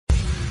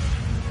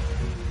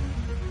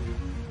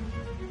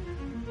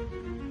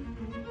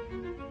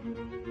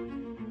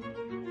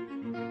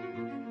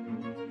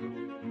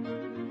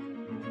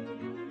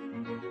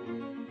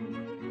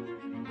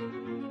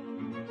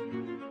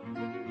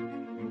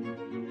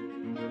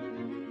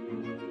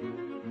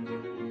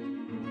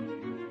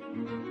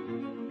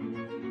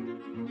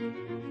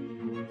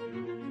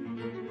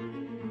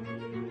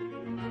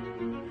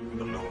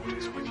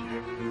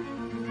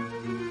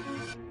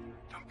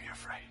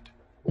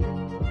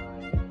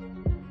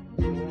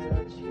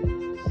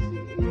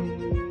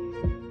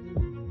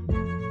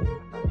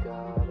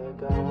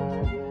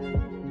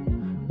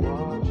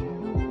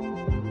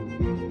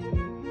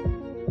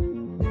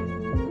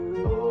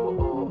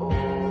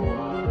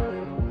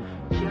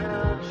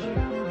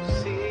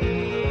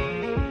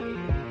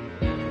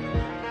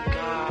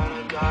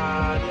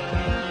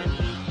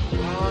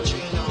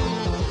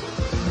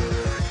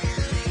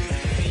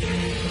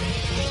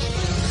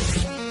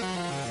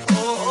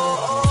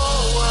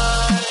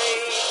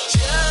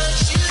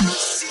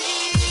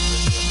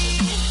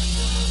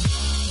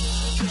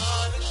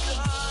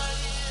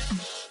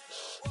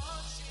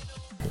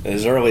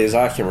as early as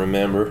I can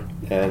remember,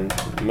 and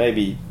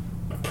maybe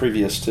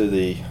previous to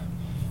the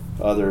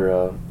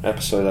other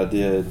episode I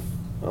did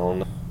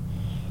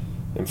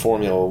in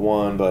Formula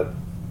One, but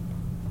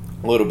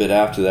a little bit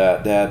after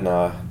that, Dad and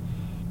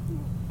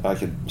I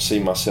could see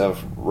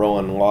myself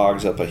rolling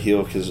logs up a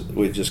hill because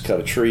we'd just cut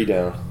a tree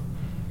down.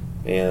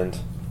 And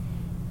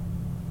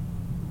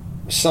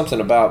something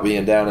about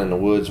being down in the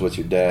woods with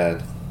your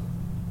dad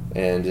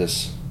and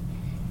just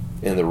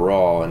in the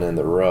raw and in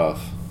the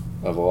rough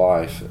of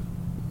life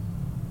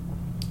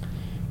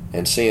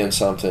and seeing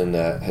something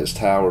that has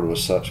towered with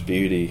such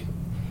beauty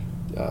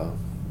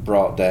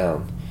brought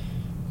down.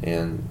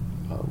 And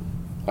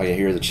I can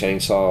hear the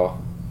chainsaw.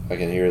 I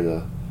can hear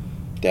the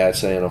dad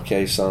saying,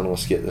 "Okay, son,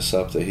 let's get this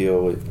up the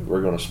hill.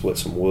 We're going to split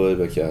some wood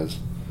because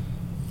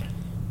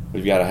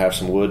we've got to have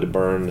some wood to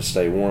burn to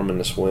stay warm in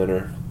this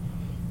winter."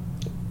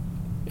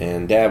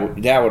 And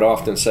Dad would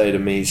often say to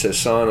me, he says,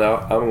 "Son,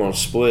 I'm going to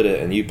split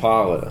it and you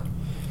pile it."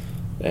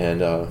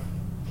 And I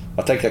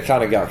think I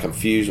kind of got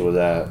confused with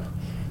that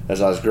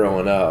as I was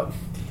growing up,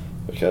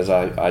 because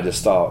I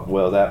just thought,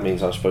 well, that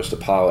means I'm supposed to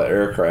pilot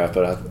aircraft.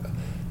 But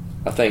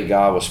I think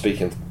God was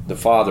speaking, the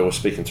Father was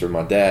speaking through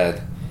my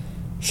dad,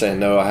 saying,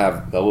 "No, I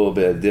have a little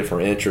bit of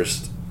different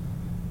interest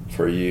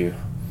for you."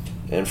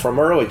 And from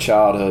early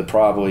childhood,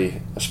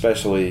 probably,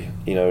 especially,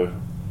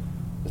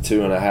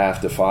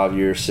 2.5 to 5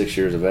 years, 6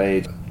 years of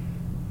age,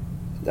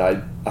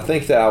 I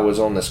think that I was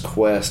on this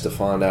quest to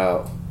find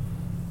out,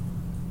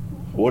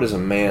 what is a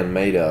man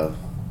made of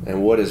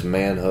and what is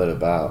manhood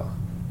about?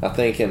 I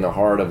think in the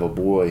heart of a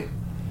boy,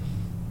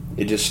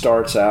 it just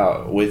starts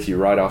out with you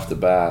right off the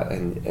bat,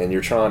 and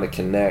you're trying to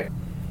connect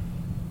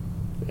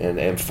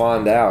and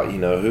find out,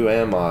 who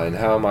am I and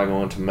how am I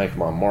going to make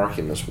my mark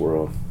in this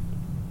world?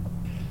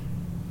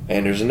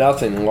 And there's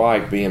nothing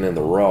like being in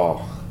the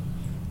raw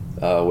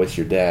with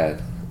your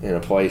dad, in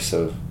a place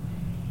of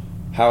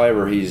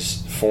however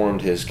he's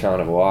formed his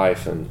kind of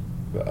life and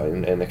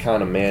the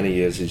kind of man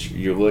he is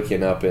you're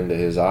looking up into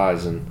his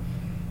eyes and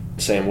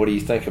saying, "What do you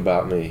think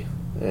about me?"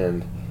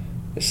 And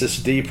it's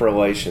this deep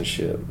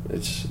relationship.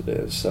 It's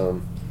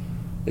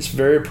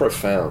very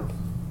profound,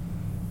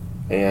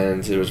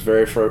 and it was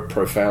very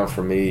profound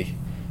for me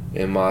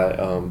in my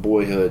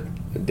boyhood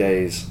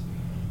days,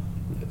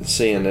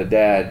 seeing that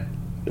Dad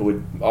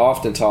would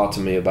often talk to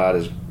me about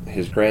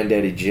his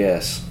granddaddy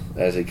Jess,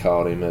 as he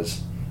called him.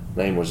 His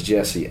name was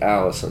Jesse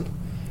Allison,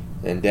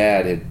 and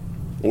Dad had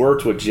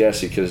worked with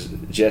Jesse because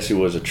Jesse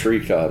was a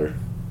tree cutter,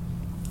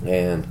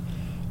 and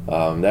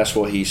that's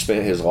what he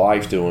spent his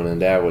life doing. And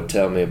Dad would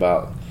tell me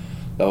about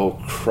the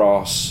old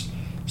cross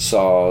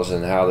saws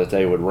and how that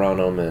they would run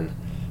them, and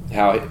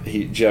how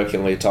he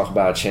jokingly talked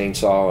about a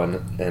chainsaw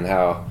and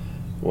how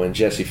when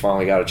Jesse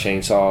finally got a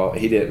chainsaw,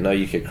 he didn't know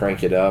you could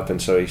crank it up,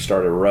 and so he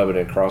started rubbing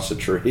it across the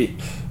tree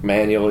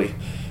manually,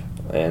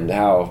 and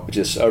how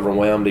just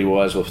overwhelmed he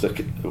was with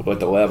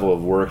the level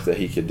of work that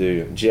he could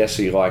do.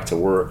 Jesse liked to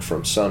work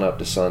from sun up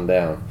to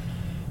sundown,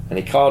 and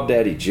he called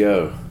Daddy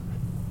Joe.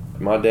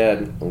 My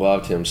dad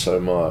loved him so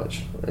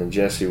much, and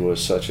Jesse was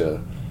such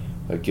a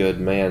good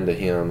man to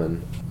him.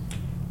 And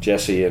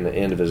Jesse, in the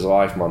end of his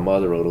life, my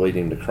mother would lead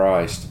him to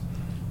Christ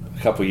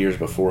a couple years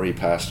before he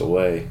passed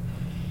away.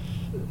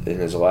 In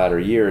his latter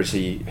years,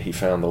 he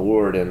found the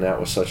Lord, and that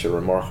was such a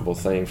remarkable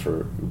thing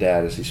for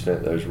Dad as he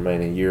spent those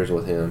remaining years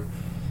with him.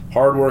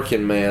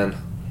 Hard-working man,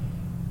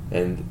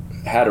 and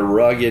had a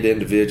rugged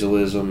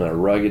individualism, a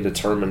rugged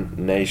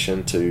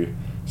determination to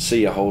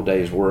see a whole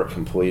day's work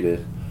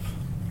completed.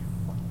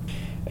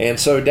 And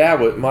so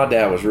my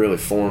dad was really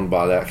formed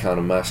by that kind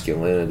of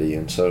masculinity.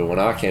 And so when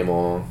I came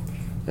along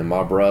and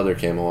my brother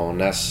came along,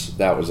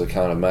 that was the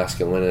kind of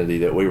masculinity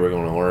that we were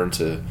going to learn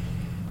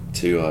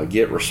to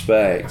get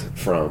respect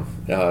from.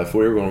 If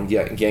we were going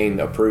to gain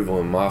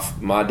approval in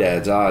my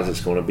dad's eyes,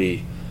 it's going to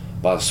be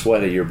by the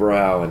sweat of your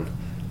brow and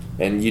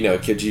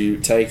could you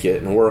take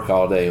it and work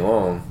all day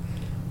long?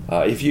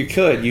 If you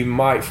could, you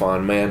might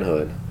find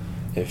manhood.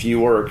 If you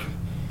work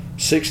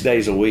 6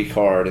 days a week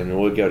hard and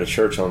would go to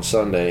church on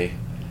Sunday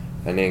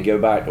and then go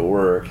back to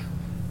work,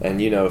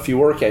 and if you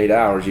work 8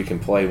 hours, you can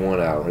play 1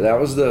 hour. That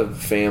was the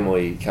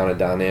family kind of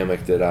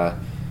dynamic that I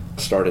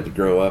started to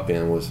grow up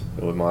in with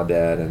my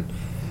dad. And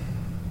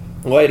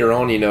later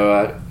on,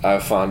 I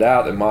found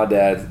out that my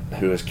dad,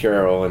 who is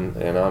Carol,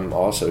 and I'm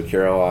also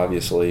Carol,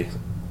 obviously,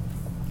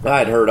 I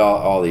had heard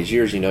all these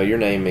years, your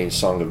name means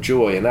song of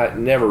joy, and that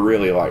never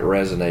really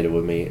resonated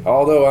with me,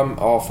 although I'm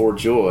all for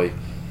joy.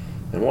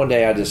 And one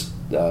day I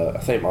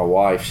think my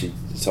wife, she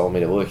told me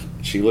to look,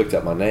 she looked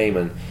at my name,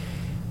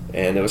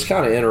 and it was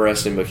kind of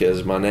interesting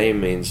because my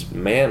name means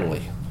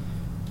manly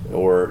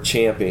or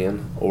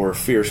champion or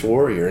fierce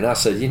warrior. And I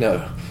said,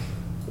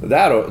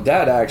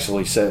 that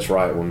actually sets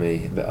right with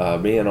me.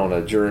 Being on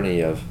a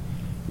journey of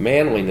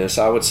manliness,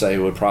 I would say,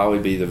 would probably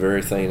be the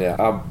very thing that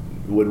I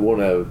would want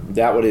to,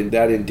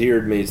 that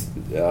endeared me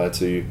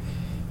to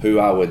who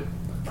I would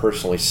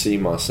personally see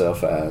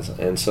myself as.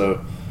 And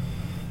so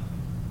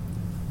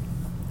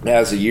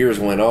as the years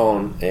went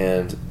on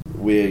and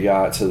we had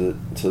got to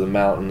the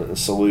mountain in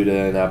Saluda,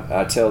 and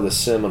I tell this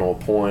seminal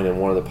point in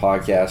one of the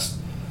podcasts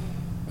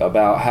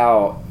about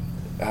how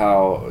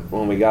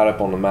when we got up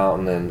on the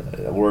mountain, and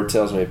the word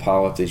tells me to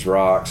pile up these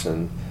rocks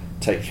and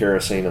take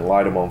kerosene and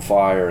light them on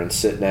fire and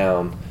sit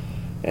down.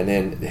 And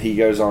then he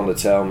goes on to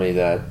tell me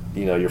that,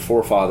 your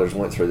forefathers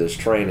went through this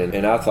training,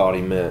 and I thought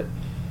he meant,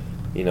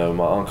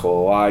 my uncle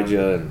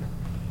Elijah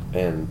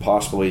and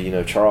possibly,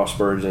 Charles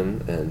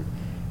Spurgeon and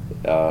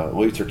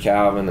Luther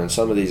Calvin and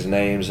some of these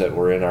names that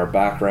were in our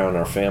background,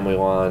 our family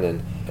line,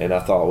 and I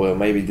thought, well,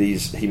 maybe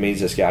he means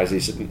this guys.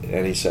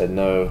 And he said,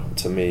 no,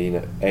 to me,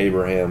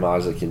 Abraham,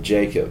 Isaac, and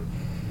Jacob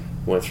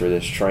went through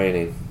this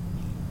training.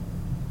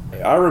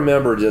 I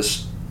remember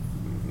just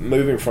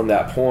moving from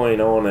that point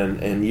on,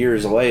 and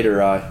years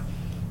later, I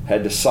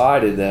had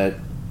decided that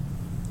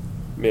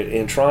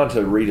in trying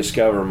to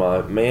rediscover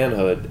my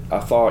manhood, I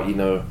thought,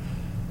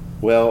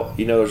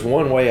 there's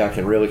one way I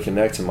can really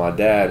connect to my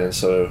dad, and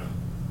so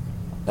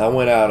I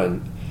went out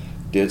and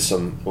did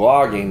some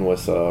logging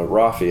with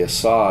Rafi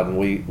Assad, and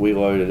we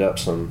loaded up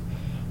some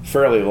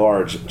fairly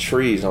large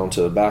trees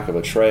onto the back of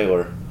a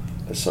trailer,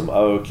 some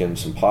oak and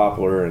some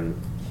poplar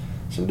and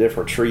some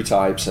different tree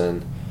types,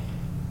 and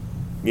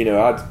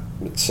I'd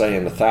say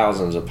in the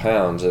thousands of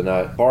pounds. And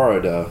I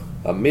borrowed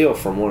a mill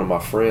from one of my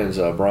friends,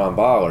 Brian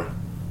Byler,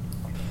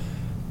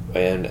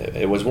 and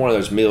it was one of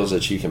those mills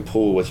that you can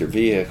pull with your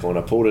vehicle, and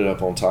I pulled it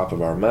up on top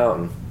of our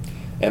mountain.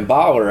 And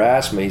Byler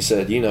asked me, he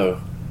said,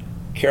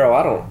 Carol,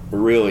 I don't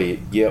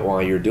really get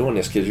why you're doing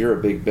this, because you're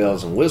a big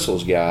bells and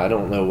whistles guy. I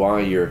don't know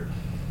why you're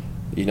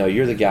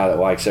the guy that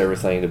likes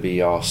everything to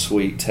be all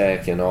sweet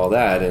tech and all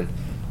that. And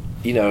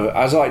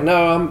I was like,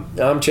 no,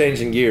 I'm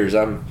changing gears.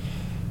 I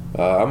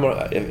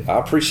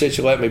appreciate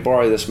you letting me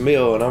borrow this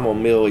mill, and I'm gonna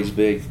mill these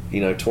big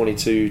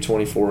 22,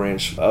 24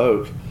 inch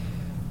oak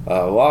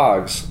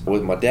logs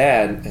with my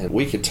dad, and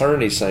we could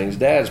turn these things.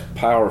 Dad's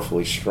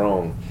powerfully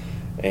strong,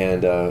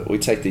 and we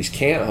take these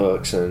cant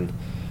hooks, and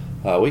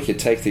we could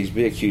take these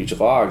big, huge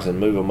logs and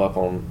move them up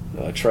on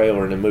a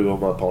trailer and then move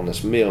them up on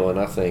this mill. And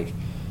I think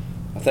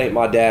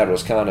my dad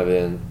was kind of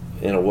in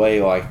a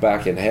way like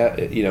back in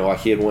like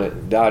he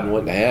had died and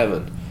went to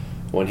heaven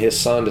when his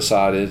son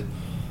decided,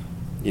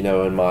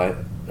 in my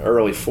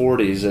early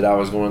 40s, that I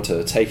was going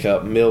to take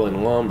up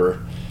milling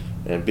lumber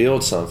and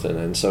build something.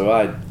 And so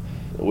I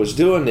was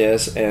doing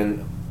this,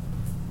 and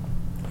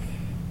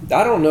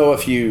I don't know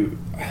if you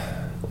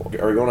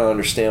are going to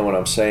understand what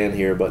I'm saying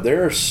here, but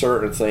there are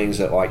certain things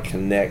that like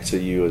connect to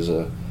you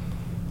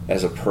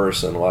as a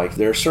person. Like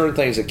there are certain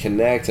things that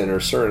connect, and there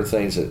are certain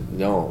things that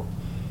don't.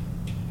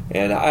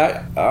 And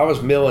I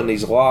was milling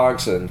these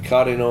logs and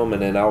cutting them,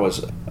 and then I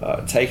was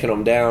taking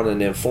them down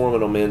and then forming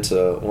them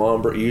into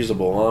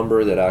usable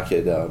lumber that I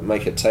could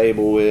make a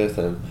table with.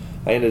 And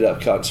I ended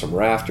up cutting some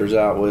rafters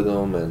out with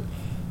them and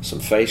some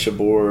fascia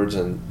boards,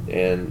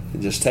 and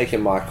just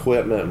taking my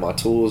equipment and my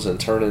tools and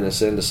turning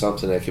this into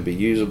something that could be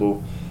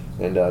usable.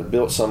 And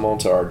built some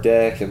onto our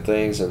deck and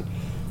things.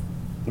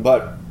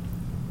 But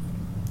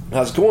I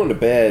was going to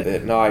bed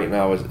at night, and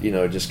I was,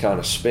 just kind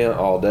of spent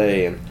all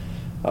day and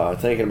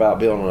thinking about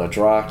building a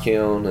dry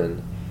kiln,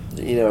 and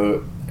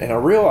and I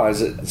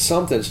realized that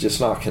something's just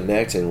not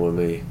connecting with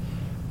me.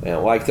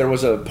 And like there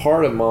was a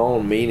part of my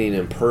own meaning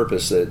and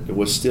purpose that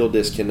was still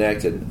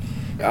disconnected.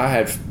 I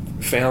had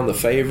found the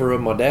favor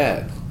of my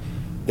dad.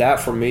 That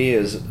for me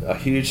is a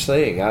huge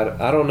thing.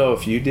 I don't know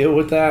if you deal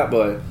with that,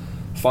 but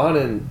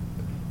finding,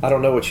 I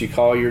don't know what you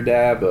call your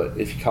dad, but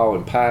if you call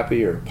him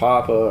Pappy or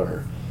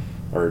Papa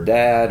or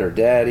Dad or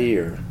Daddy,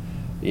 or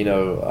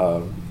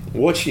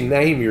what you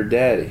name your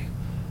daddy,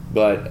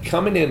 but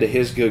coming into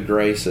his good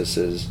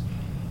graces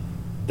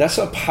that's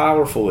a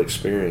powerful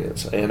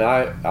experience. And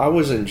I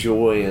was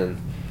enjoying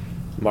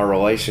my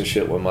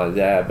relationship with my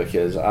dad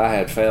because I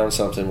had found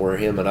something where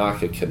him and I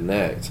could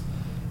connect,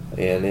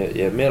 and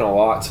it meant a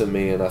lot to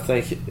me, and I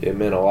think it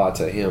meant a lot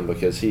to him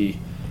because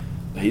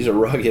he's a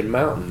rugged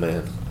mountain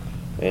man.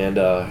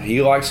 And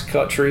he likes to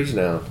cut trees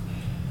down.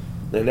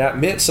 And that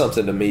meant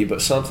something to me,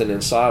 but something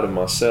inside of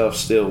myself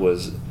still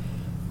was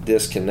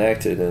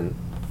disconnected. And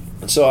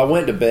so I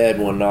went to bed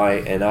one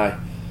night, and I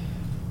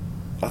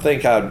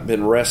think I'd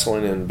been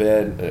wrestling in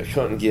bed, and I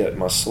couldn't get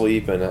my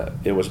sleep, and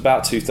it was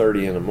about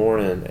 2:30 in the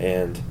morning,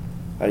 and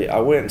I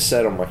went and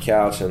sat on my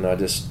couch, and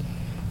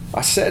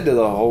I said to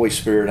the Holy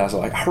Spirit, I was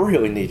like, I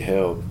really need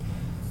help.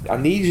 I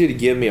need you to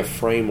give me a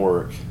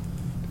framework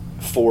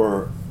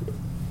for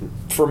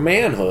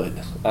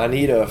manhood. I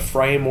need a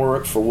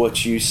framework for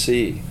what you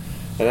see,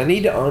 and I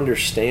need to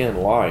understand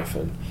life.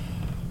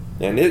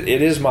 And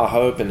it is my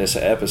hope in this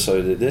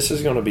episode that this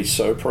is going to be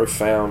so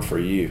profound for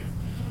you,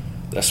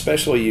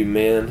 especially you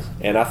men,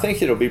 and I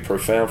think it'll be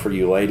profound for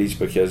you ladies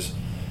because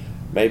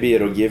maybe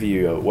it'll give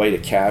you a way to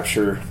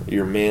capture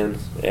your men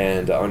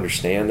and to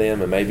understand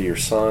them, and maybe your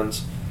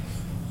sons.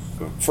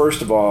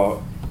 First of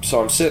all,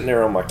 so I'm sitting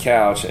there on my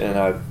couch, and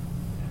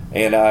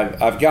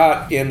I've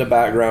got in the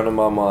background of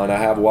my mind, I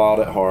have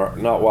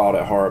not Wild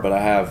at Heart, but I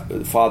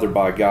have Fathered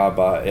by God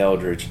by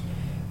Eldridge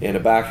in the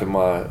back of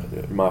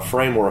my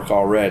framework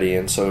already.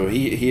 And so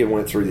he had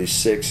went through these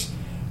 6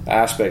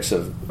 aspects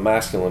of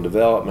masculine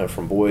development,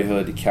 from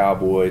boyhood to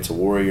cowboy to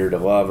warrior to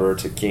lover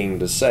to king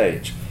to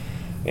sage.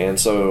 And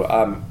so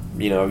I'm,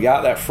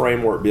 got that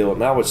framework built,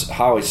 and I would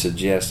highly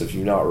suggest, if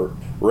you've not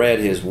read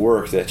his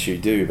work, that you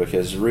do,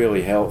 because it's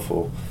really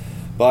helpful.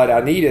 But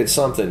I needed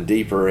something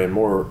deeper and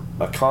more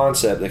a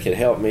concept that could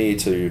help me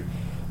to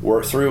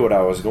work through what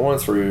I was going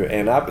through.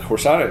 And of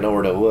course I didn't know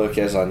where to look,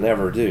 as I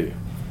never do.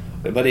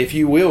 But if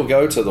you will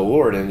go to the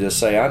Lord and just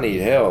say, I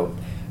need help,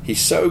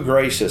 He's so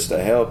gracious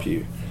to help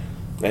you.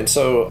 And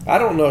so I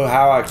don't know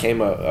how I came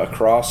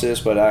across this,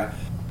 but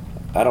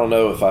I don't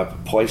know if I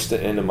placed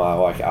it into my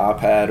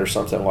iPad or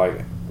something,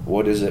 like,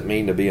 what does it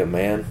mean to be a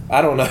man?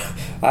 I don't know.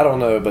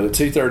 But at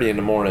 2:30 in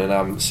the morning,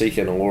 I'm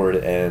seeking the Lord,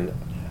 and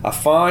I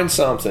find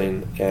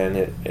something, and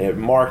it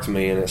marked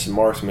me, and it's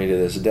marked me to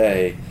this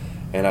day.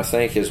 And I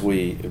think as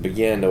we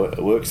begin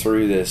to look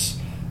through this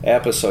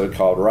episode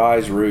called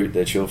Rise Root,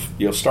 that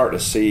you'll start to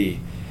see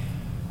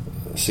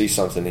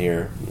something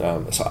here.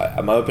 So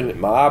I'm opening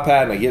my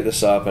iPad and I get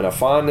this up, and I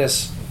find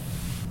this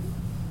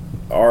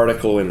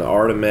article in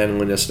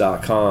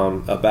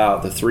theartofmanliness.com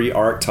about the 3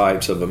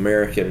 archetypes of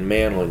American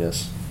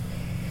manliness.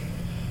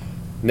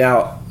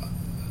 Now,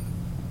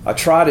 I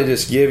try to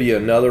just give you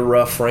another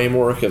rough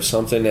framework of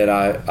something that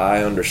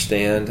I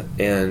understand,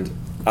 and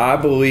I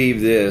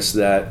believe this,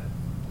 that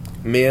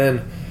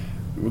men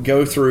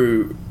go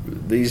through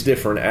these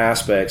different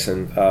aspects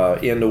and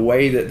in the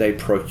way that they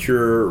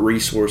procure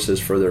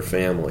resources for their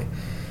family,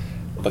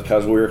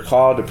 because we're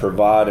called to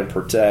provide and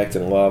protect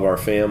and love our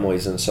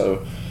families. And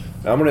so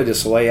I'm going to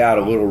just lay out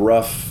a little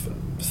rough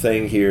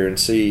thing here and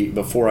see,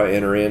 before I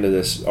enter into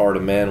this art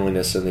of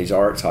manliness and these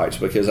archetypes,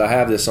 because I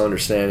have this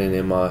understanding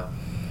in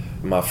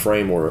my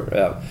framework.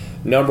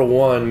 Number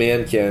one,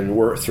 men can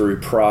work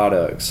through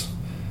products,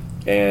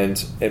 and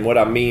what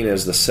I mean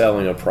is the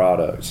selling of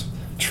products.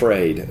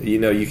 Trade.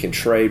 You can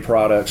trade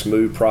products,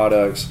 move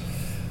products,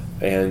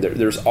 and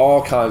there's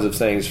all kinds of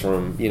things,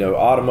 from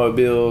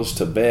automobiles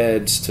to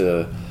beds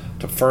to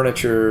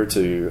furniture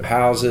to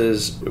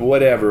houses,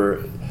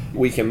 whatever.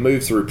 We can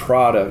move through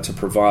product to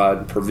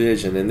provide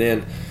provision. And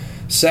then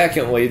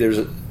secondly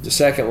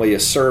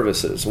is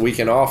services. We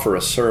can offer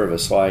a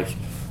service, like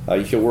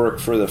you can work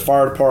for the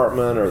fire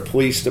department or the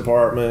police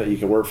department. You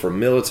can work for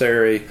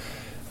military.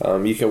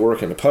 You can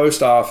work in the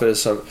post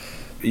office.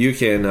 You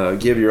can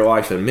give your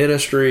life in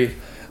ministry.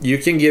 You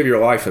can give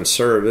your life in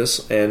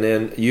service, and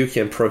then you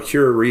can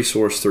procure a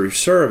resource through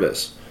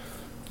service.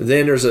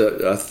 Then there's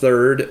a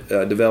third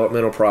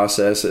developmental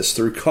process that's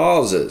through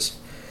causes.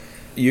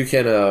 You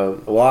can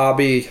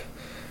lobby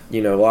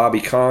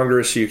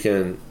Congress. You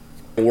can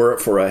work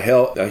for a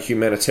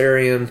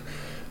humanitarian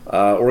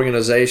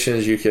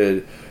organizations. You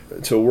could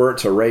work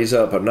to raise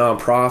up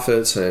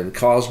nonprofits and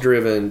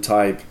cause-driven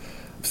type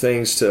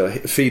things to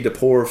feed the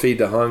poor, feed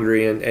the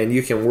hungry, and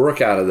you can work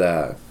out of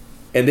that.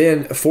 And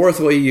then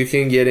fourthly, you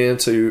can get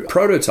into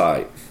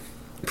prototypes,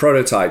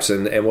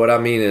 and what I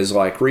mean is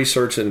like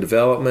research and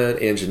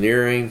development,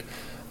 engineering,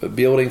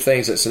 building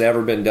things that's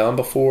never been done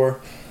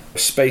before,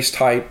 space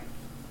type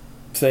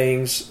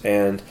things,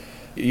 and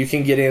you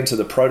can get into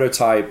the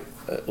prototype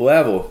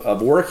level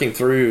of working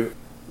through.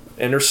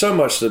 And there's so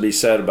much to be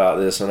said about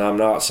this, and I'm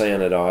not saying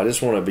it all. I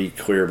just want to be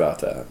clear about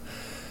that.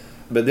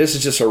 But this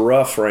is just a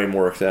rough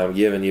framework that I'm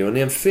giving you. And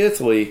then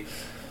fifthly,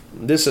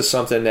 this is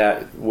something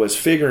that was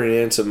figuring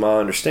into my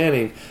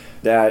understanding,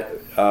 that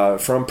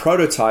from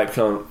prototype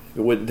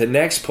the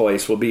next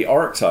place will be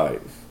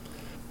archetype.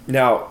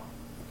 Now,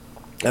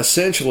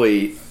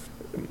 essentially,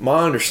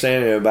 my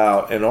understanding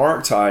about an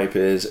archetype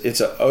is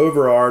it's an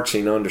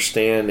overarching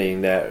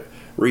understanding that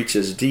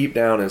reaches deep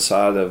down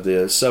inside of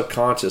the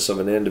subconscious of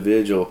an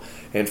individual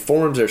and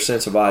forms their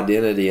sense of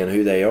identity and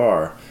who they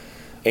are.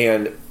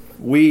 And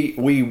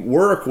we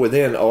work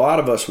within, a lot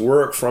of us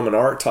work from an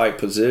archetype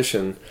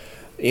position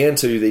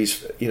into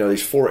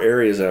these 4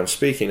 areas that I'm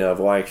speaking of,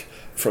 like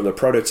from the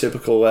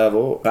prototypical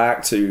level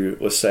back to,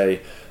 let's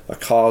say,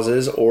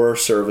 causes or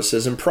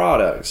services and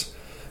products.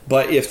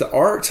 But if the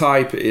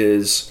archetype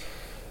is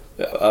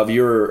of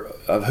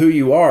who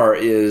you are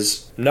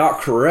is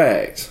not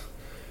correct,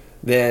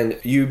 then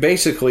you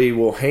basically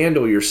will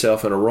handle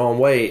yourself in a wrong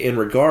way in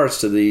regards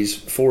to these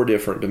 4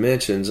 different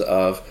dimensions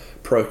of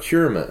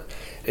procurement.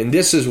 And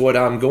this is what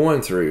I'm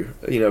going through.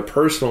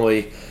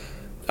 Personally,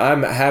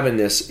 I'm having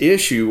this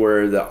issue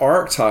where the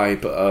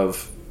archetype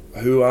of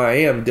who I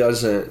am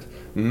doesn't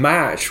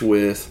match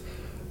with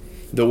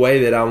the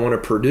way that I want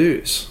to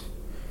produce.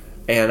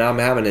 And I'm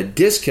having a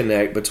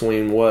disconnect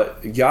between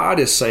what God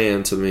is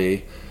saying to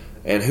me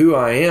and who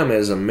I am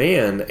as a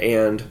man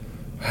and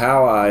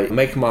how I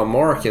make my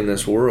mark in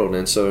this world.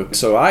 And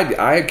so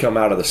I had come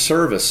out of the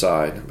service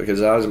side because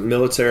I was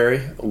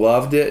military,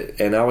 loved it,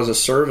 and I was a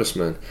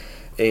serviceman.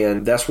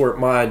 And that's where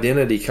my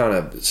identity kind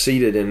of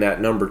seated in that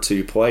number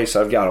 2 place.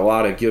 I've got a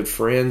lot of good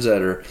friends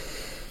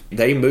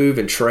they move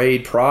and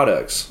trade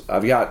products.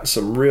 I've got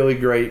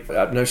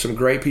I know some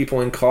great people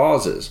in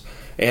causes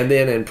and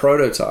then in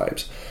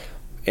prototypes.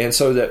 And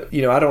so that,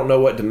 I don't know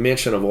what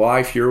dimension of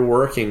life you're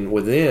working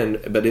within,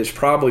 but it's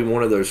probably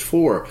one of those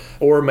four,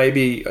 or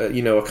maybe,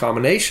 a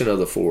combination of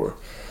the four.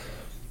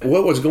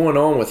 What was going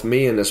on with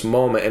me in this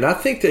moment, and I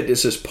think that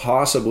this is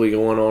possibly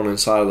going on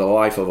inside of the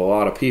life of a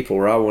lot of people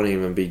where I wouldn't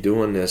even be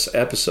doing this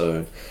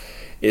episode,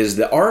 is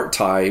the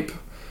archetype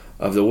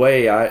of the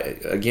way I,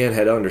 again,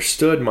 had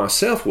understood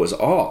myself was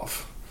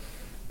off.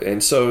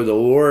 And so the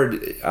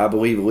Lord, I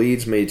believe,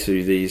 leads me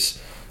to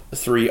these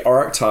three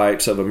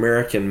archetypes of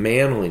American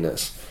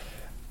manliness.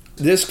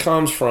 This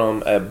comes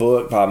from a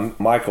book by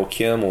Michael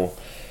Kimmel,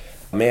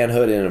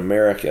 Manhood in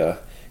America,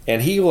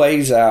 and he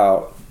lays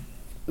out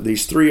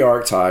these three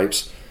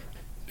archetypes,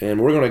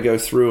 and we're going to go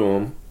through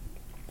them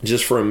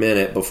just for a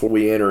minute before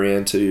we enter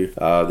into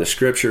the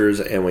scriptures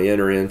and we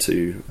enter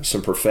into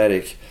some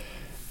prophetic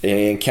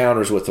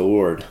encounters with the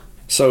Lord.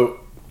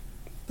 So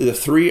the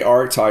three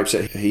archetypes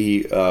that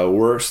he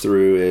works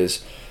through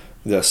is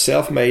the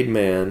self-made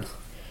man,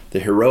 the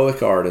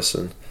heroic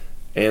artisan,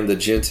 and the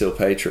genteel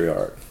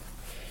patriarch.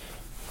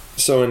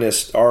 So in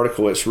this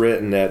article, it's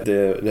written that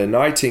the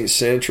 19th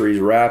century's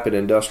rapid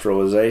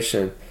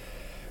industrialization,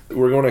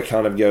 we're going to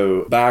kind of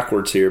go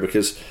backwards here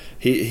because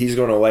he's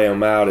going to lay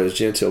them out as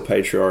genteel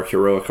patriarch,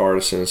 heroic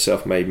artisan, and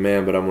self-made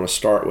man, but I'm going to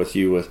start with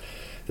you with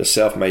the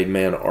self-made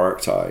man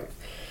archetype.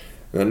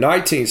 The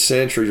 19th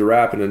century's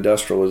rapid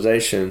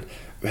industrialization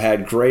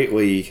had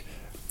greatly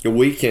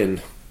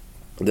weakened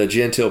the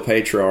genteel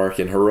patriarch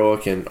and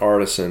heroic and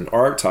artisan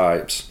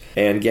archetypes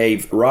and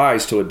gave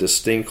rise to a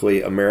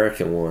distinctly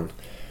American one.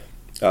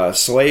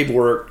 Slave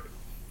work,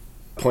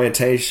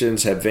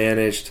 plantations have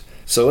vanished.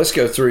 So let's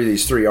go through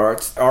these three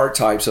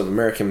archetypes of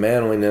American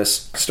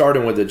manliness,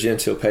 starting with the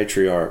genteel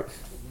patriarch.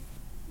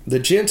 The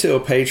genteel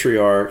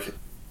patriarch,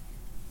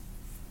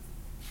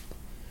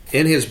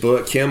 in his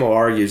book, Kimmel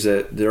argues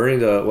that during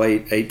the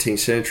late 18th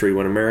century,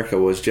 when America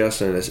was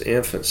just in its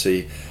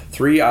infancy,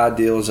 three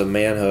ideals of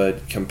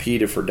manhood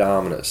competed for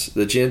dominance: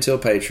 the genteel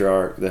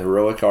patriarch, the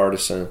heroic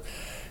artisan,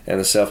 and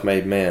the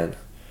self-made man.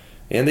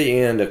 In the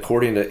end,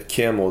 according to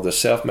Kimmel, the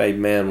self-made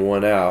man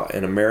won out,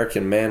 and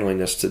American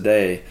manliness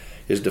today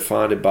is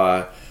defined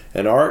by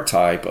an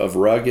archetype of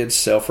rugged,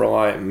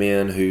 self-reliant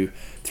men who,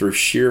 through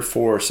sheer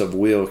force of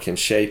will, can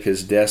shape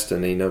his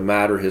destiny no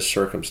matter his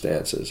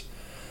circumstances.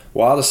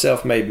 While the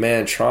self-made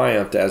man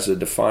triumphed as the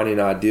defining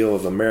ideal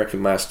of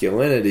American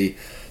masculinity,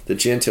 the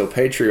genteel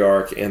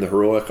patriarch and the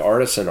heroic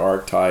artisan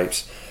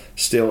archetypes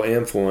still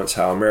influence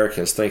how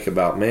Americans think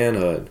about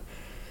manhood.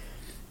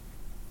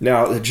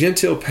 Now, the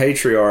genteel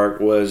patriarch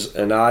was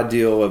an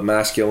ideal of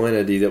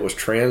masculinity that was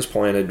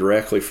transplanted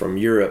directly from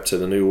Europe to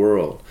the New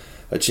World.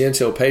 A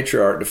genteel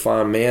patriarch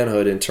defined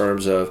manhood in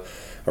terms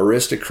of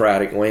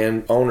aristocratic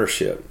land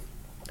ownership.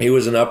 He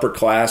was an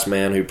upper-class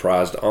man who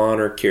prized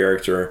honor,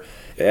 character,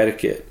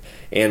 etiquette,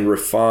 and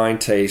refined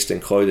taste in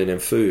clothing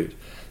and food.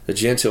 The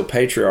genteel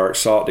patriarch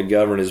sought to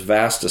govern his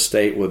vast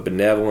estate with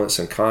benevolence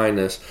and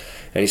kindness,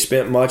 and he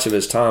spent much of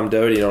his time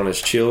doting on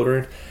his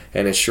children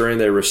and ensuring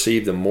they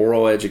received the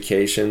moral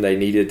education they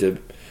needed to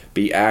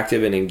be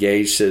active and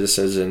engaged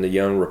citizens in the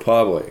young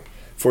republic.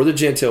 For the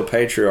genteel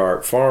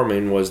patriarch,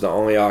 farming was the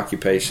only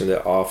occupation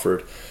that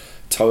offered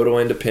total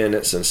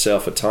independence and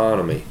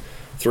self-autonomy.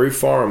 Through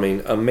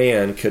farming, a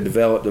man could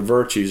develop the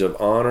virtues of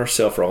honor,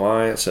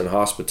 self-reliance, and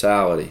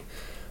hospitality.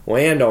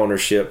 Land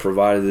ownership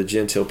provided the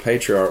genteel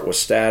patriarch with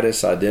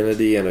status,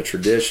 identity, and a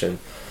tradition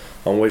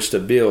on which to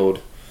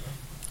build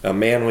a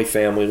manly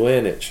family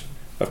lineage.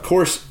 Of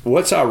course,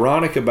 what's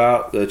ironic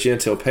about the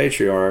genteel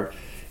patriarch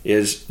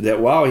is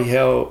that while he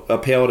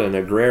upheld an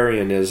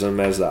agrarianism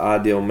as the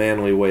ideal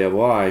manly way of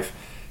life,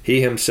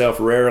 he himself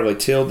rarely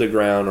tilled the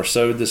ground or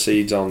sowed the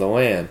seeds on the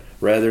land.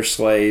 Rather,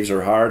 slaves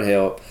or hired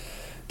help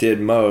did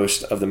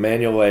most of the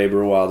manual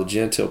labor, while the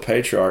genteel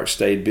patriarch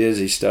stayed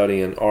busy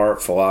studying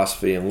art,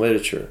 philosophy, and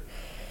literature.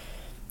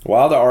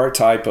 While the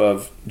archetype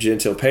of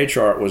genteel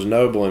patriarch was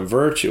noble and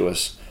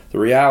virtuous, the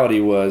reality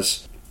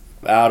was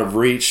out of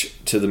reach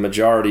to the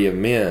majority of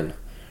men.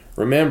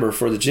 Remember,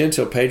 for the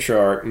genteel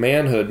patriarch,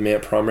 manhood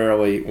meant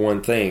primarily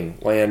one thing: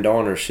 land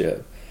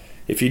ownership.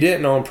 If you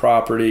didn't own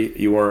property,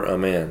 you weren't a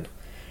man.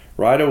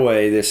 Right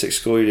away, this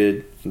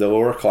excluded the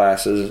lower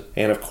classes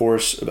and, of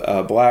course,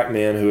 black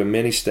men who in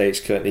many states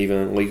couldn't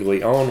even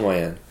legally own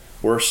land.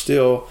 Worse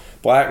still,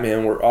 black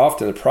men were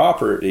often the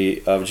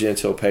property of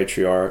genteel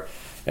patriarch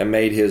and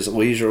made his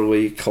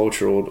leisurely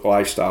cultural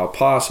lifestyle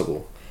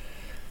possible.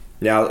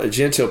 Now, a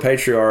genteel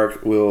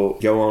patriarch will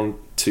go on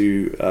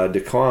to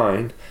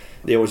decline.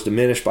 It was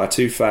diminished by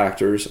two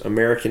factors: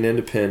 American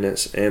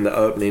independence and the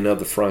opening of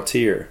the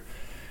frontier.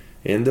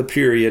 In the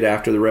period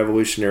after the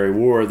Revolutionary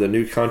War, the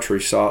new country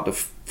sought to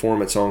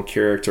form its own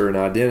character and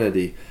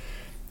identity.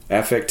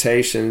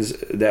 Affectations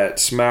that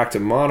smacked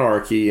of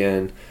monarchy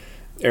and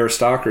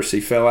aristocracy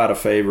fell out of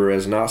favor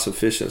as not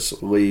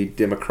sufficiently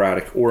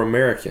democratic or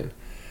American.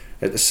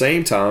 At the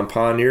same time,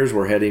 pioneers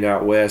were heading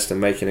out west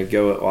and making a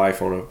go at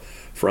life on a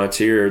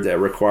frontier that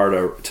required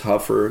a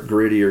tougher,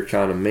 grittier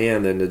kind of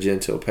man than the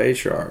genteel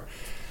patriarch.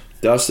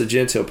 Thus, the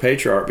gentile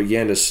patriarch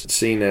began to be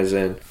seen as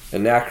an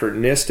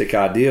anachronistic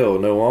ideal,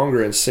 no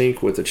longer in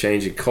sync with the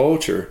changing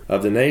culture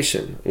of the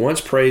nation.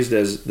 Once praised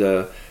as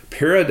the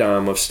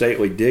paradigm of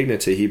stately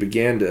dignity, he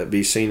began to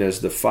be seen as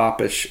the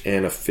foppish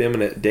and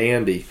effeminate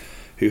dandy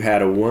who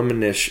had a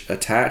womanish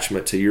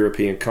attachment to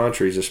European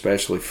countries,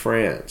 especially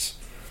France.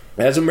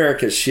 As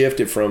America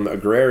shifted from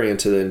agrarian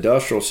to the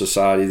industrial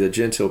society, the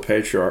gentile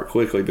patriarch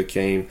quickly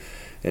became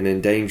an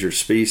endangered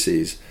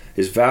species.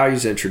 His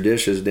values and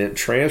traditions didn't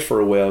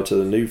transfer well to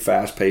the new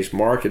fast-paced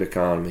market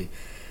economy.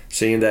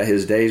 Seeing that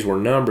his days were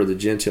numbered, the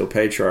gentile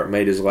patriarch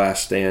made his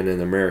last stand in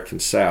the American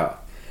South.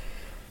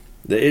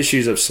 The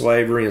issues of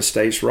slavery and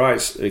states'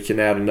 rights can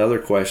add another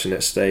question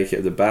at stake.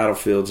 At the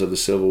battlefields of the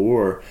Civil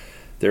War,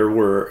 there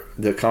were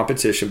the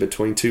competition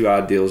between two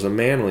ideals of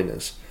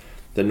manliness.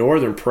 The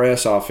Northern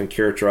press often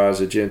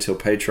characterized the gentile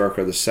patriarch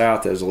of the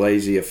South as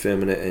lazy,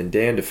 effeminate, and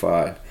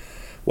dandified,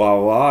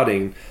 while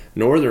lauding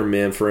Northern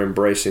men for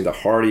embracing the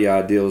hardy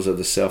ideals of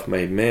the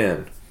self-made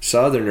man.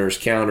 Southerners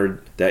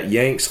countered that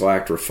Yanks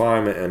lacked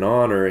refinement and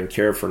honor and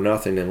cared for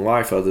nothing in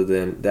life other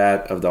than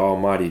that of the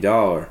almighty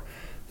dollar.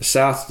 The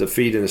South's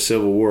defeat in the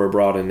Civil War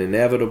brought an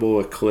inevitable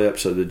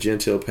eclipse of the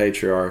gentile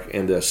patriarch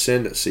and the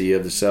ascendancy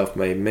of the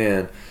self-made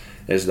man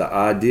as the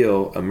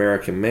ideal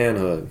American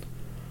manhood.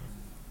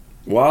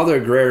 While the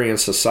agrarian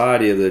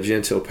society of the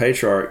gentile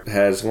patriarch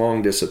has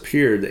long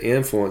disappeared, the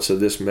influence of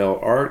this male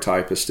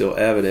archetype is still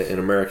evident in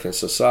American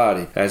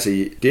society. As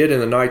he did in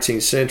the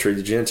 19th century,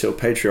 the gentile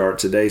patriarch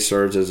today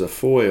serves as a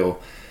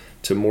foil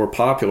to more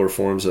popular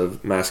forms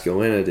of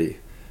masculinity.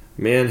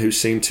 Men who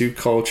seem too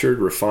cultured,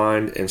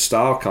 refined, and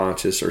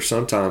style-conscious are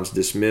sometimes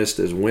dismissed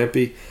as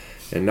wimpy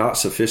and not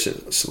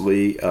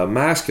sufficiently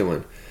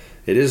masculine.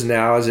 It is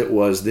now, as it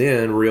was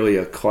then, really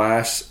a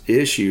class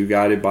issue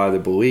guided by the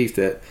belief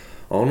that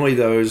only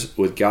those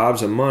with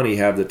gobs of money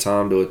have the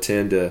time to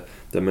attend to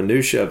the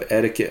minutiae of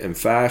etiquette and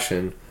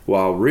fashion,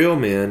 while real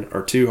men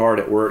are too hard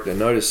at work to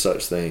notice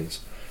such things.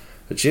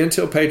 The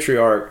gentile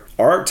patriarch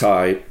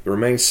archetype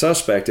remains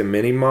suspect in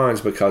many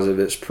minds because of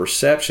its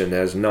perception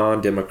as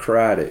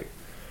non-democratic.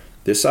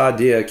 This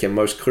idea can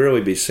most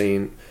clearly be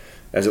seen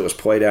as it was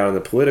played out in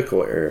the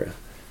political era.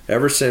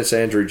 Ever since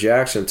Andrew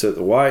Jackson took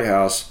the White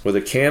House with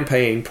a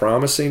campaign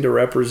promising to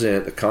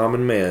represent the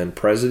common man,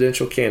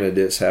 presidential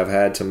candidates have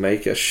had to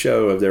make a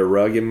show of their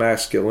rugged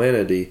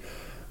masculinity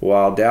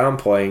while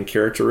downplaying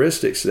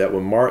characteristics that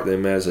would mark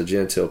them as a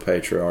gentile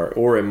patriarch,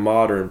 or in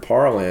modern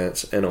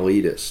parlance, an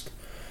elitist.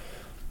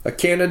 A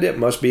candidate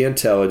must be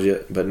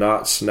intelligent, but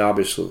not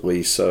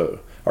snobbishly so,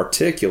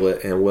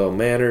 articulate and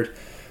well-mannered,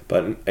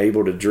 but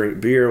able to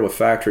drink beer with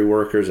factory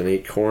workers and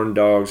eat corn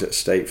dogs at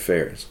state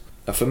fairs.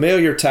 A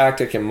familiar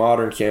tactic in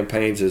modern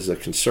campaigns is the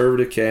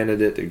conservative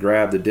candidate to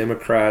grab the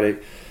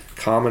Democratic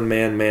common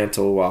man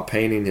mantle while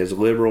painting his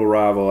liberal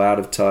rival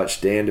out-of-touch,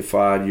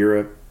 dandified,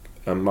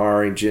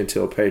 Europe-admiring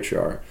gentile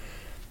patriarch.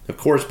 Of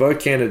course,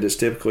 both candidates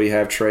typically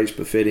have traits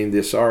befitting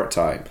this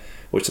archetype,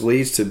 which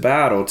leads to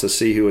battle to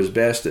see who is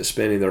best at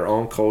spinning their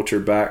own culture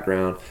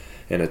background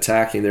and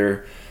attacking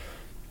their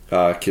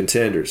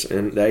contenders.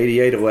 In the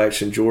 1988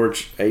 election,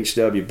 George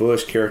H.W.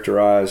 Bush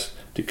characterized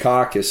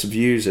Dukakis'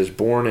 views as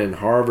born in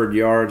Harvard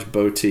Yard's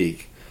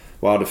boutique,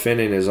 while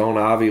defending his own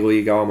Ivy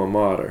League alma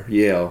mater,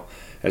 Yale,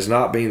 as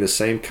not being the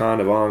same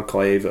kind of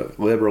enclave of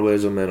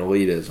liberalism and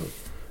elitism.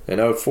 In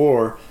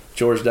 2004,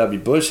 George W.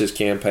 Bush's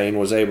campaign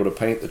was able to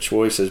paint the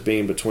choice as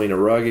being between a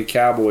rugged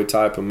cowboy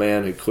type of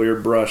man who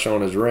cleared brush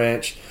on his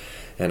ranch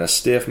and a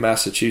stiff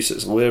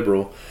Massachusetts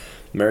liberal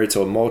married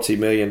to a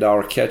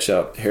multi-million-dollar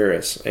catch-up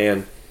Harris.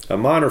 And a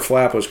minor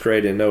flap was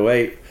created in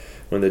 2008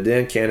 when the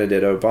then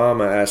candidate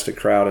Obama asked a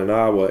crowd in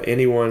Iowa,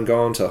 "Anyone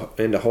gone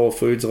into Whole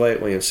Foods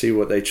lately and see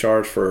what they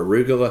charge for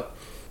arugula?"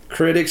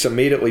 Critics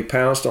immediately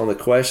pounced on the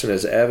question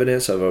as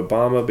evidence of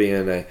Obama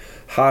being a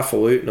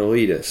highfalutin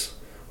elitist,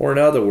 or in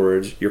other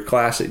words, your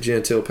classic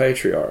gentile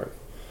patriarch.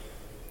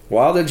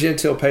 While the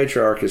gentile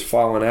patriarch has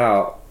fallen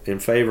out in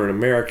favor in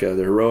America,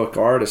 the heroic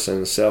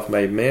artisan, the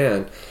self-made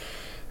man,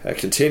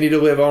 continue to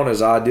live on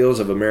as ideals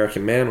of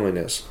American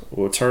manliness.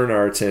 We'll turn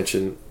our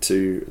attention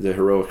to the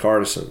heroic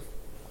artisan.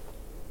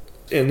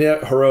 In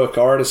that heroic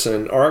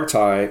artisan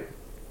archetype,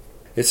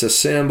 it's a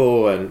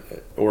symbol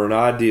or an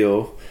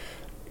ideal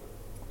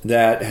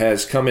that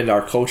has come into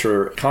our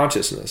culture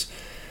consciousness.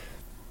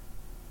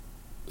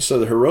 So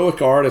the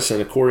heroic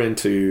artisan, according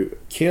to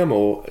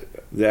Kimmel,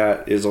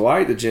 that is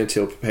like the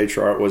gentile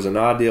patriarch, was an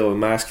ideal of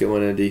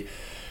masculinity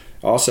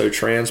also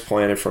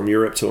transplanted from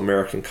Europe to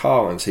American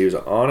colonies. He was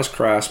an honest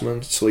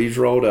craftsman, sleeves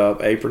rolled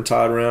up, apron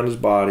tied around his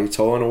body,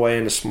 toiling away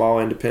in a small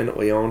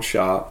independently owned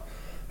shop.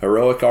 A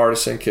heroic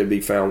artisan could be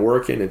found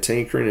working and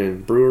tinkering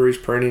in breweries,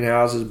 printing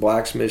houses,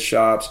 blacksmith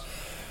shops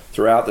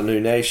throughout the new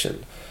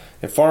nation.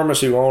 And farmers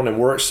who owned and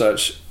worked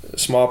such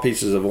small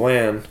pieces of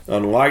land,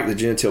 unlike the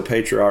gentile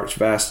patriarch's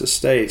vast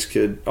estates,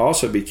 could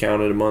also be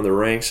counted among the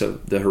ranks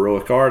of the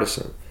heroic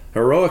artisan.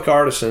 Heroic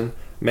artisan,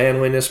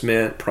 manliness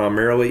meant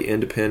primarily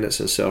independence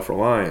and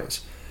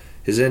self-reliance.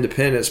 His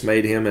independence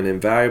made him an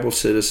invaluable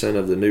citizen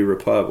of the new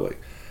republic,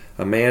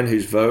 a man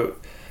whose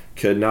vote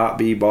could not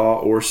be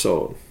bought or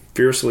sold.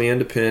 Fiercely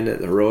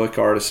independent, the heroic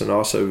artisan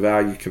also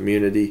valued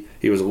community.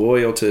 He was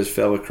loyal to his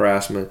fellow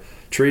craftsmen,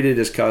 treated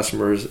his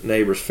customers,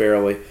 neighbors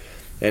fairly,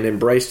 and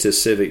embraced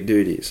his civic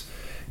duties.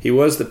 He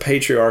was the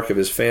patriarch of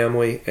his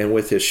family, and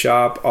with his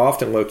shop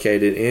often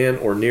located in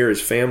or near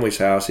his family's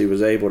house, he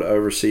was able to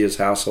oversee his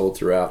household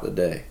throughout the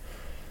day.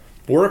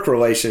 Work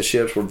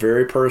relationships were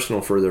very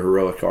personal for the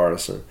heroic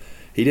artisan.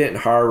 He didn't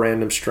hire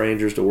random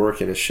strangers to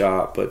work in his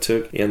shop, but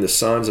took in the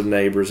sons of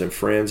neighbors and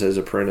friends as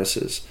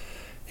apprentices.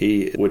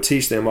 He would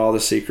teach them all the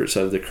secrets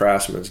of the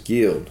craftsman's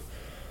guild.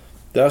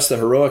 Thus, the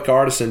heroic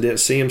artisan didn't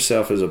see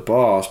himself as a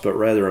boss, but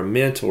rather a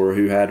mentor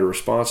who had a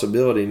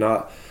responsibility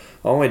not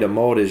only to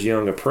mold his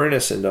young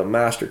apprentice into a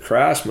master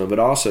craftsman, but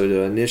also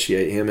to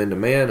initiate him into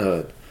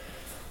manhood.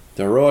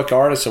 The heroic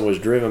artisan was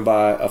driven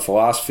by a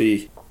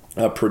philosophy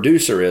of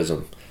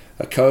producerism,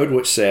 a code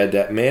which said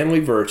that manly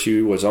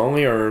virtue was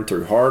only earned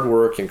through hard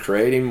work and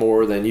creating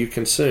more than you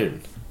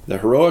consumed. The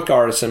heroic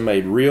artisan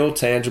made real,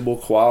 tangible,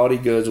 quality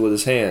goods with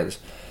his hands.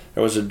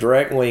 There was a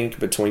direct link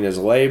between his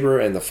labor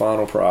and the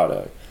final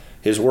product.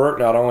 His work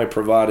not only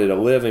provided a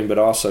living, but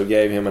also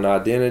gave him an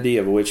identity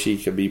of which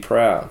he could be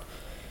proud.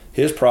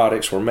 His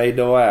products were made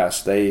to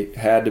last. They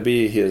had to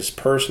be his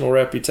personal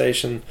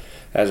reputation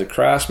as a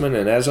craftsman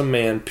and as a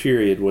man,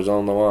 period, was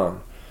on the line.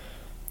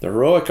 The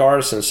heroic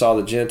artisan saw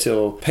the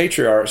genteel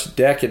patriarch's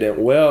decadent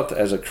wealth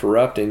as a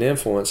corrupting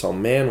influence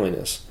on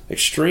manliness.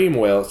 Extreme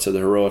wealth to the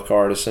heroic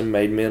artisan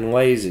made men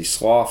lazy,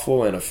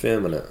 slothful, and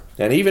effeminate.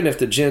 And even if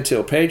the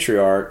genteel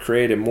patriarch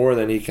created more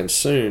than he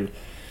consumed,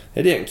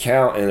 it didn't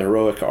count in the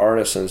heroic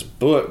artisan's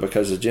book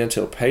because the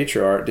genteel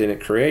patriarch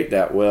didn't create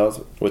that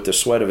wealth with the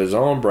sweat of his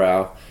own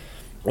brow,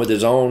 with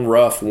his own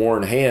rough,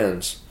 worn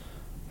hands.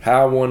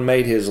 How one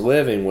made his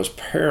living was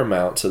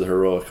paramount to the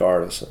heroic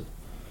artisan.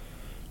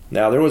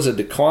 Now, there was a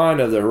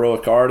decline of the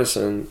heroic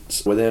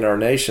artisans within our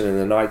nation in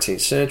the 19th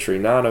century.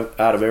 9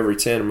 out of every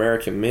 10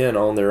 American men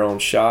owned their own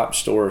shop,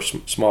 store, or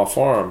small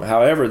farm.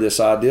 However, this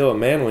ideal of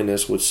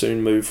manliness would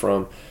soon move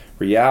from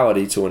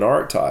reality to an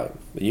archetype.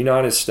 The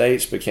United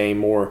States became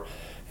more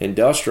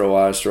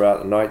industrialized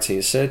throughout the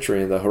 19th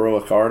century, and the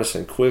heroic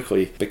artisan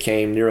quickly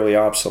became nearly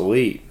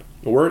obsolete.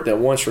 The work that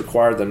once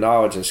required the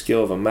knowledge and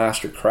skill of a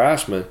master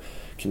craftsman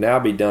can now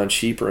be done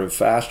cheaper and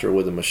faster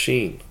with a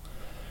machine.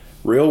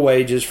 Real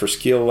wages for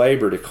skilled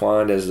labor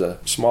declined as the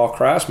small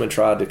craftsmen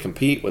tried to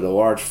compete with the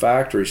large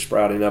factories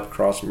sprouting up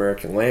across the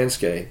American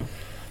landscape.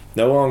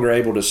 No longer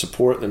able to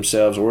support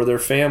themselves or their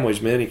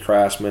families, many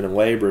craftsmen and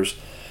laborers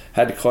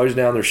had to close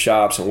down their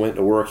shops and went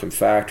to work in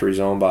factories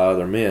owned by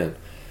other men.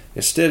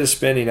 Instead of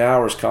spending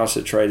hours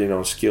concentrating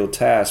on skilled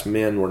tasks,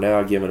 men were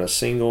now given a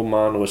single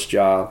mindless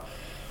job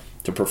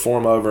to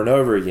perform over and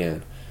over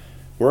again.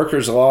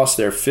 Workers lost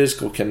their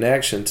physical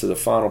connection to the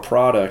final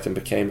product and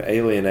became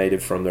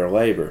alienated from their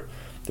labor.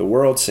 The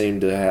world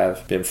seemed to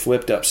have been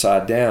flipped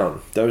upside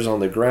down. Those on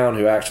the ground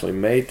who actually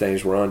made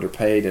things were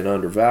underpaid and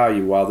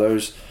undervalued, while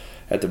those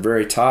at the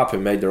very top who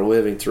made their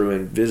living through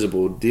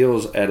invisible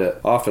deals at an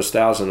office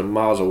thousands of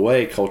miles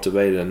away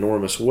cultivated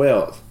enormous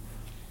wealth.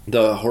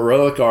 The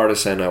heroic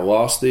artisan had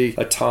lost the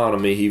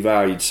autonomy he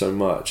valued so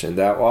much, and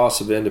that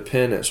loss of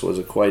independence was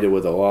equated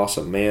with a loss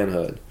of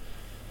manhood.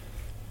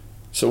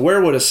 So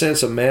where would a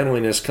sense of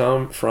manliness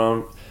come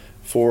from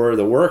for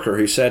the worker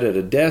who sat at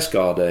a desk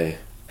all day?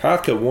 How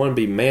could one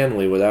be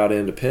manly without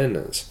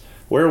independence?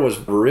 Where was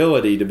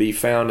virility to be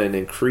found in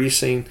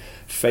increasing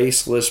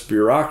faceless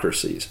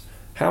bureaucracies?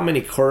 How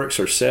many clerks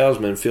or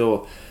salesmen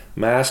feel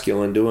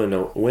masculine doing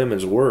a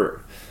women's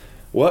work?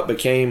 What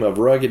became of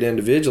rugged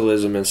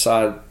individualism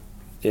inside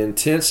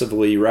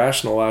intensively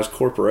rationalized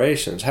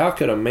corporations? How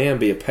could a man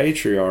be a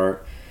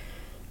patriarch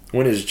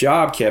when his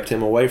job kept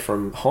him away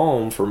from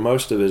home for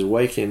most of his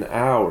waking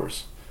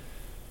hours?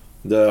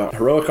 The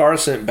heroic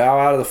artisan bow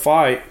out of the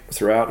fight.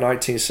 Throughout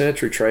 19th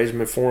century,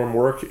 tradesmen formed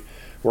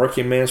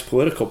working man's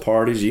political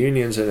parties,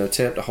 unions, in an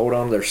attempt to hold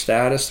on to their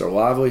status, their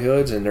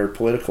livelihoods, and their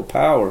political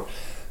power.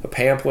 The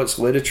pamphlets,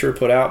 literature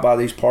put out by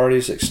these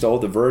parties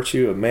extolled the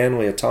virtue of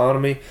manly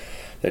autonomy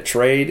that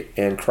trade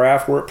and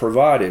craft work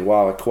provided,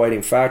 while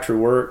equating factory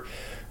work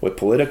with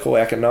political,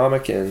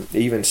 economic, and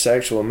even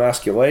sexual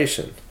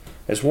emasculation.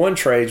 As one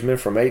tradesman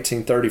from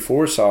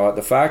 1834 saw it,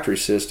 the factory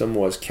system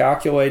was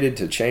calculated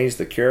to change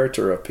the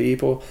character of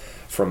people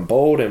from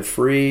bold and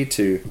free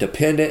to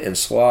dependent and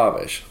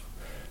slavish.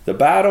 The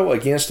battle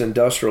against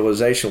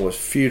industrialization was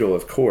futile,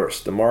 of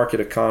course. The market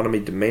economy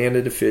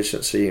demanded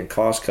efficiency and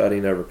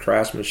cost-cutting over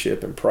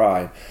craftsmanship and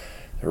pride.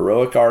 The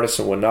heroic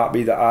artisan would not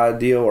be the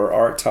ideal or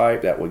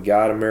archetype that would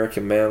guide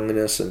American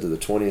manliness into the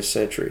 20th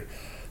century.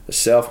 The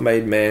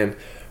self-made man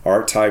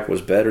archetype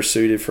was better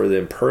suited for the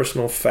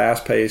impersonal,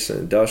 fast-paced, and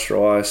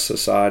industrialized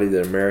society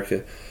that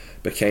America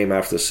became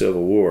after the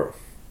Civil War.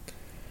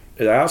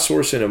 The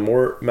outsourcing of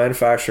more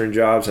manufacturing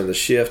jobs and the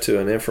shift to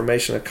an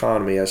information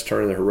economy has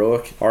turned the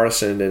heroic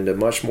artisan into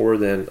much more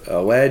than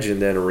a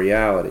legend than a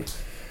reality.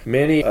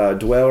 Many a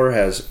dweller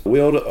has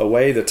willed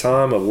away the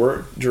time of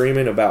work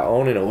dreaming about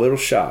owning a little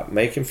shop,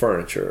 making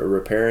furniture, or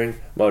repairing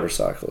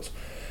motorcycles.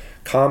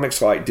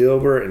 Comics like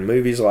Dilbert and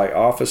movies like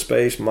Office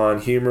Space mine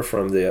humor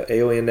from the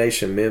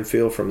alienation men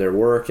feel from their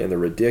work and the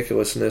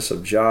ridiculousness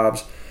of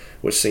jobs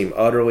which seem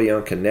utterly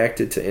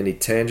unconnected to any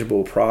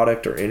tangible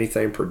product or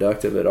anything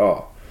productive at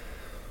all.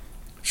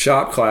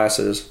 Shop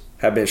classes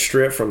have been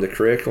stripped from the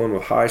curriculum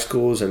of high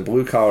schools, and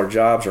blue-collar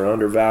jobs are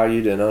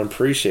undervalued and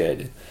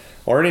unappreciated.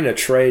 Learning a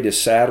trade is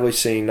sadly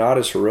seen not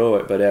as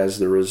heroic, but as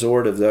the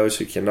resort of those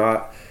who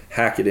cannot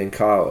hack it in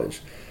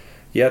college.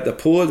 Yet the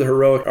pull of the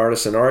heroic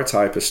artisan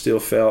archetype is still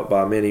felt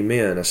by many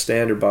men, a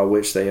standard by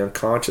which they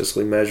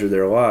unconsciously measure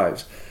their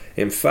lives.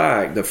 In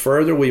fact, the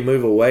further we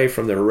move away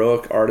from the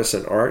heroic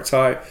artisan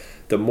archetype,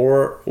 the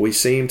more we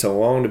seem to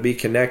long to be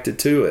connected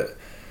to it.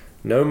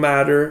 No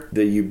matter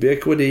the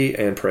ubiquity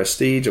and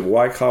prestige of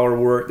white-collar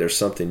work, there's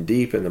something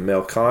deep in the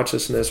male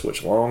consciousness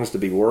which longs to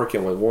be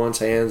working with one's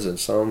hands in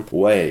some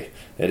way.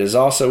 It is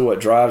also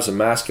what drives the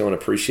masculine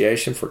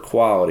appreciation for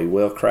quality,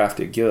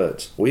 well-crafted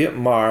goods. We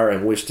admire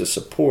and wish to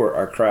support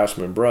our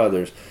craftsmen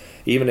brothers,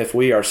 even if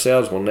we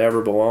ourselves will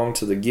never belong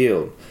to the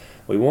guild.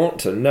 We want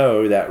to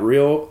know that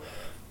real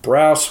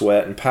brow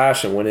sweat and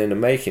passion went into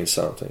making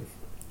something.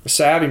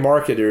 Savvy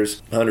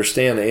marketers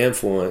understand the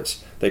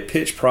influence. They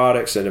pitch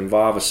products that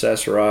involve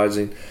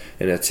accessorizing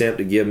and attempt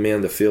to give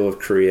men the feel of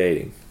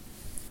creating.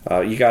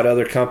 You got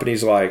other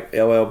companies like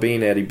LL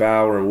Bean, Eddie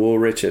Bauer, and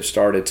Woolrich have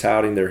started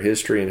touting their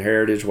history and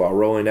heritage while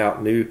rolling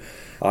out new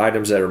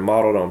items that are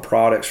modeled on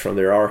products from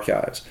their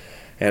archives.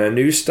 And a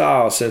new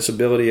style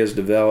sensibility has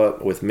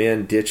developed, with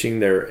men ditching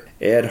their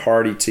Ed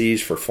Hardy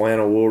tees for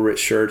flannel Woolrich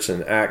shirts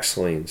and axe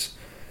slings.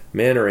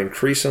 Men are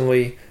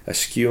increasingly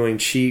eschewing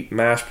cheap,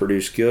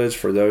 mass-produced goods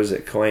for those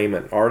that claim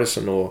an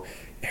artisanal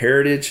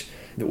heritage,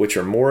 which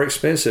are more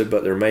expensive,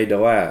 but they're made to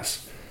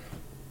last.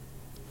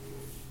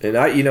 And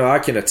I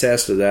can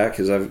attest to that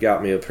because I've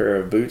got me a pair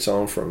of boots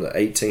on from the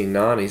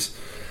 1890s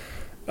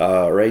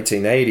or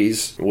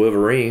 1880s,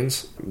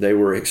 Wolverines. They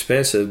were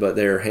expensive, but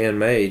they're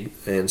handmade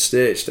and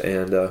stitched,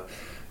 and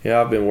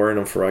I've been wearing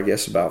them for, I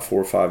guess, about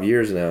 4 or 5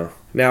 years now.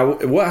 Now,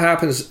 what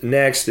happens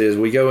next is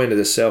we go into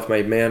the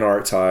self-made man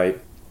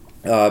archetype,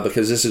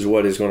 because this is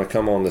what is going to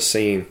come on the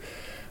scene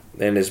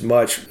and is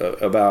much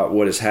about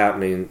what is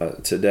happening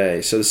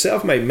today. So the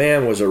self-made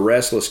man was a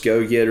restless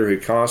go-getter who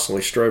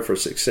constantly strove for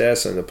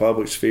success in the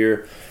public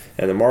sphere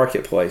and the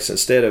marketplace.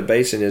 Instead of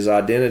basing his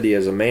identity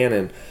as a man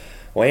in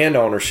land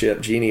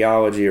ownership,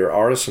 genealogy, or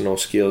artisanal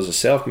skills, the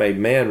self-made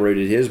man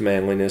rooted his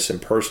manliness in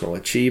personal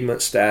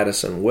achievement,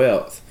 status, and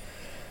wealth.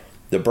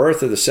 The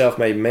birth of the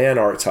self-made man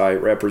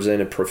archetype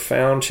represented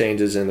profound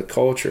changes in the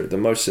culture, the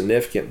most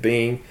significant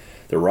being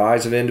the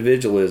rise of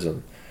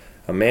individualism.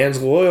 A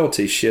man's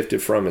loyalty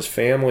shifted from his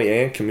family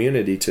and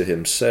community to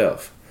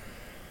himself.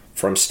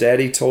 From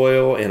steady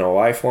toil and a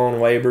lifelong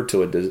labor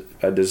to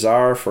a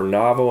desire for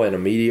novel and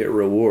immediate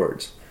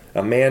rewards.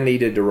 A man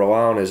needed to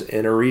rely on his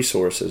inner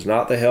resources,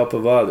 not the help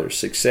of others.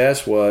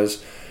 Success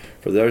was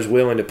for those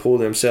willing to pull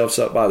themselves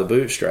up by the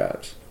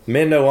bootstraps.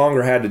 Men no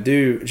longer had to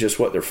do just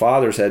what their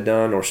fathers had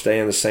done or stay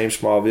in the same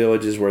small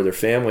villages where their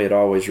family had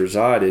always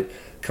resided.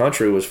 The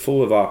country was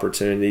full of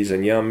opportunities,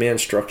 and young men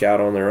struck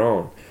out on their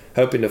own.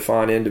 Hoping to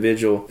find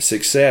individual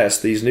success,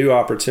 these new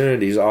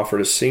opportunities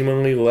offered a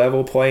seemingly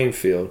level playing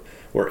field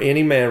where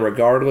any man,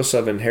 regardless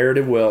of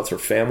inherited wealth or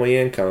family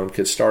income,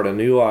 could start a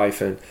new life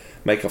and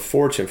make a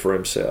fortune for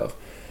himself.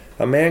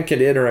 A man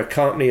could enter a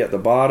company at the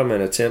bottom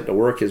and attempt to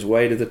work his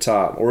way to the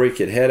top, or he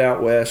could head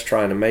out west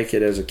trying to make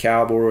it as a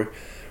cowboy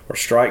or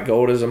strike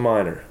gold as a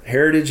miner.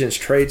 Heritage and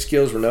trade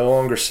skills were no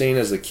longer seen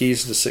as the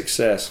keys to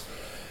success.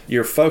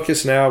 Your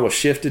focus now was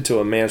shifted to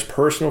a man's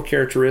personal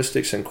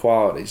characteristics and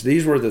qualities.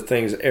 These were the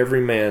things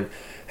every man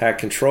had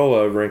control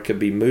over and could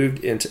be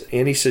moved into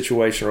any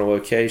situation or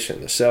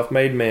location. The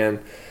self-made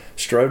man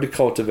strove to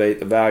cultivate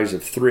the values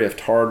of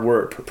thrift, hard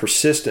work,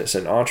 persistence,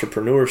 and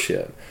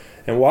entrepreneurship.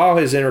 And while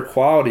his inner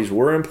qualities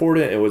were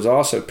important, it was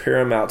also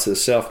paramount to the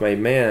self-made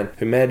man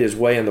who made his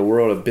way in the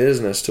world of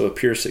business to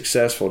appear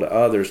successful to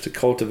others, to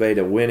cultivate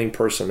a winning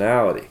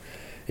personality.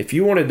 If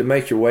you wanted to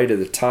make your way to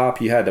the top,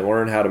 you had to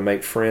learn how to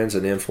make friends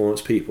and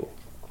influence people.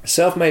 The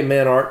self-made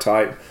man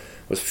archetype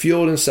was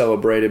fueled and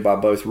celebrated by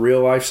both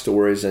real-life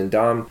stories and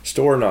dime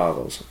store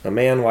novels. A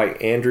man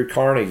like Andrew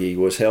Carnegie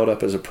was held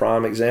up as a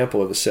prime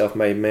example of a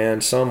self-made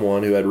man,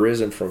 someone who had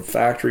risen from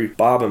factory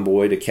bobbin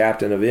boy to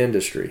captain of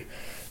industry.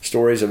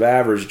 Stories of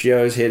average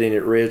Joes hitting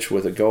it rich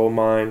with a gold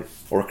mine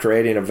or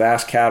creating a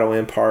vast cattle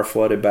empire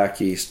flooded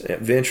back east.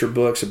 Adventure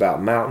books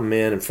about mountain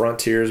men and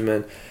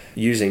frontiersmen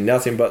using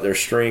nothing but their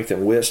strength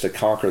and wits to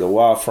conquer the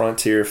wild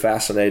frontier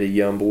fascinated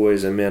young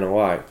boys and men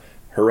alike.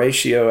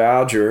 Horatio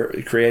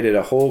Alger created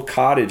a whole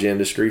cottage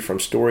industry from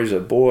stories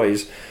of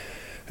boys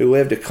who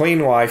lived a clean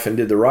life and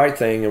did the right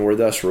thing and were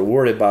thus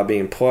rewarded by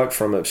being plucked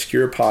from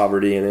obscure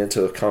poverty and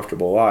into a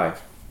comfortable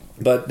life.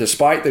 But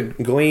despite the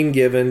gleam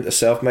given the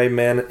self-made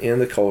man in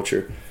the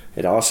culture,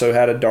 it also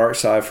had a dark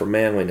side for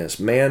manliness.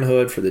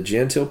 Manhood for the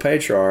genteel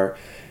patriarch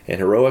and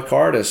heroic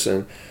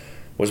artisan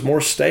was more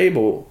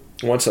stable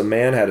once a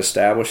man had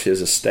established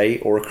his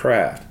estate or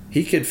craft.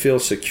 He could feel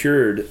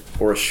secured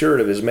or assured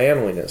of his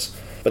manliness.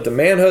 But the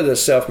manhood of the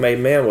self-made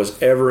man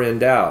was ever in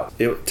doubt.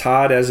 It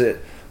tied as it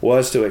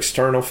was to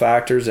external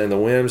factors and the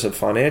whims of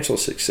financial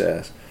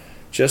success.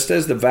 Just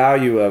as the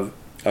value of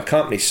a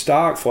company's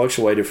stock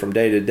fluctuated from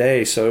day to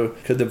day, so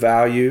could the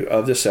value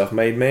of the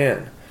self-made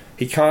man.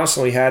 He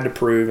constantly had to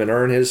prove and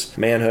earn his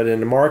manhood in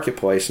the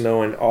marketplace,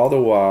 knowing all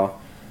the while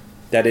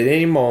that at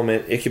any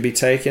moment it could be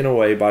taken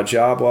away by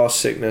job loss,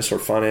 sickness, or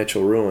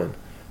financial ruin.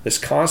 This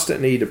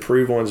constant need to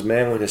prove one's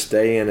manliness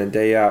day in and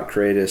day out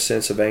created a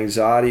sense of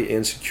anxiety,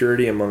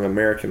 insecurity among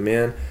American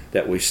men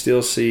that we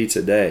still see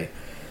today.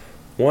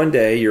 One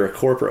day you're a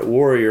corporate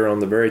warrior on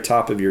the very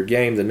top of your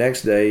game. The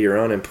next day you're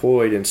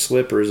unemployed in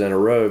slippers and a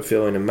robe,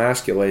 feeling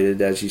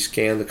emasculated as you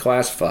scan the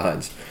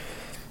classifieds.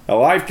 A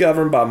life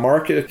governed by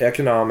market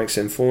economics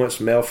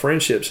influenced male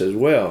friendships as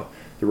well.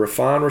 The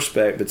refined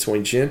respect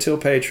between genteel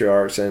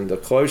patriarchs and the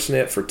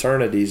close-knit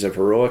fraternities of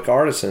heroic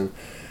artisans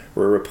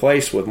were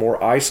replaced with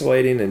more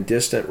isolating and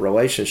distant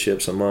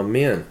relationships among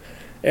men.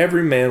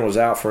 Every man was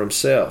out for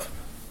himself.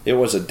 It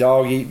was a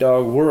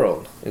dog-eat-dog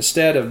world.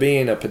 Instead of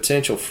being a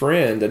potential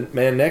friend, the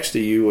man next to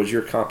you was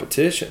your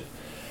competition.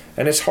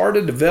 And it's hard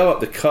to develop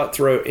the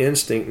cutthroat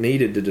instinct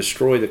needed to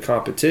destroy the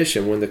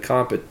competition when the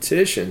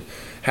competition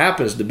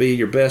happens to be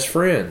your best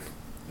friend.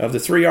 Of the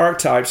three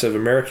archetypes of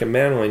American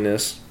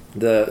manliness,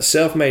 the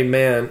self-made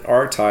man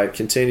archetype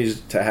continues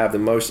to have the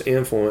most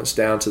influence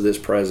down to this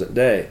present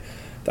day.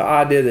 The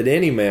idea that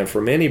any man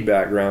from any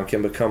background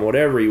can become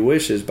whatever he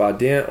wishes by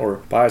dint or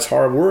by his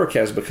hard work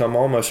has become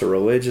almost a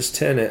religious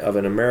tenet of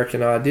an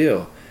American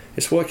ideal.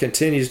 It's what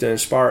continues to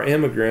inspire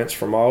immigrants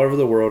from all over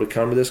the world to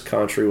come to this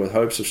country with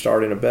hopes of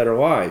starting a better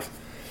life.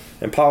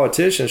 And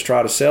politicians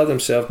try to sell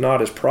themselves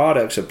not as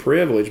products of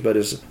privilege, but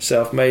as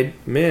self-made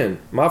men.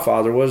 My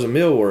father was a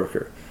mill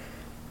worker.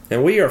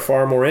 And we are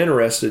far more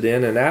interested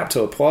in and apt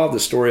to applaud the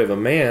story of a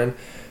man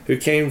who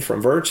came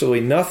from virtually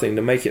nothing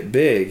to make it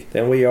big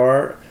than we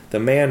are the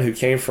man who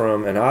came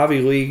from an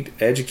Ivy League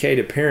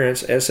educated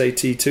parents,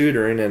 SAT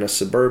tutoring, and a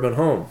suburban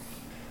home.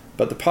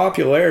 But the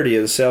popularity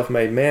of the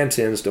self-made man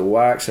tends to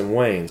wax and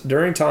wane.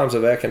 During times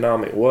of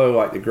economic woe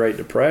like the Great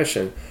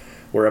Depression,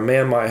 where a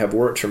man might have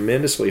worked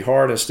tremendously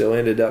hard and still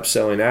ended up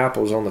selling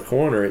apples on the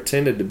corner, it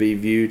tended to be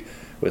viewed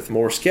with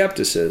more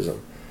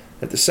skepticism.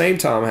 At the same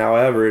time,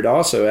 however, it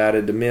also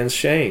added to men's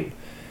shame.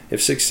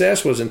 If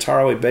success was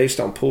entirely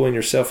based on pulling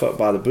yourself up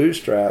by the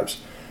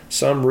bootstraps,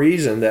 some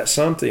reason that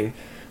something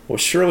was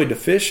surely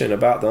deficient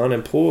about the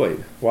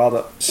unemployed. While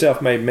the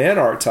self-made man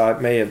archetype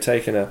may have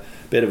taken a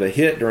bit of a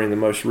hit during the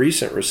most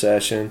recent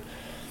recession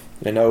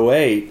in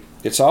 2008,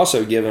 it's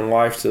also given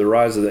life to the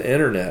rise of the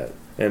internet.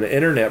 And the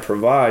internet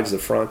provides the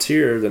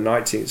frontier the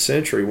 19th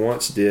century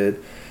once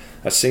did,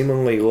 a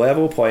seemingly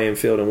level playing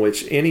field in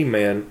which any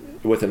man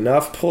with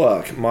enough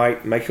pluck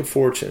might make a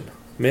fortune.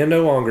 Men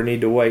no longer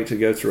need to wait to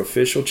go through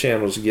official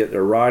channels to get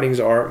their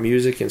writings, art,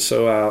 music, and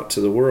so out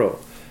to the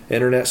world.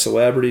 Internet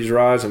celebrities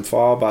rise and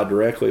fall by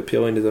directly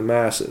appealing to the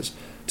masses.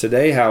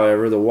 Today,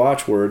 however, the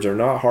watchwords are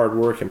not hard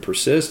work and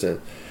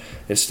persistent.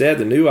 Instead,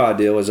 the new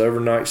ideal is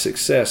overnight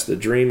success. The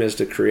dream is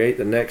to create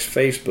the next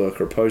Facebook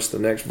or post the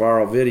next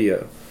viral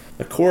video.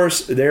 Of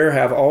course, there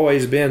have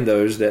always been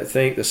those that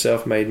think the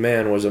self-made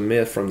man was a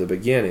myth from the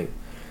beginning.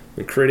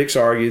 And critics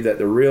argue that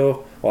the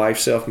real-life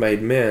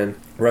self-made men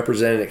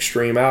represented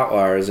extreme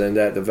outliers and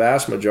that the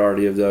vast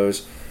majority of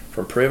those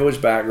from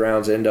privileged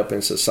backgrounds end up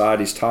in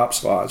society's top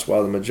slots,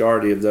 while the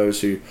majority of those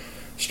who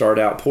start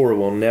out poor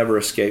will never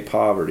escape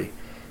poverty.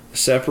 The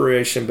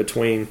separation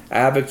between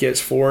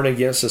advocates for and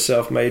against the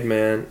self-made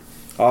man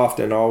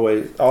often,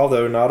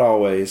 although not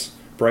always,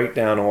 break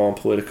down along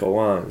political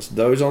lines.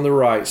 Those on the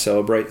right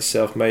celebrate the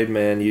self-made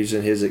man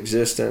using his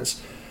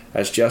existence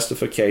as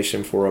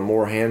justification for a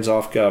more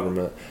hands-off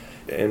government,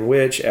 in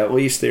which, at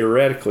least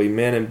theoretically,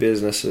 men and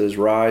businesses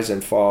rise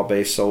and fall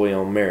based solely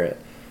on merit.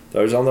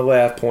 Those on the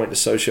left point to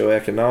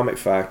socioeconomic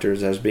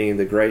factors as being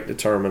the great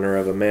determiner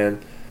of a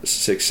man's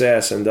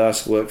success and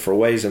thus look for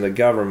ways in the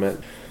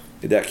government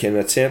that can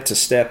attempt to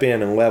step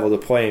in and level the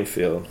playing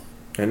field.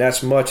 And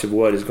that's much of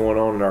what is going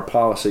on in our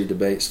policy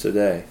debates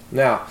today.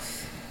 Now,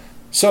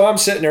 so I'm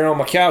sitting there on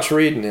my couch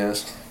reading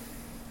this,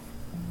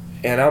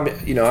 and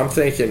I'm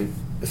thinking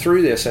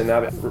through this, and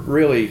I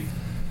really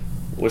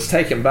was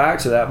taken back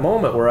to that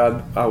moment where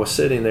I was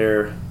sitting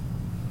there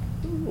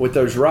with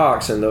those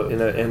rocks and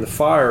the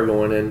fire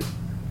going,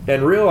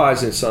 and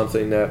realizing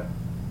something, that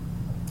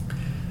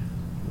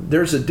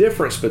there's a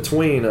difference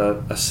between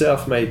a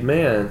self-made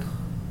man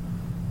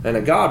and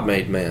a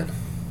God-made man.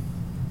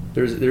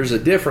 There's a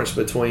difference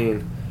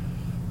between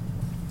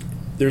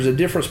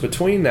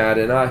that,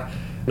 and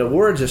the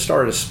Lord just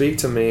started to speak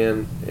to me,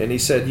 and He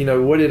said,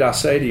 what did I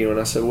say to you? And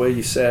I said, well,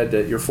 you said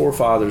that your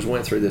forefathers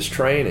went through this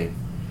training.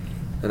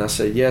 And I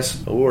said,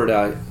 yes, Lord,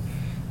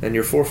 and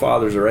your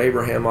forefathers are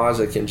Abraham,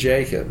 Isaac, and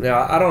Jacob.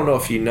 Now, I don't know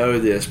if you know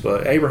this,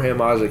 but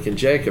Abraham, Isaac, and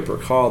Jacob are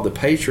called the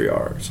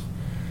patriarchs.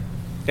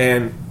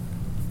 And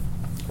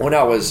when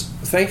I was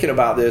thinking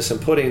about this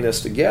and putting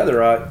this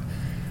together,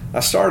 I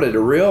started to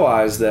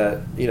realize that,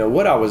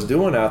 what I was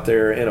doing out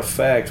there, in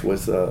effect,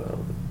 with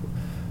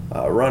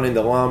running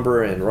the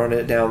lumber and running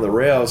it down the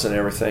rails and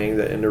everything.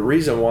 And the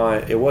reason why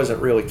it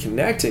wasn't really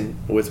connecting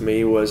with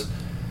me was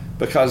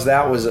because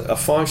that was a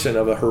function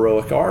of a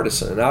heroic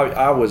artisan.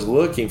 I was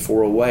looking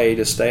for a way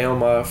to stay on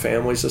my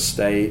family's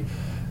estate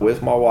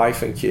with my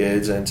wife and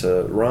kids and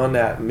to run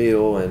that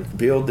mill and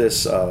build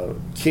this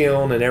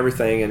kiln and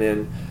everything, and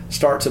then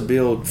start to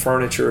build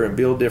furniture and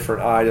build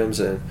different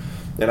items. And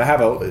I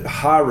have a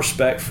high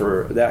respect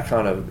for that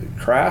kind of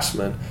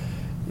craftsman.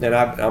 And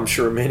I'm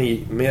sure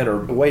many men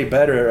are way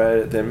better at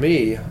it than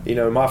me. You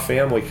know, my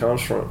family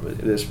comes from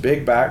this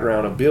big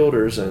background of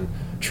builders and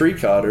tree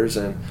cutters,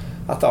 and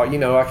I thought, you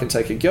know, I can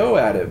take a go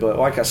at it. But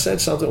like I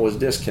said, something was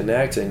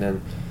disconnecting,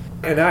 and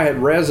I had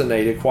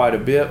resonated quite a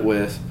bit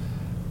with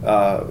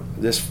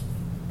this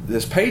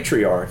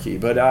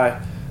patriarchy. But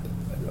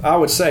I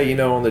would say, you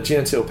know, on the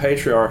Gentile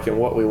patriarchy and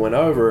what we went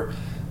over,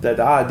 that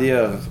the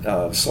idea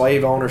of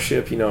slave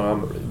ownership, you know,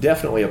 I'm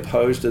definitely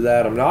opposed to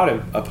that. I'm not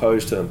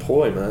opposed to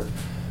employment,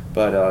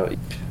 but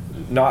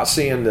not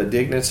seeing the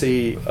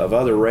dignity of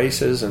other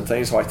races and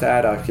things like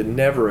that, I could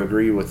never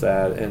agree with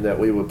that, and that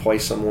we would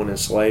place someone in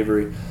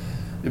slavery.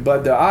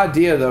 But the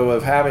idea, though,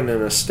 of having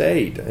an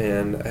estate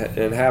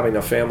and having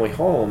a family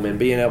home and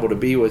being able to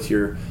be with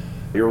your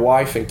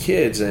wife and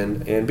kids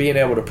and being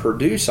able to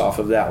produce off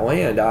of that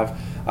land,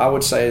 I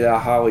would say that I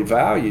highly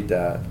valued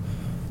that.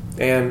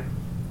 And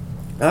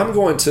I'm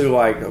going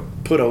to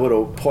put a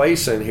little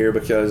place in here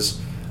because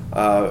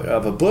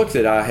of a book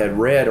that I had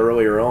read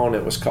earlier on.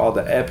 It was called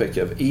The Epic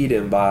of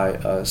Eden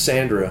by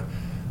Sandra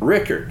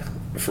Rickard.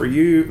 For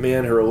you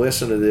men who are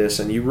listening to this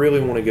and you really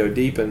want to go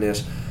deep in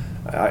this,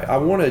 I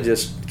want to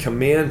just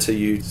commend to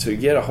you to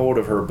get a hold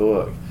of her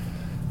book,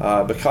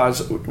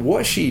 because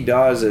what she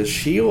does is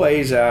she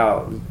lays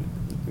out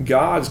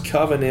God's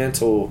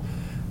covenantal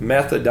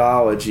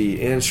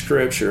methodology in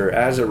Scripture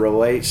as it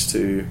relates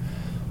to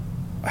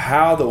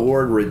how the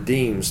Lord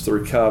redeems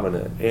through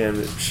covenant.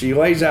 And she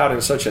lays out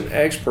in such an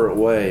expert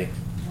way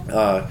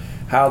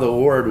how the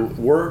Lord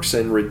works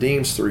and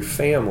redeems through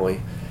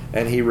family,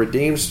 and He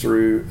redeems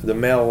through the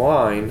male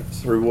line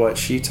through what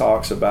she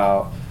talks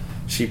about.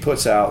 She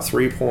puts out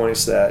 3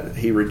 points that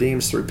He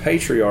redeems through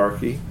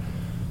patriarchy,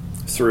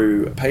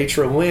 through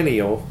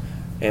patrilineal,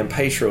 and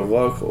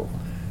patrilocal.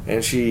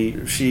 And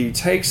she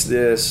takes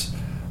this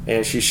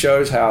and she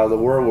shows how the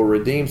Word will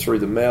redeem through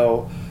the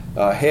male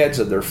heads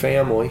of their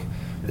family,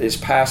 is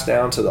passed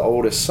down to the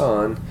oldest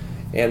son,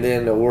 and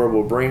then the Lord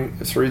will bring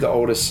through the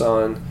oldest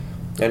son,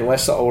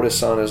 unless the oldest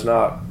son is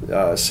not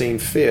seen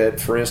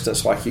fit, for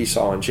instance, like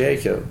Esau and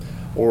Jacob,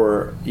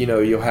 or, you know,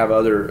 you'll have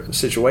other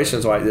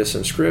situations like this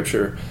in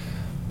Scripture,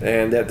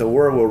 and that the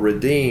Word will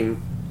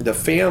redeem the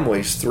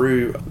families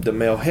through the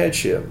male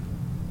headship.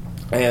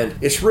 And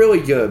it's really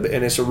good,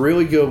 and it's a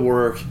really good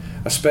work,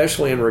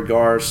 especially in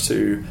regards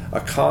to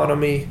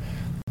economy.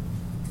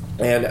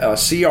 And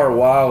C.R.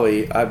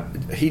 Wiley,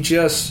 he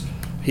just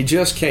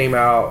came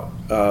out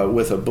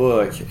with a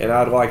book, and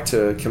I'd like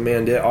to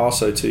commend it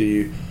also to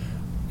you.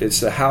 It's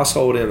The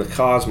Household in the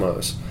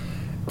Cosmos.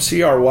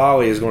 C.R.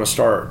 Wiley is going to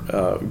start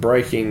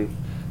breaking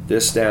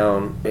this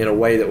down in a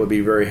way that would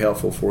be very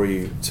helpful for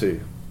you too.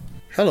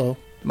 Hello,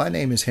 my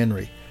name is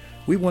Henry.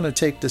 We want to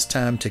take this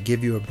time to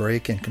give you a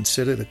break and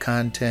consider the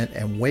content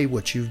and weigh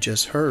what you've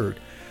just heard.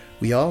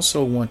 We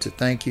also want to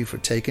thank you for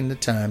taking the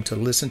time to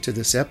listen to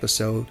this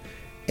episode,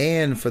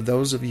 and for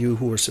those of you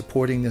who are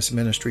supporting this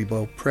ministry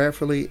both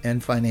prayerfully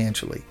and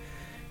financially.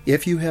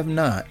 If you have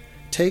not,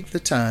 take the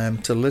time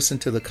to listen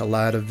to the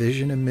Collider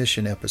Vision and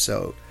Mission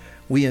episode.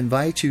 We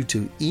invite you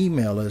to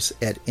email us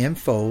at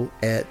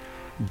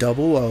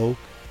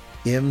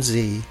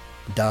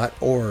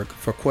info@oomz.org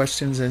for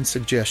questions and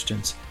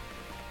suggestions.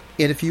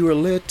 And if you are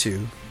led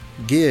to,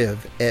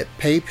 give at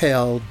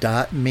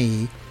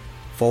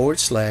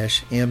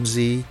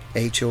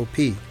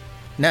paypal.me/MZHOP.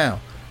 Now,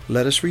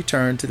 let us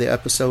return to the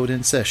episode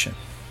in session.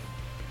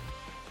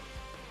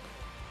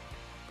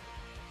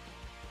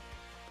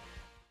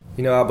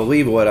 You know, I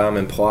believe what I'm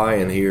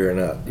implying here,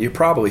 and you're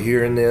probably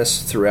hearing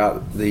this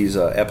throughout these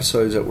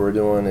episodes that we're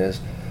doing,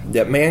 is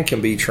that man can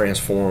be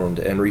transformed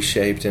and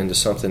reshaped into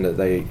something that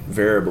they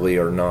variably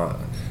are not.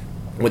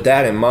 With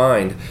that in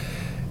mind,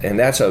 and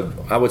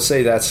I would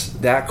say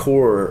that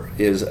core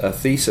is a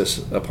thesis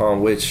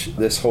upon which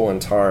this whole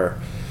entire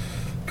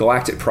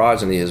galactic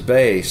progeny is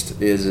based,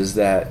 is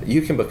that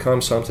you can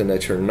become something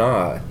that you're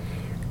not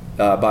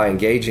by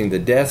engaging the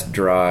death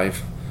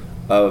drive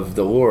of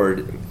the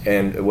Lord.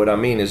 And what I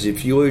mean is,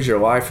 if you lose your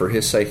life for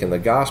His sake in the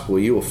gospel,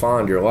 you will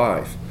find your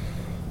life.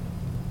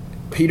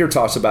 Peter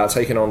talks about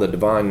taking on the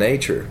divine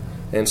nature.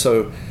 And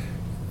so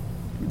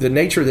the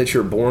nature that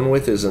you're born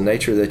with is the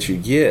nature that you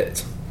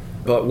get.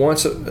 But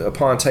once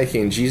upon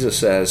taking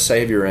Jesus as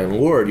Savior and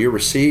Lord, you're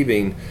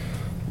receiving,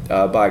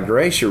 by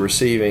grace, you're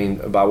receiving,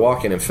 by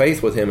walking in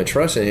faith with Him and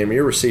trusting Him,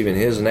 you're receiving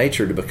His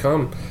nature to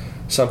become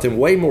something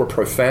way more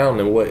profound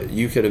than what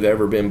you could have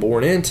ever been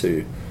born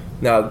into.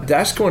 Now,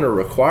 that's going to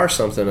require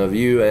something of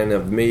you and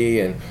of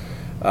me, and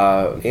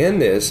in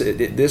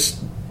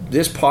this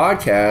this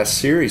podcast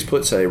series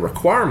puts a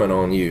requirement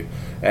on you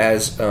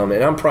as, and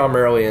I'm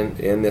primarily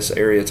in this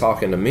area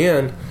talking to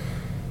men.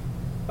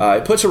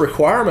 It puts a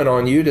requirement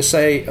on you to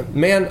say,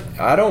 man,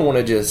 I don't want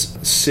to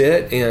just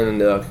sit in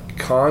the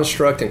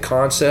construct and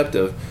concept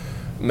of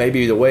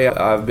maybe the way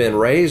I've been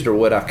raised or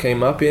what I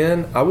came up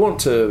in. I want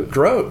to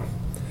grow.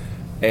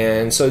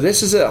 And so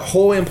this is a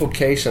whole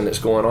implication that's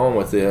going on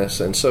with this.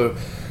 And so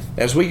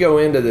as we go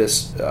into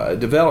this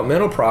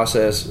developmental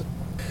process,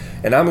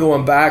 and I'm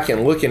going back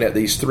and looking at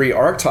these three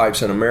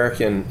archetypes in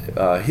American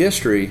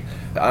history,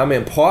 I'm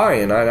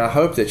implying, and I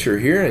hope that you're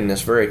hearing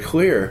this very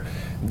clear,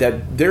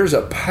 that there's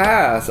a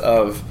path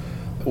of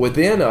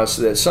within us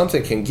that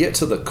something can get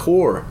to the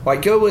core.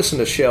 Like, go listen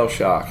to Shell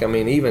Shock. I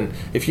mean, even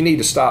if you need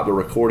to stop the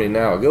recording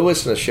now, go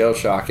listen to Shell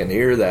Shock and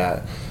hear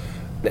that,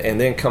 and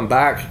then come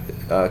back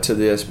to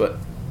this. But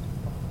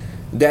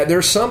that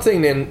there's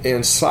something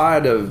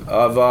inside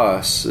of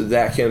us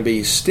that can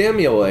be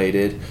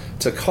stimulated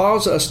to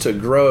cause us to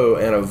grow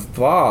and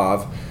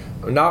evolve,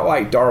 not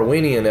like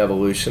Darwinian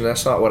evolution,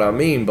 that's not what I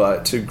mean,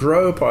 but to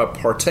grow by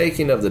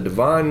partaking of the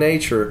divine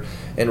nature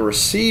and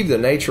receive the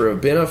nature of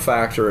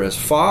benefactor as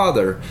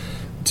Father,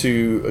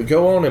 to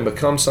go on and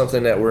become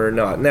something that we're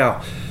not.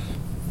 Now,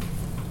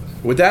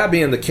 with that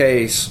being the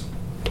case,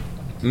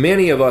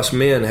 many of us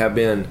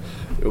men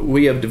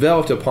we have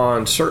developed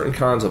upon certain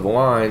kinds of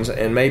lines,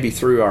 and maybe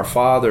through our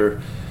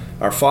father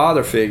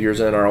figures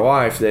in our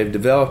life, they've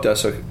developed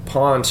us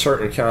upon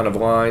certain kind of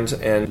lines,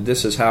 and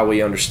this is how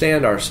we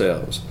understand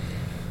ourselves.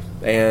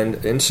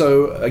 And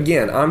so,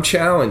 again, I'm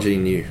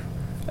challenging you,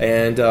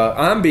 and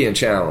I'm being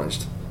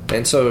challenged.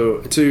 And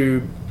so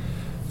to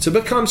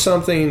become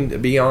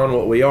something beyond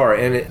what we are,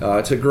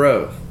 and to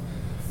grow.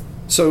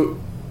 So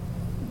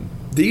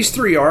these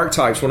three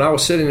archetypes, when I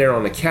was sitting there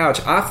on the couch,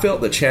 I felt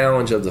the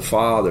challenge of the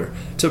Father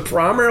to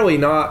primarily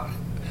not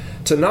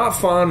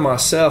find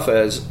myself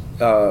as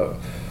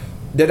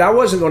that I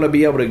wasn't going to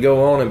be able to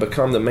go on and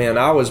become the man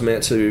I was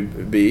meant to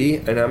be.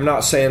 And I'm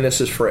not saying this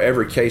is for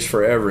every case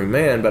for every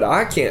man, but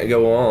I can't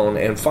go on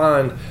and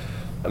find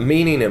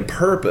meaning and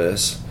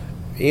purpose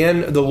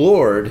in the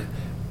Lord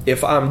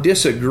if I'm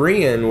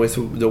disagreeing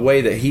with the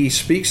way that He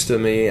speaks to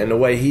me and the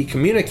way He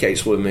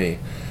communicates with me.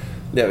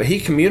 That He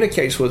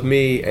communicates with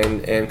me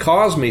and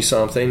calls me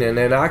something, and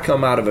then I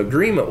come out of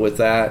agreement with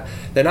that,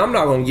 then I'm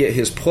not going to get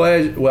His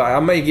pleasure. Well, I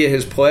may get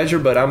His pleasure,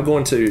 but I'm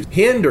going to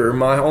hinder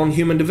my own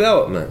human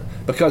development,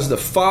 because the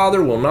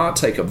Father will not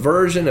take a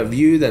version of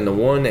you than the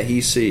one that He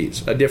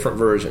sees, a different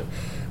version.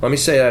 Let me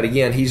say that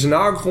again. He's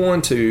not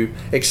going to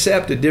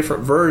accept a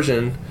different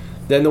version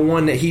than the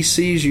one that He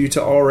sees you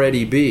to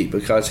already be,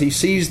 because He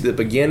sees the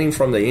beginning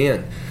from the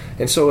end.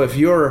 And so if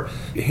you're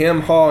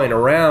hem-hawing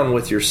around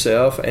with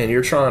yourself and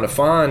you're trying to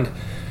find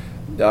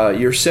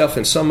yourself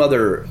in some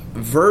other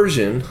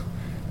version,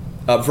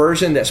 a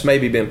version that's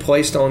maybe been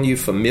placed on you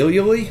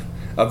familially,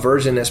 a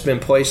version that's been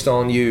placed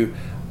on you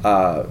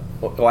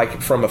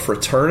like from a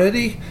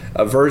fraternity,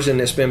 a version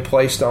that's been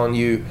placed on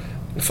you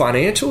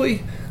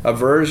financially, a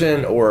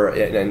version or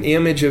an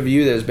image of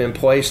you that has been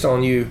placed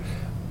on you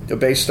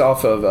based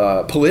off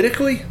of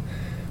politically,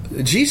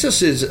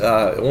 Jesus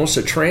wants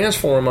to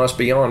transform us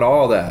beyond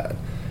all that.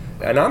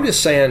 And I'm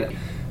just saying,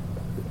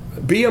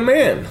 be a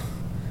man.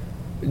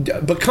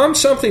 Become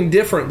something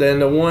different than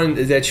the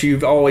one that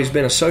you've always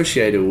been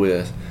associated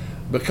with.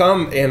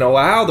 Become and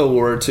allow the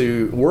Lord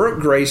to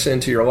work grace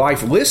into your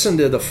life. Listen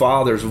to the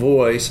Father's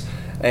voice,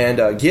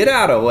 and get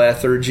out of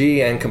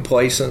lethargy and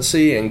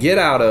complacency, and get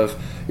out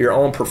of your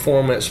own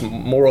performance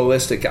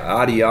moralistic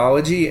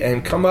ideology,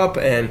 and come up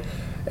and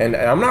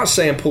I'm not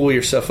saying pull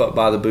yourself up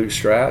by the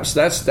bootstraps.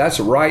 That's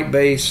a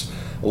right-based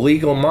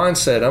legal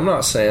mindset. I'm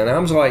not saying.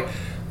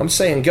 I'm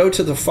saying go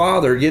to the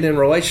Father, get in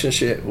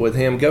relationship with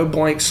Him, go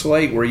blank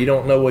slate where you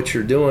don't know what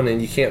you're doing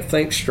and you can't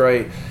think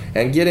straight,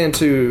 and get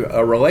into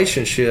a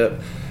relationship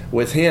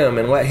with Him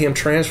and let Him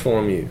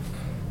transform you.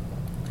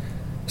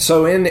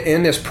 So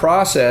in this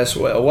process,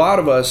 a lot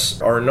of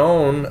us are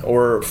known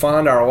or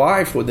find our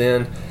life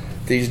within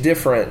these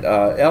different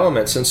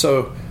elements. And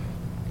so,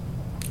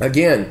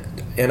 again,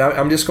 and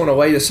I'm just going to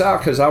lay this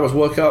out because I was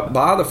woke up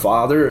by the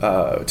Father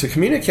to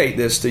communicate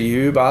this to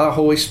you by the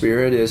Holy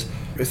Spirit is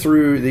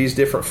through these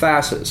different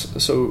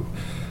facets. So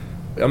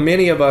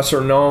many of us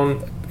are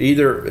known,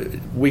 either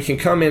we can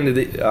come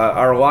into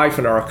our life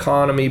and our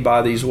economy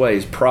by these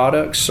ways: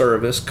 product,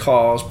 service,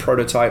 cause,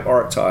 prototype,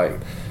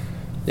 archetype.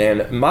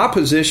 And my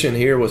position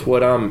here with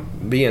what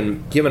I'm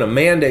being given a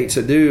mandate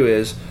to do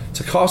is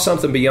to call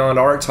something beyond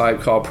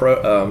archetype called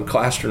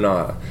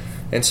Clastronaut.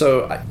 And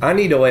so I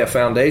need to lay a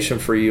foundation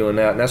for you in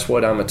that, and that's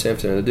what I'm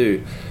attempting to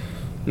do.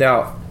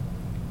 Now,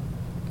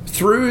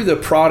 through the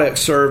product,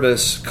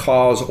 service,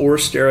 cause, or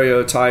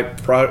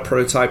stereotype,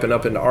 prototype, and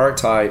up into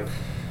archetype,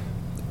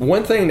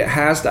 one thing that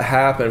has to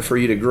happen for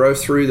you to grow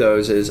through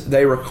those is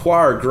they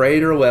require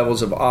greater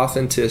levels of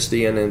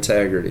authenticity and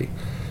integrity.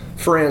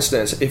 For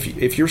instance,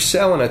 if you're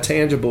selling a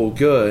tangible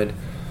good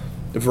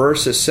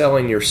versus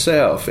selling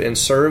yourself in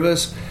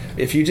service,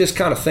 if you just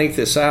kind of think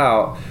this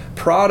out,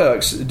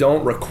 products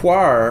don't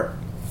require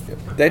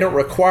they don't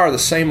require the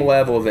same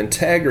level of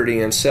integrity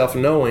and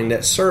self-knowing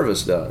that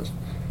service does.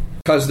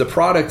 Because the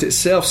product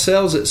itself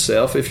sells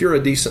itself. If you're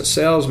a decent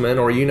salesman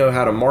or you know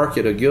how to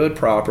market a good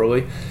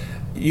properly,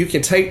 you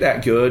can take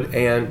that good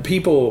and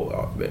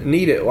people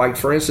need it. Like,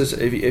 for instance,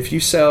 if you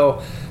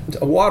sell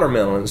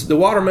watermelons, the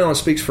watermelon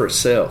speaks for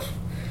itself.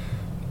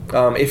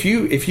 If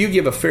you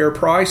give a fair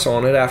price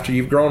on it after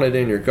you've grown it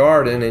in your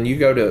garden and you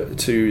go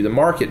to the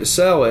market to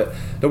sell it,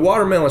 the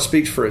watermelon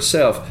speaks for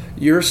itself.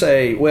 You're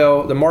saying,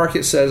 well, the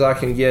market says I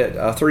can get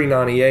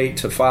 $3.98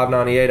 to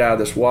 $5.98 out of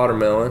this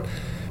watermelon,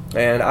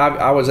 and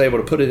I was able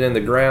to put it in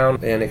the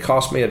ground and it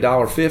cost me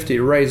 $1.50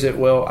 to raise it.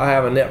 Well, I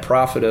have a net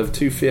profit of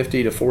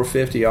 $2.50 to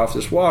 $4.50 off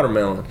this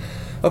watermelon.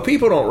 Well,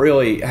 people don't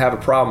really have a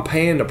problem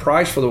paying the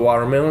price for the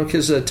watermelon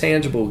because it's a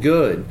tangible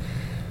good.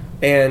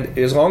 And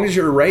as long as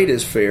your rate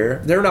is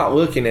fair, they're not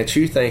looking at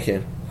you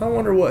thinking, I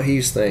wonder what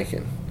he's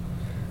thinking.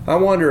 I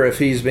wonder if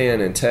he's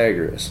being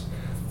integrous.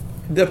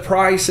 The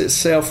price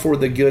itself for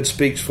the good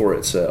speaks for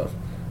itself.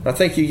 I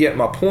think you get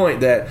my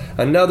point that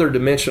another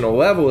dimensional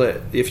level,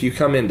 that if you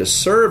come into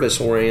service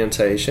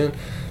orientation,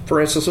 for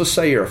instance, let's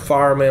say you're a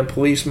fireman,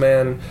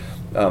 policeman,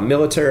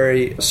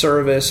 military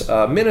service,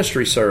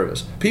 ministry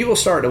service, people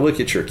start to look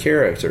at your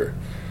character.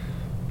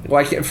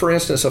 Like, for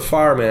instance, a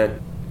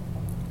fireman,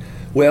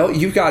 well,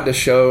 you've got to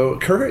show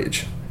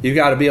courage. You've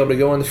got to be able to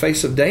go in the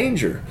face of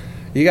danger.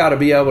 You got to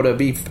be able to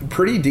be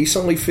pretty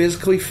decently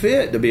physically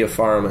fit to be a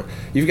fireman.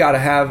 You've got to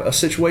have a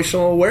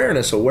situational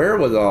awareness, a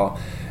wherewithal.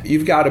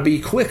 You've got to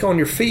be quick on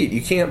your feet.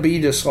 You can't be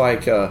just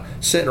like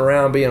sitting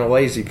around being a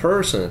lazy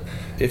person.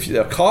 If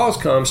the cause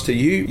comes to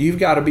you, you've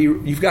got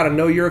to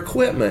know your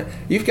equipment.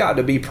 You've got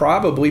to be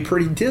probably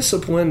pretty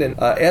disciplined and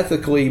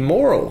ethically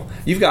moral.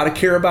 You've got to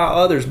care about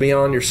others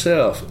beyond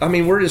yourself. I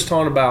mean, we're just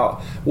talking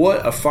about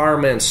what a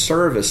fireman's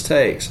service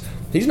takes.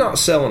 He's not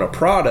selling a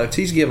product.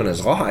 He's giving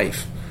his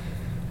life.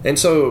 And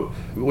so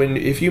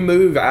if you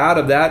move out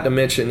of that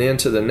dimension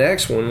into the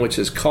next one, which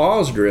is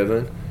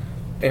cause-driven,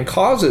 and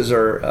causes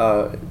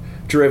are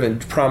driven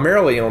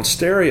primarily on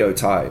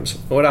stereotypes.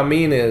 What I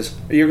mean is,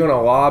 you're going to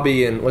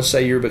lobby, and let's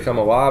say you become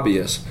a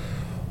lobbyist,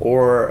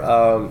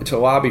 or to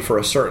lobby for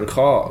a certain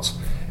cause.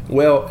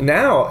 Well,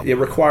 now it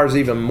requires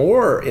even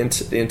more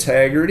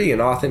integrity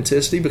and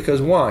authenticity,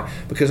 because why?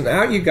 Because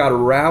now you've got to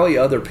rally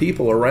other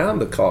people around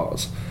the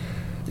cause.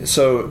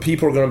 So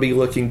people are going to be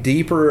looking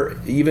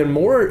deeper, even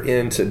more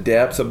into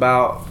depth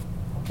about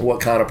what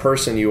kind of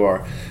person you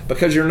are,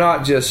 because you're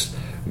not just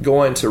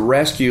going to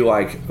rescue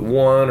like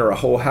one or a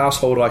whole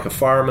household like a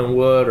fireman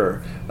would,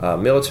 or a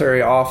military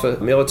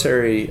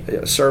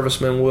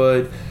serviceman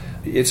would.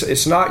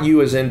 It's not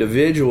you as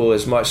individual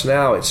as much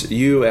now. It's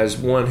you as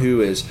one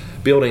who is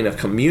building a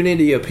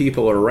community of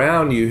people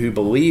around you who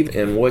believe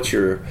in what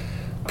you're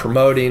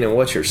promoting and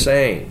what you're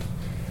saying.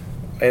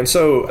 And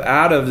so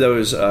out of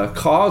those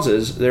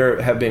causes,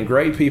 there have been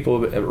great people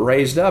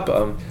raised up.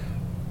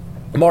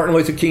 Martin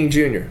Luther King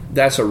Jr.,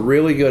 that's a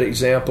really good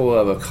example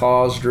of a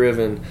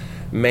cause-driven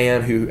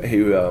man who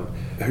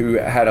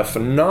had a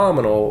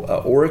phenomenal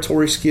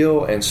oratory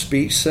skill and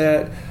speech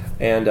set.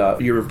 And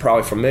you're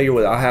probably familiar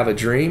with I Have a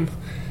Dream.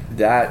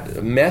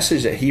 That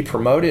message that he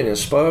promoted and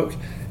spoke,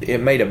 it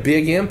made a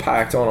big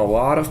impact on a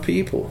lot of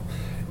people.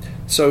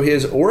 So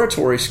his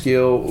oratory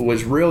skill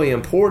was really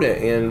important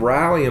in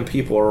rallying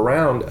people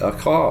around a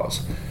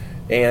cause.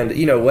 And,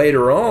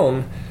 later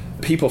on,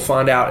 people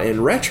find out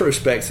in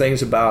retrospect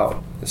things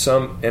about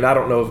and I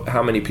don't know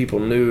how many people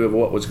knew of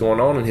what was going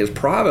on in his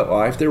private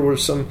life. There were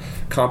some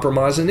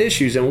compromising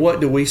issues. And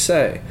what do we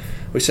say?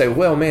 We say,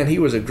 well, man, he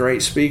was a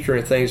great speaker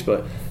and things,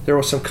 but there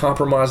were some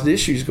compromised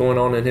issues going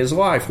on in his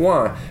life.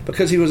 Why?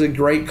 Because he was a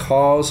great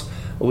cause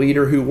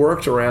leader who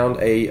worked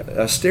around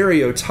a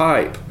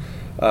stereotype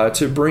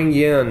to bring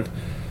in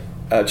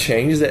a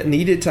change that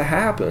needed to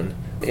happen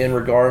in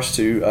regards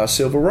to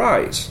civil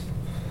rights.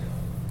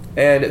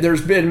 And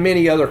there's been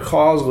many other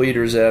cause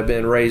leaders that have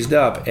been raised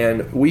up,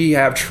 and we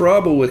have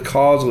trouble with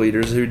cause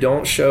leaders who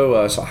don't show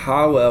us a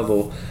high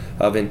level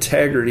of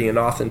integrity and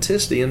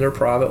authenticity in their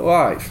private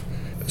life.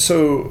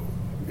 So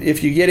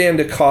if you get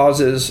into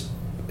causes,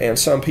 and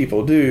some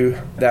people do,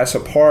 that's a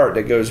part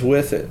that goes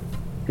with it.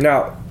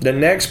 Now, the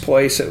next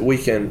place that we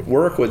can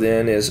work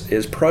within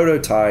is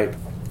prototype,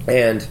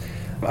 and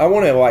I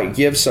want to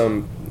give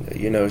some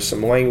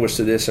language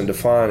to this and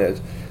define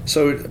it.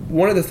 So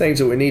one of the things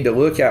that we need to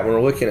look at when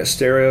we're looking at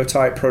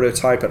stereotype,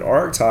 prototype, and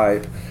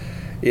archetype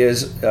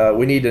is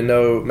we need to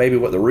know maybe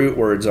what the root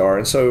words are.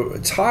 And so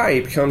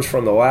type comes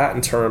from the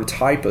Latin term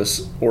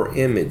typus, or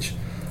image.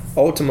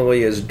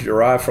 Ultimately is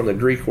derived from the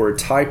Greek word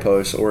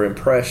typos, or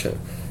impression.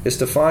 It's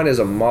defined as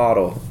a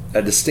model,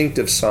 a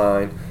distinctive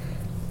sign,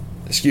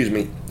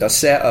 a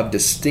set of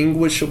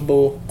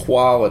distinguishable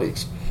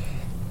qualities.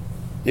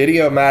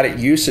 Idiomatic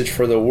usage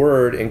for the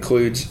word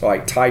includes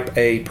type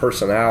A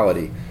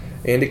personality,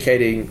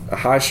 indicating a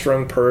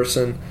high-strung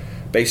person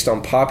based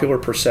on popular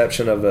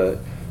perception of a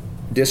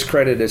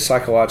discredited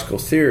psychological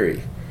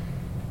theory.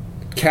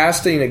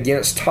 Casting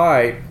against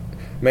type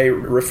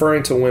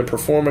referring to when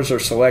performers are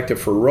selected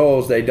for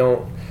roles they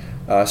don't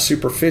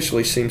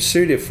superficially seem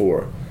suited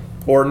for.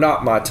 or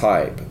not my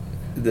type.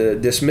 The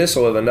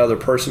dismissal of another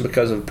person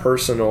because of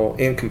personal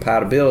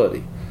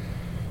incompatibility.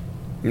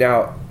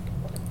 Now,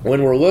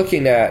 when we're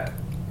looking at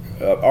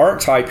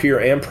archetype here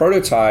and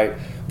prototype,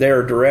 they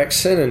are direct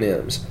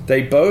synonyms.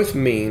 They both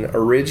mean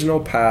original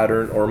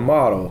pattern or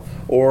model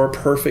or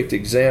perfect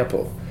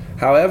example.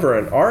 However,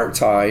 an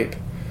archetype,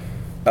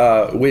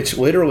 which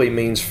literally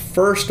means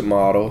first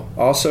model,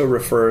 also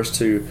refers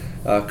to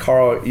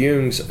Carl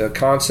Jung's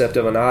concept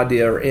of an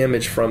idea or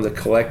image from the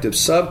collective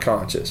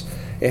subconscious.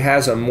 It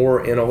has a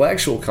more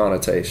intellectual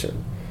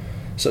connotation.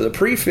 So the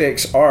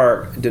prefix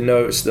arch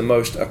denotes the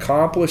most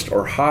accomplished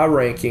or high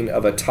ranking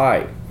of a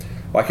type,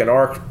 like an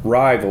arch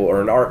rival or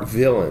an arch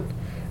villain,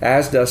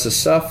 as does the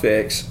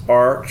suffix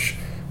arch,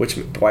 which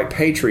like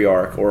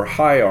patriarch or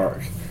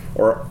hierarch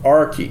or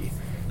archy.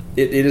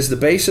 It is the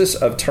basis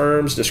of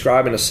terms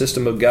describing a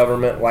system of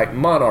government like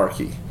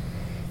monarchy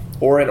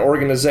or an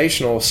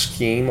organizational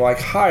scheme like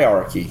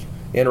hierarchy.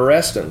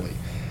 Interestingly,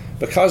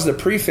 because the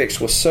prefix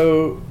was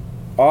so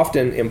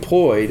often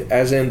employed,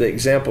 as in the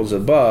examples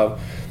above,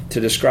 to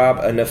describe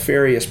a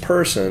nefarious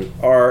person,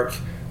 arch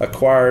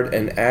acquired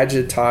an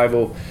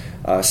adjectival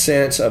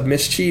sense of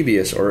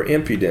mischievous or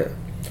impudent.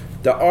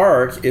 The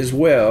arch is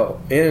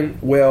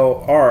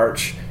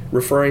arch,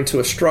 referring to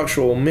a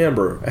structural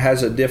member,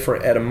 has a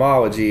different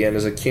etymology and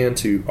is akin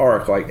to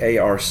arc, like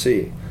ARC.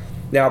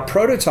 Now,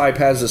 prototype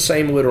has the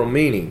same literal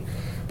meaning,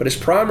 but its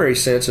primary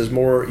sense is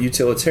more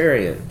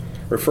utilitarian,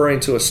 referring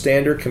to a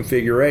standard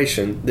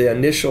configuration, the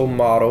initial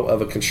model of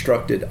a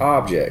constructed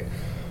object,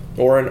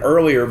 or an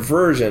earlier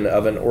version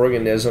of an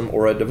organism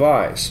or a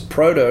device.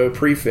 Proto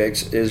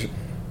prefix is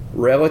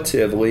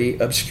relatively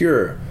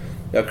obscure,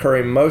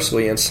 occurring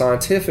mostly in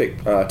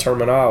scientific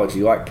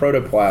terminology like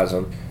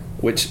protoplasm,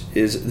 which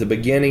is the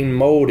beginning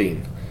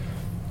molding,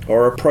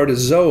 or a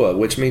protozoa,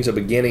 which means a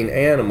beginning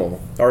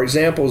animal, are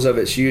examples of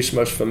its use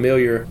most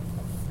familiar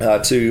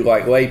to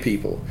like lay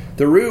people.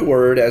 The root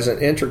word as an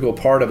integral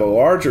part of a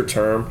larger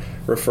term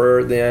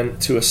refer then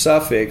to a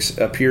suffix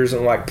appears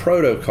in like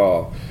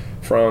protocol,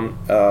 from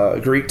a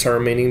Greek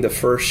term meaning the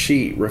first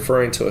sheet,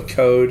 referring to a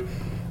code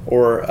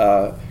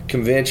or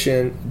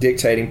convention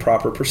dictating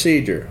proper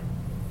procedure.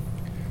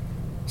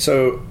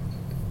 So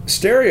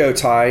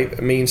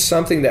stereotype means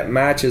something that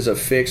matches a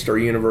fixed or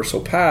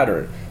universal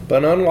pattern,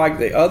 but unlike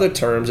the other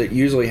terms, it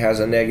usually has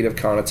a negative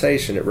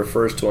connotation. It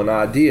refers to an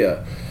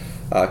idea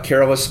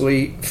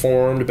carelessly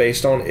formed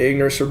based on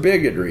ignorance or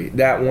bigotry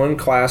that one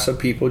class of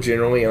people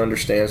generally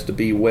understands to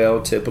be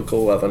well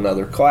typical of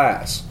another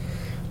class.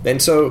 And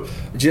so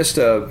just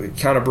to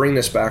kind of bring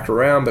this back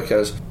around,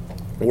 because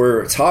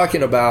we're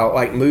talking about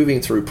like moving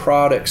through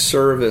product,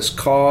 service,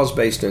 cause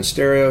based in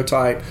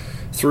stereotype,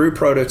 through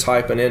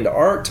prototype and into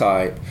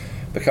archetype,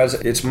 because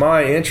it's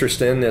my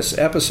interest in this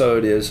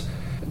episode is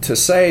to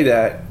say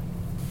that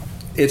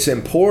it's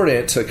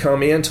important to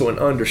come into an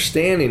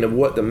understanding of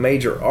what the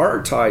major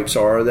archetypes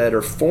are that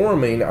are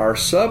forming our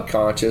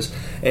subconscious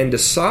and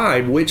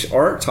decide which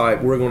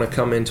archetype we're going to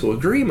come into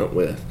agreement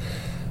with.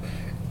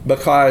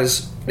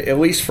 Because, at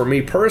least for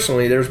me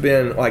personally, there's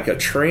been like a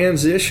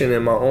transition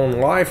in my own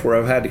life where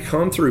I've had to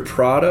come through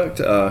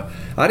product.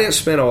 I didn't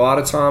spend a lot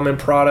of time in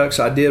products.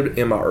 I did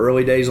in my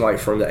early days, like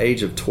from the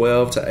age of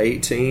 12 to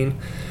 18.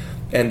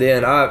 And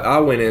then I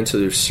went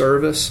into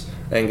service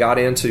and got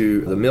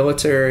into the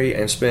military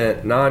and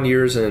spent 9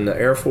 years in the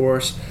Air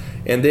Force.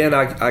 And then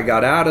I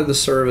got out of the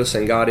service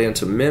and got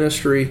into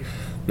ministry.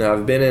 Now,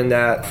 I've been in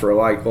that for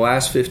like the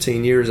last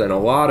 15 years, and a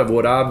lot of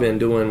what I've been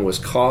doing was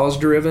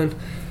cause-driven.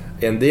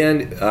 And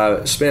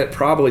then spent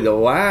probably the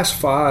last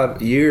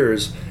 5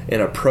 years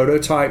in a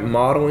prototype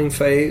modeling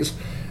phase,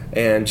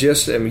 and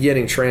just am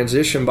getting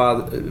transitioned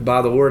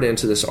by the Lord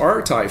into this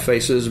archetype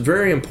phase. So it's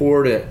very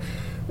important.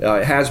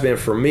 It has been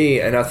for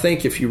me, and I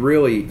think if you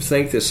really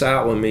think this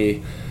out with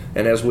me,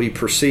 and as we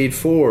proceed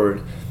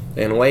forward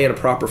and lay in a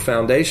proper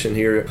foundation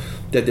here,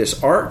 that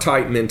this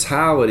archetype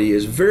mentality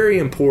is very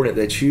important,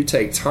 that you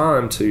take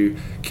time to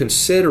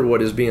consider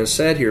what is being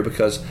said here,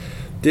 because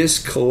this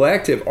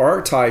collective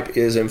archetype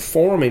is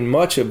informing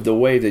much of the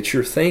way that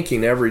you're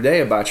thinking every day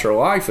about your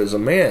life as a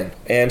man.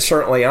 And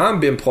certainly I'm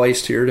been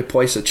placed here to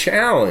place a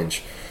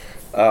challenge.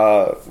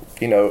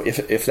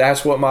 If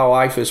that's what my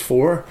life is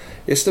for,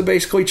 it's to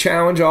basically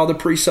challenge all the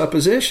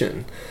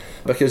presupposition.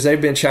 Because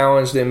they've been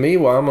challenged in me,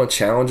 well, I'm going to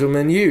challenge them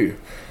in you.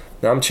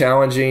 I'm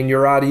challenging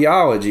your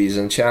ideologies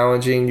and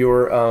challenging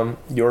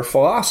your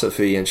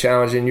philosophy and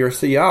challenging your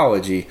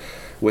theology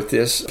with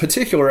this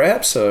particular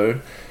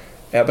episode.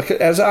 Because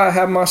as I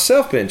have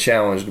myself been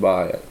challenged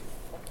by it.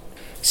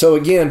 So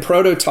again,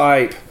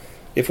 prototype,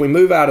 if we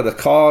move out of the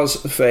cause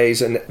phase,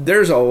 and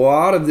there's a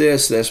lot of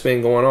this that's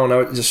been going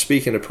on, just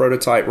speaking of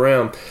prototype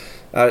realm,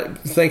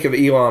 think of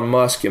Elon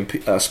Musk and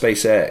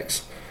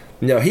SpaceX.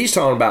 He's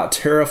talking about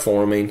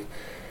terraforming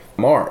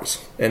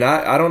Mars. And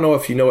I don't know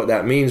if you know what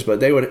that means, but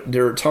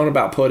they're talking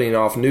about putting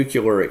off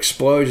nuclear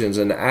explosions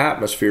in the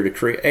atmosphere to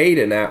create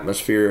an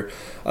atmosphere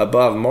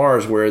above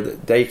Mars where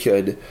they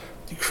could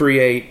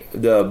create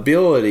the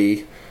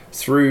ability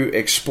through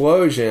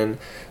explosion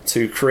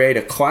to create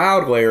a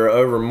cloud layer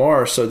over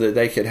Mars so that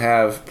they could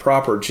have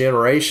proper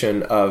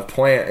generation of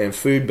plant and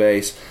food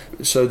base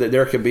so that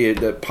there could be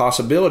the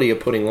possibility of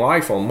putting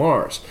life on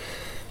Mars.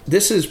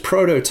 This is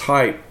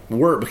prototype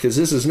work because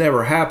this has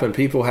never happened.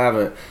 People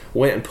haven't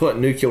went and put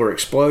nuclear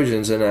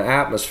explosions in an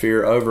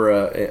atmosphere over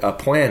a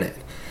planet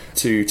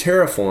to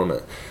terraform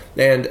it.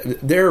 And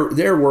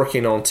they're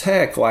working on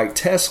tech like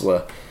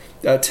Tesla.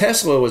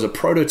 Tesla was a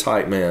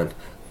prototype man.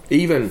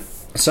 Even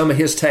some of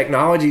his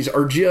technologies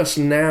are just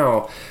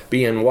now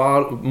being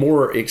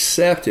more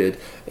accepted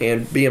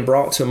and being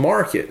brought to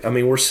market. I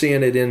mean, we're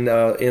seeing it in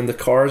the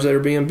cars that are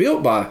being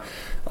built by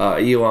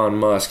Elon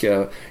Musk.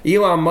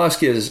 Elon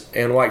Musk is,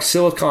 and like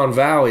Silicon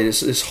Valley,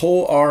 this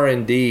whole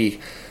R&D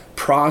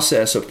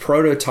process of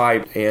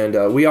prototype,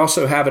 and we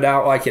also have it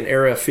out like in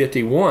Area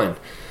 51.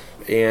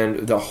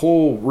 And the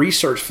whole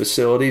research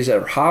facilities that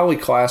are highly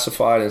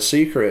classified and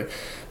secret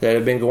that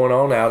have been going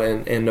on out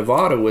in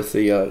Nevada with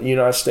the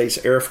United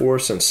States Air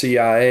Force and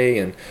CIA.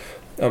 And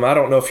I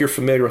don't know if you're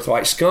familiar with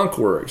like Skunk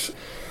Works.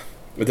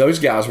 But those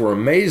guys were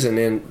amazing,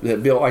 and they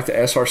built like the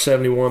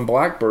SR-71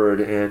 Blackbird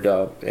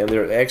and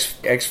their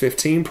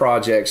X-15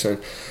 projects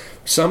and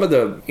some of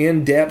the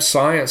in-depth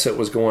science that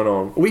was going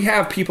on. We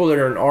have people that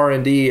are in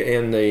R&D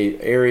in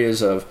the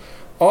areas of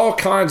all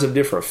kinds of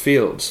different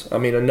fields. I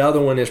mean,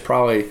 another one is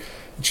probably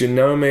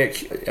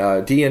genomic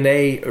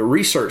DNA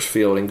research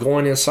field and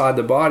going inside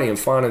the body and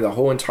finding the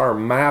whole entire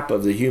map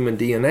of the human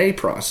DNA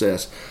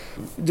process.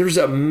 There's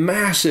a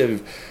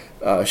massive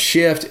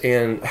shift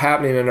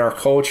happening in our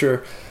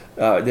culture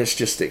that's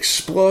just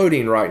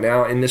exploding right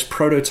now in this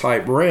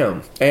prototype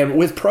realm. And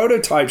with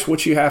prototypes,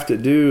 what you have to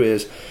do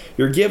is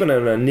you're given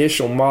an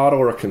initial model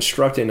or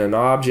constructing an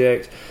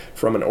object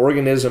from an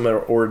organism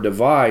or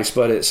device,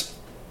 but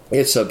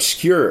it's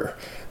obscure,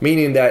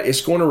 meaning that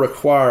it's going to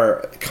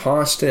require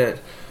constant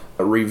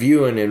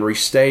reviewing and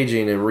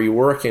restaging and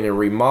reworking and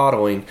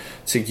remodeling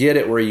to get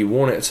it where you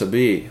want it to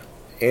be.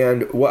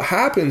 And what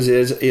happens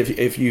is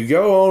if you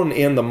go on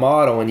in the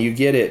model and you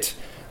get it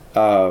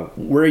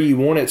where you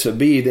want it to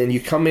be, then you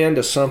come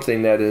into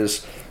something that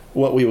is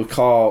what we would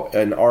call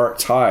an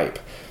archetype.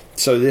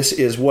 So this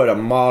is what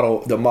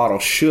the model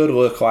should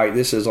look like.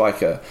 This is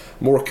like a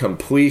more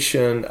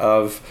completion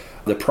of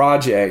the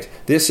project.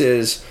 This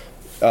is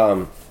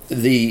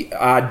the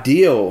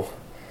ideal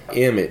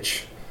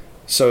image.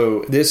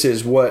 So this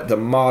is what the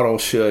model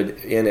should,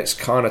 in its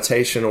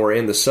connotation or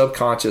in the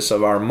subconscious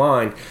of our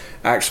mind,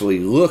 actually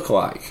look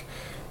like.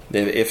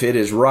 If it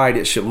is right,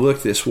 it should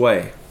look this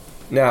way.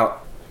 Now,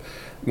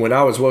 when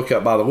I was woke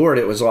up by the Lord,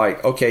 it was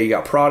like, okay, you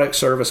got product,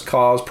 service,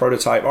 cause,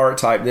 prototype,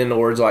 archetype. Then the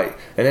Lord's like,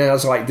 and then I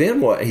was like,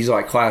 then what? He's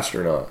like,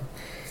 Classtronaut.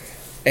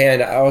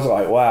 And I was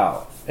like,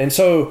 wow. And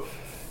so,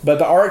 but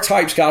the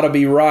archetype's got to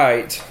be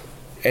right.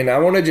 And I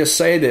want to just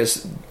say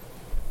this.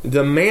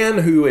 The man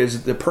who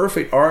is the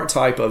perfect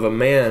archetype of a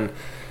man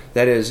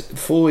that is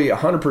fully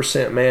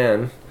 100%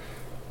 man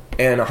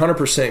and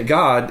 100%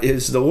 God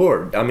is the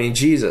Lord. I mean,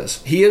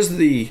 Jesus. He is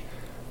the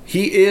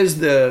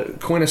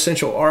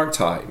quintessential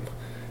archetype.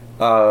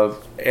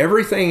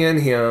 Everything in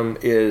him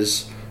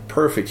is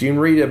perfect. You can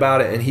read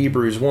about it in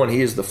Hebrews 1.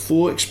 He is the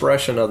full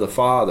expression of the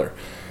Father.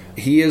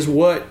 He is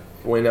what,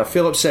 when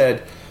Philip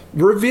said,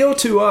 reveal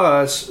to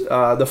us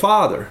the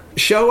Father.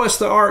 Show us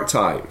the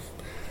archetype.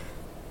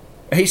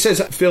 He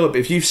says, Philip,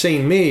 if you've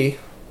seen me,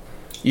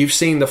 you've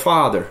seen the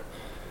Father.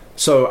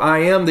 So I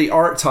am the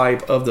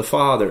archetype of the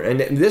Father. And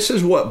this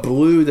is what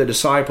blew the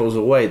disciples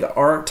away. The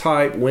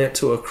archetype went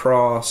to a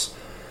cross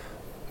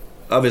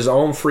of his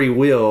own free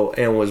will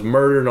and was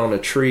murdered on a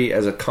tree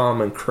as a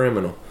common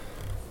criminal.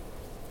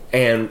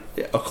 And,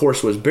 of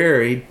course, was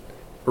buried,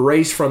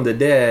 raised from the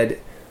dead.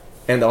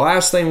 And the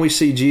last thing we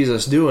see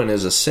Jesus doing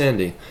is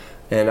ascending.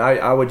 And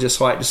I would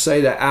just like to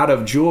say that out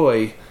of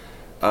joy,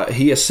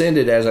 he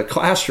ascended as a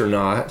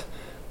Classtronaut,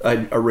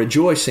 a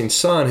rejoicing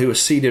son who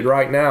is seated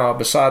right now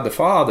beside the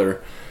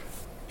Father.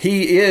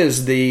 He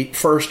is the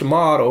first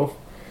model.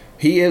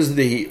 He is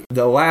the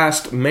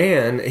last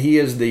man. He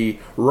is the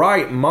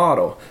right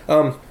model.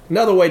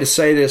 Another way to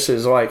say this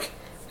is like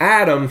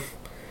Adam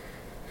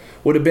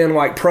would have been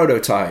like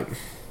prototype,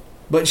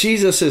 but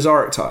Jesus is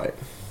archetype.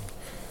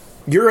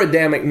 Your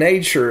Adamic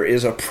nature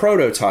is a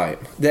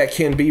prototype that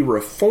can be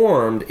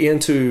reformed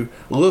into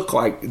look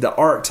like the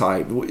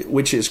archetype,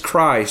 which is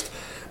Christ.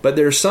 But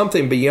there's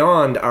something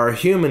beyond our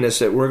humanness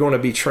that we're going to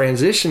be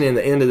transitioning in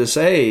the end of this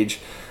age.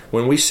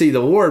 When we see the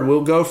Lord,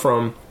 we'll go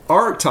from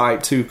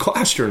archetype to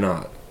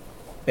Classtronaut.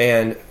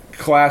 And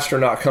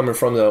Classtronaut coming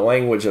from the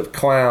language of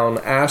clown,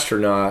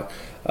 astronaut.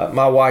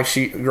 My wife,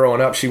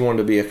 growing up, she wanted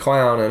to be a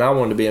clown, and I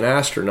wanted to be an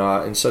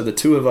astronaut. And so the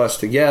two of us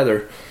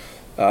together,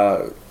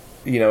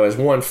 as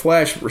one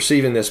flesh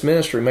receiving this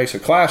ministry makes a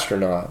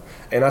Classtronaut.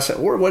 And I said,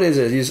 Lord, what is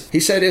it? He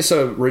said it's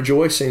a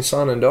rejoicing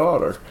son and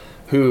daughter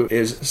who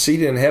is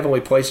seated in heavenly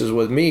places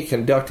with me,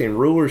 conducting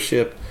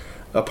rulership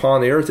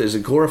upon the earth as a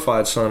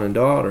glorified son and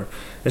daughter.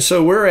 And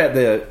so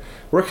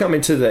we're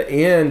coming to the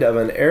end of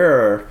an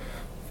era,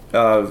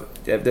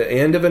 at the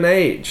end of an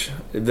age,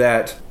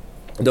 that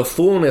the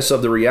fullness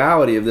of the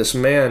reality of this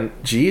man,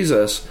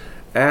 Jesus,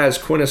 as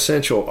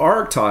quintessential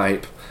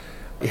archetype,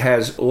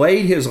 has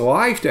laid his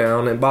life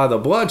down and by the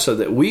blood so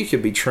that we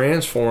could be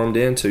transformed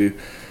into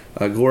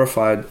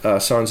glorified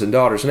sons and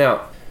daughters.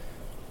 Now,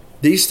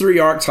 these three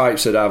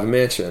archetypes that I've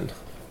mentioned,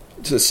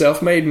 the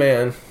self-made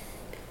man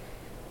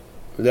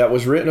that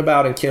was written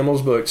about in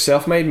Kimmel's book,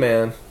 Self-Made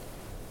Man,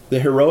 the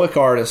heroic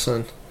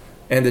artisan,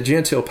 and the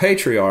gentile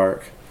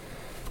patriarch,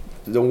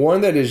 the one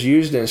that is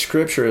used in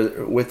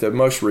Scripture with the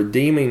most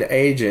redeeming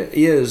agent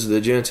is the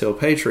gentile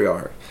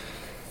patriarch.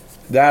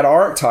 That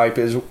archetype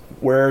is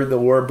where the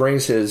Lord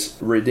brings his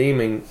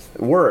redeeming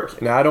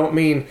work. Now, I don't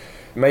mean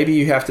maybe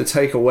you have to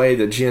take away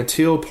the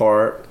gentile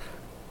part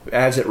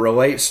as it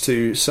relates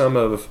to some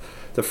of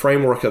the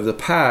framework of the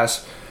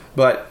past,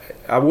 but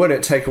I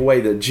wouldn't take away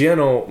the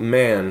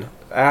gentleman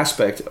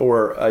aspect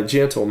or a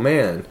gentle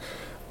man.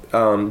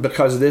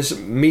 Because this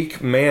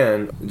meek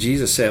man,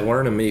 Jesus said,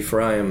 "Learn of me,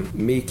 for I am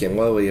meek and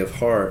lowly of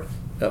heart."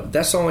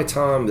 That's the only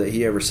time that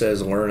he ever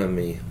says, "Learn of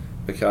me,"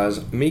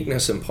 because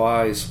meekness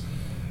implies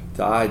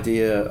the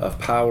idea of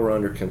power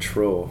under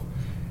control.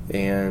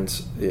 And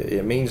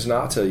it means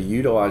not to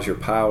utilize your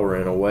power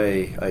in a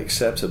way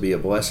except to be a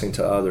blessing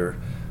to other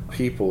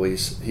people. He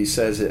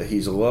says that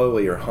he's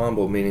lowly or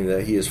humble, meaning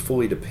that he is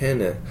fully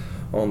dependent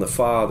on the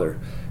Father.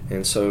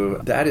 And so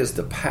that is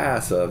the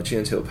path of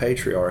gentile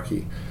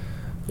patriarchy.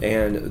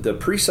 And the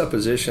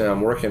presupposition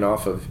I'm working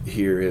off of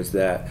here is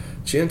that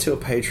gentile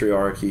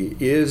patriarchy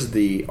is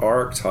the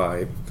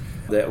archetype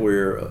that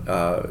we're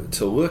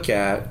to look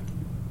at,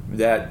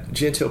 that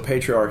gentile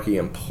patriarchy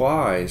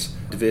implies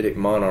Davidic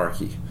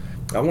monarchy.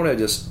 I want to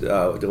just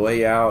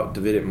lay out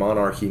Davidic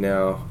monarchy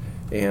now,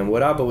 and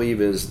what I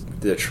believe is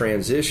the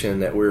transition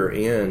that we're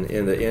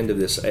in the end of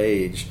this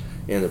age,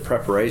 in the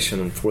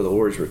preparation for the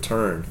Lord's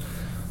return.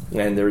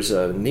 And there's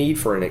a need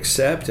for an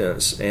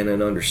acceptance and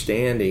an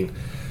understanding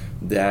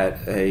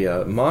that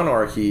a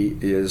monarchy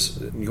is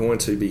going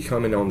to be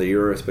coming on the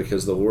earth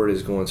because the Lord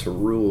is going to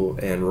rule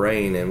and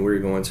reign, and we're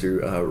going to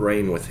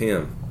reign with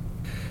him.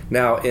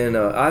 Now, in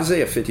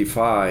Isaiah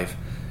 55,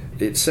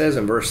 it says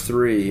in verse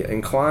 3,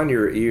 "Incline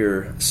your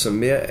ear,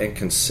 submit and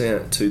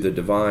consent to the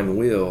divine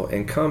will,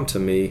 and come to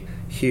me,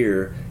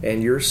 hear,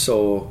 and your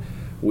soul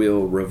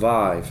will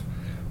revive.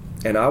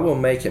 And I will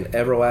make an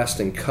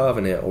everlasting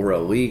covenant or a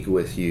league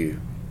with you,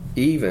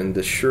 even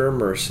the sure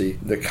mercy,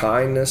 the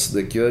kindness,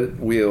 the good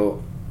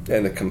will,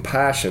 and the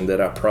compassion that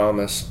I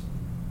promised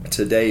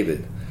to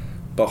David.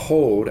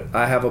 Behold,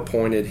 I have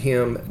appointed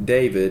him,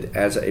 David,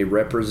 as a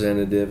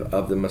representative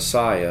of the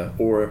Messiah,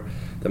 or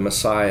the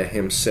Messiah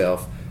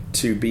himself,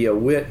 to be a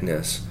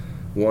witness,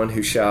 one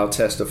who shall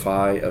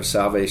testify of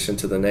salvation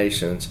to the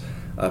nations,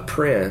 a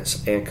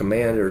prince and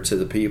commander to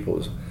the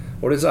peoples."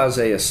 What is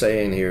Isaiah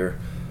saying here?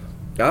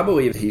 I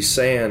believe he's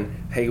saying,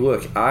 hey,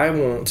 look,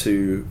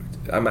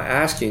 I'm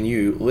asking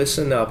you,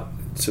 listen up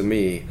to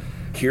me,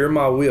 hear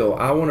my will.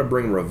 I want to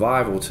bring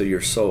revival to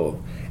your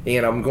soul.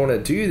 And I'm going to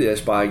do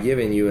this by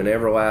giving you an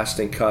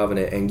everlasting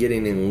covenant and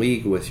getting in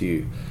league with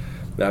you.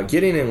 Now,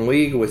 getting in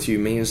league with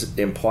you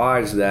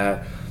implies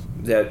that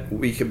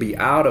we could be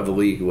out of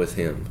league with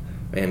him.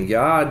 And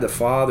God the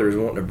Father is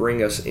wanting to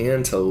bring us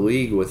into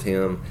league with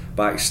him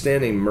by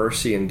extending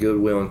mercy and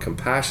goodwill and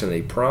compassion that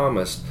he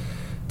promised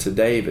to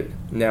David.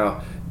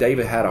 Now,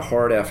 David had a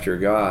heart after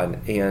God,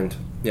 and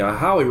I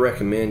highly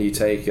recommend you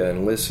take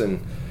and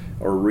listen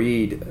or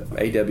read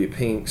A.W.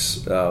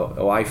 Pink's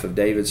Life of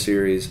David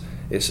series.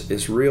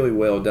 It's really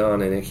well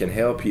done, and it can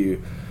help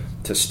you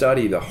to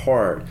study the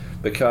heart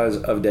because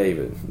of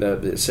David.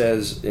 It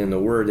says in the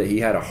Word that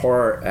he had a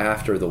heart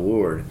after the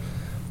Lord.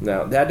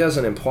 Now, that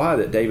doesn't imply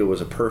that David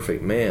was a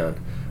perfect man,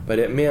 but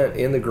it meant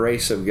in the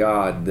grace of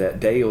God that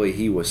daily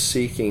he was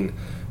seeking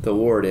the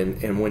Lord,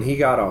 and when he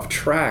got off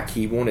track,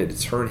 he wanted to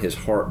turn his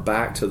heart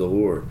back to the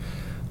Lord.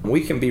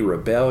 We can be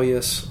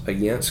rebellious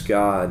against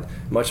God,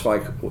 much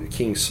like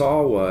King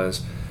Saul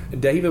was.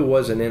 David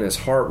wasn't in his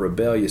heart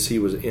rebellious, he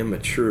was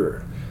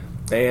immature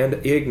and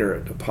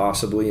ignorant,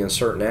 possibly, in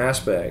certain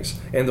aspects.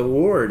 And the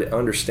Lord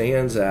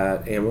understands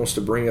that and wants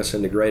to bring us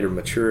into greater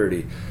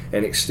maturity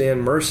and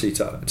extend mercy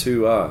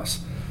to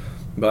us.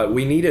 But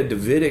we need a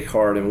Davidic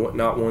heart and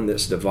not one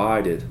that's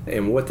divided.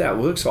 And what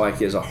that looks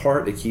like is a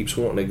heart that keeps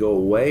wanting to go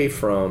away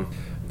from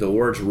the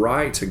Lord's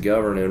right to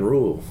govern and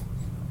rule.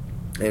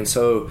 And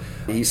so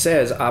he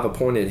says, I've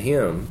appointed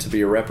him to be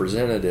a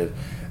representative,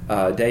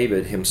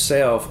 David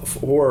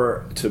himself,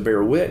 or to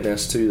bear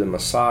witness to the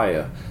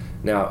Messiah.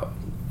 Now,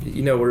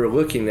 we're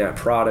looking at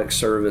product,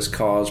 service,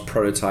 cause,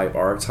 prototype,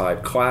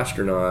 archetype, classed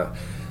or not.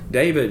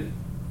 David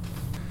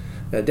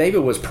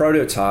was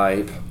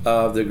prototype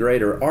of the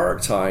greater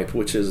archetype,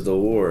 which is the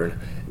Lord.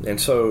 And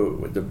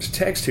so the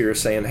text here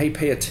is saying, hey,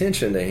 pay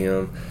attention to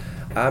him.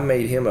 I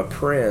made him a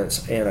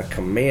prince and a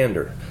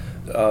commander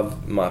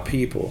of my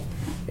people.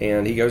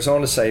 And he goes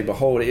on to say,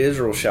 behold,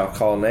 Israel shall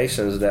call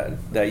nations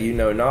that you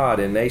know not,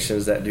 and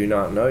nations that do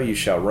not know you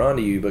shall run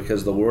to you,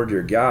 because the Lord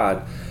your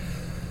God,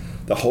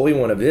 the Holy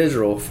One of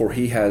Israel, for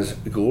he has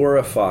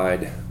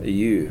glorified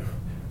you.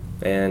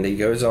 And he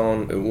goes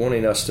on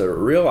wanting us to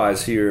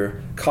realize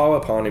here, call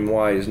upon him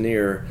while he is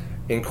near,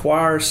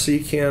 inquire,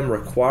 seek him,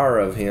 require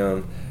of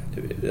him,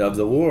 of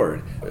the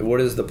Lord.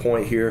 What is the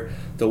point here?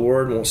 The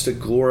Lord wants to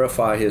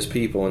glorify his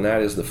people, and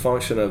that is the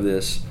function of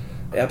this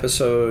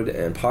episode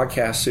and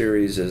podcast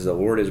series, as the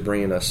Lord is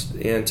bringing us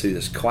into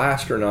this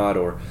classed or not,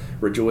 or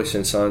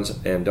rejoicing sons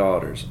and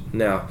daughters.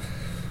 Now,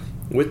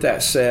 with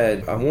that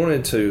said, I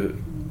wanted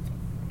to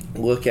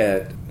look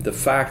at the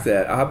fact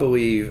that I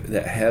believe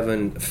that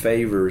heaven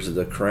favors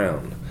the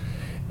crown.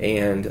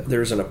 And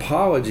there's an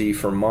apology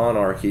for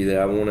monarchy that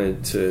I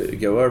wanted to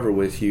go over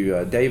with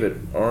you.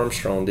 David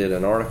Armstrong did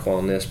an article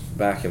on this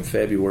back in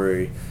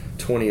February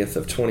 20th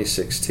of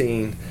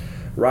 2016,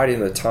 right in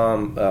the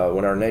time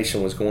when our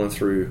nation was going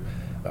through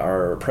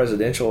our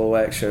presidential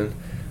election.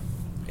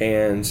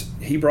 And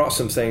he brought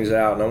some things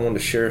out, and I wanted to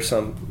share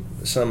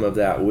some of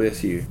that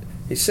with you.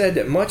 He said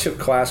that much of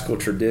classical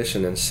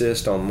tradition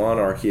insists on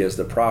monarchy as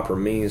the proper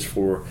means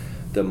for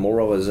the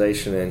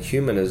moralization and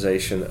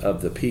humanization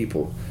of the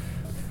people.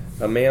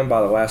 A man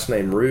by the last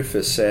name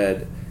Rufus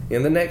said,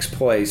 "In the next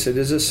place, it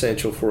is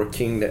essential for a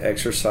king to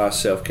exercise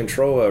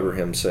self-control over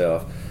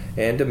himself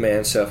and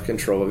demand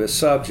self-control of his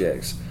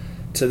subjects,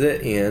 to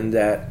the end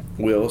that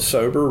will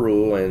sober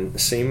rule and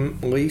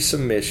seemly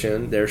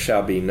submission there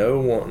shall be no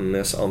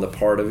wantonness on the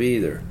part of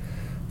either.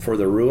 For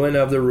the ruin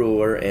of the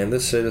ruler and the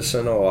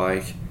citizen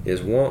alike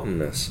is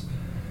wantonness.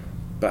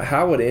 But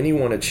how would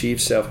anyone achieve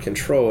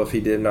self-control if he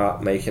did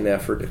not make an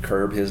effort to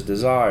curb his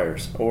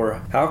desires?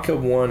 Or how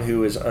could one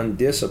who is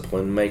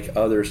undisciplined make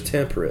others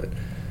temperate?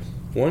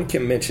 One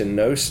can mention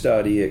no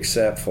study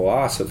except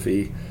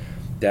philosophy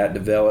that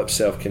develops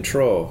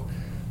self-control.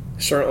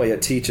 Certainly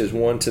it teaches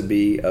one to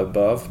be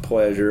above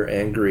pleasure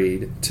and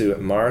greed, to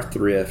admire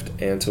thrift,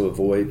 and to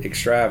avoid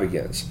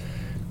extravagance.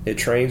 It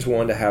trains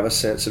one to have a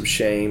sense of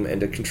shame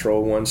and to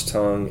control one's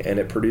tongue, and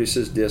it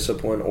produces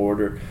discipline,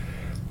 order,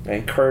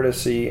 and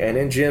courtesy, and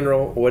in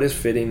general, what is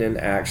fitting in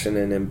action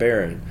and in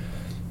bearing.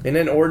 In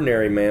an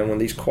ordinary man, when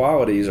these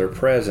qualities are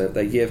present,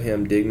 they give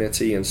him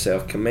dignity and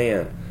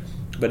self-command.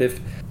 But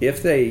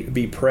if they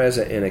be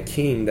present in a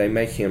king, they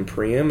make him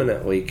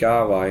preeminently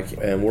godlike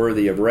and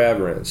worthy of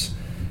reverence."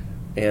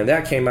 And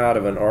that came out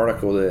of an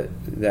article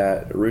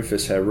that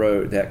Rufus had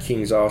wrote, that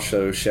kings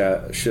also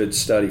should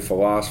study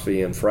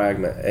philosophy, in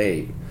fragment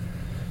 8.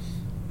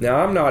 Now,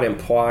 I'm not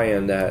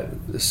implying that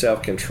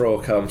self-control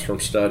comes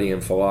from studying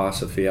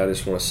philosophy. I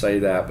just want to say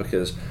that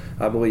because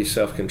I believe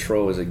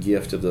self-control is a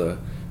gift of the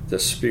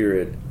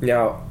Spirit.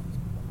 Now,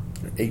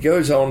 he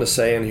goes on to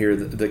say in here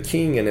that the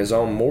king in his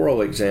own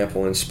moral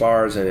example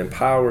inspires and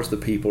empowers the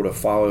people to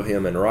follow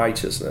him in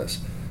righteousness.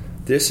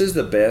 This is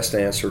the best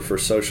answer for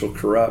social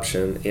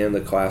corruption in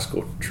the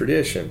classical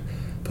tradition.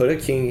 Put a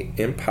king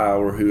in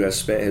power who has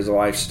spent his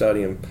life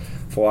studying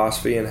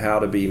philosophy and how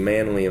to be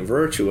manly and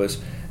virtuous,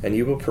 and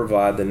you will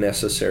provide the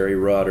necessary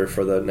rudder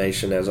for the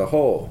nation as a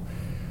whole.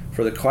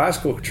 For the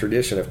classical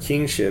tradition of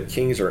kingship,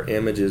 kings are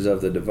images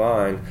of the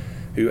divine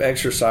who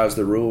exercise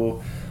the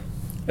rule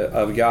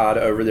of God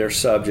over their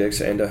subjects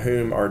and to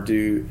whom are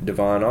due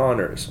divine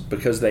honors.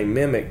 Because they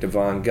mimic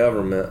divine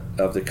government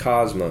of the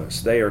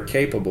cosmos, they are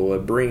capable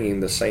of bringing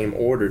the same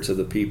order to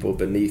the people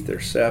beneath their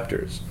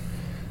scepters.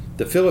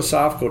 The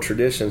philosophical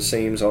tradition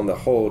seems on the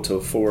whole to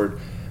afford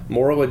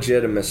more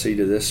legitimacy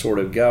to this sort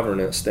of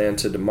governance than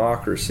to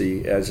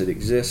democracy as it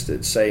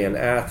existed, say, in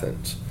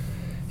Athens.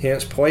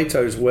 Hence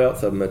Plato's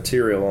wealth of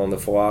material on the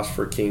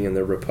philosopher king in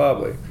the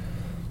Republic.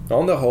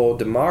 On the whole,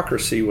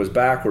 democracy was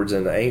backwards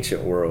in the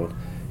ancient world.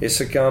 It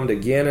succumbed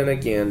again and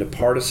again to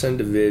partisan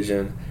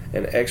division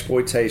and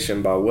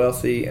exploitation by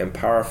wealthy and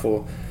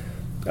powerful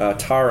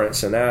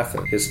tyrants in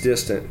Athens, its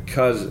distant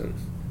cousin.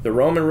 The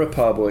Roman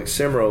Republic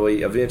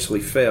similarly eventually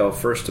fell,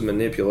 first to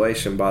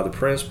manipulation by the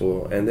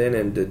principal and then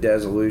into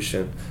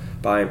dissolution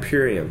by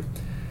imperium,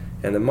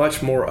 and the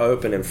much more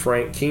open and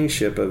frank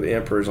kingship of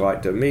emperors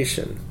like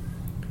Domitian.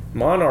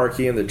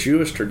 Monarchy in the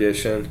Jewish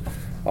tradition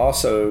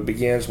also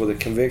begins with a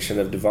conviction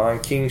of divine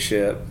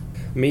kingship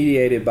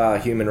mediated by a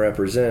human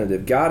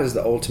representative. God is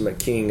the ultimate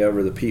king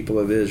over the people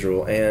of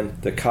Israel and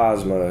the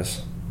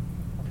cosmos.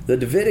 The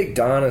Davidic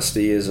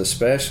dynasty is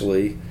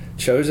especially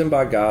chosen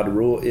by God to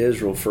rule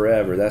Israel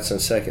forever. That's in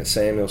 2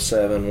 Samuel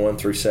 7, 1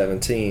 through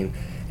 17,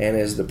 and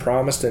is the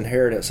promised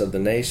inheritance of the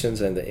nations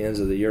and the ends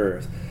of the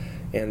earth,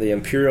 and the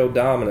imperial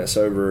dominance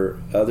over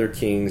other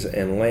kings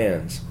and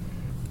lands.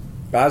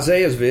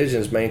 Isaiah's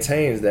visions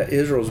maintains that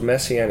Israel's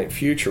messianic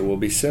future will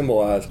be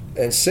symbolized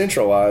and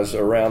centralized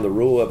around the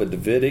rule of a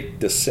Davidic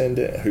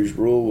descendant whose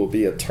rule will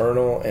be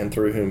eternal and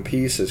through whom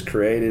peace is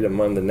created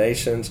among the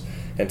nations,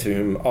 and to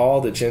whom all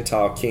the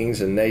Gentile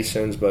kings and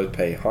nations both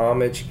pay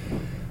homage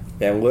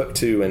and look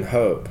to and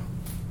hope.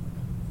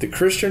 The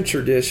Christian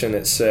tradition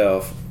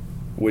itself,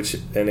 which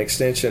an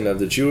extension of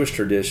the Jewish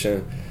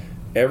tradition,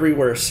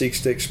 everywhere seeks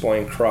to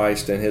explain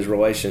Christ and his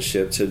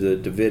relationship to the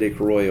Davidic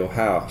royal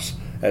house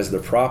as the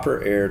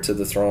proper heir to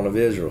the throne of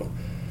Israel.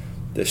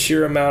 The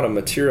sheer amount of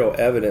material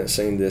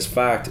evidencing this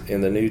fact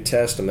in the New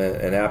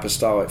Testament and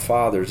Apostolic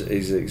Fathers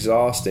is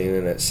exhausting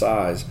in its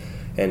size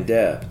and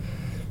depth.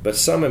 but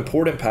some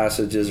important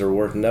passages are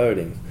worth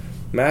noting.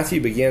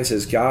 Matthew begins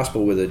his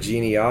gospel with a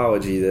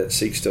genealogy that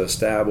seeks to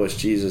establish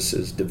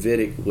Jesus'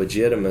 Davidic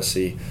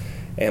legitimacy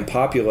and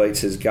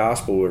populates his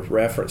gospel with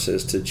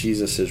references to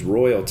Jesus'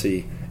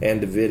 royalty and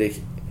Davidic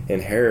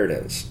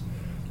inheritance.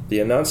 The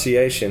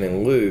Annunciation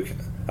in Luke,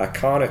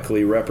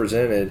 iconically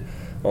represented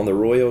on the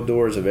royal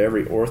doors of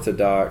every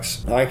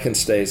Orthodox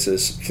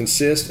iconostasis,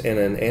 consists in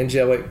an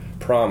angelic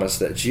promise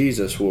that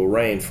Jesus will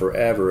reign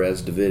forever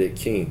as Davidic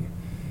king.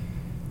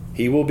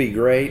 He will be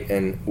great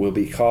and will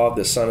be called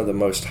the Son of the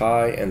Most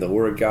High, and the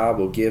Lord God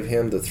will give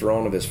him the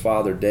throne of his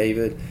father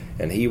David,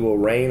 and he will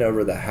reign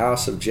over the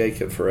house of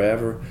Jacob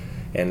forever,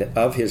 and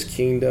of his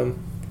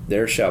kingdom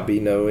there shall be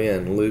no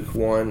end. Luke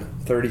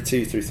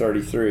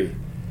 1:32-33.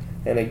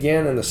 And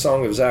again in the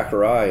Song of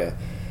Zechariah,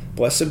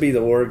 Blessed be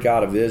the Lord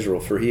God of Israel,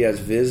 for he has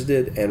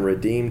visited and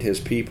redeemed his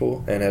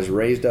people, and has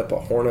raised up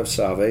a horn of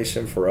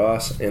salvation for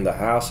us in the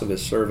house of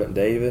his servant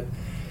David,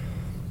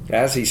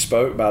 as he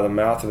spoke by the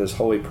mouth of his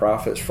holy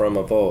prophets from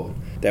of old,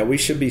 that we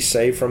should be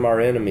saved from our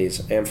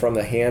enemies and from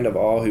the hand of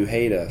all who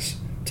hate us,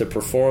 to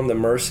perform the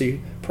mercy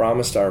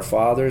promised our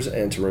fathers,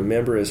 and to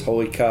remember his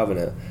holy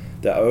covenant,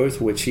 the oath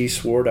which he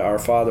swore to our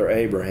father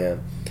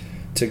Abraham,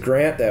 to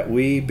grant that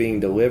we, being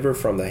delivered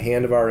from the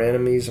hand of our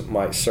enemies,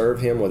 might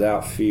serve him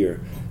without fear,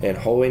 in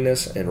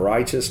holiness and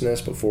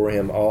righteousness before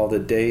him all the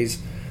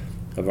days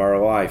of our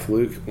life.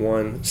 Luke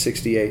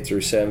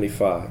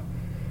 1:68-75.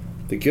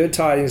 The good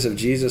tidings of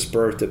Jesus'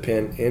 birth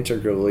depend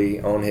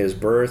integrally on his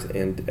birth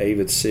in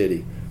David's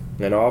city.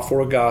 In all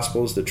four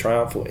Gospels, the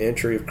triumphal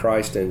entry of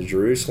Christ into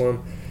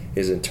Jerusalem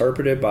is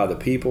interpreted by the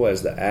people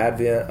as the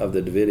advent of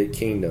the Davidic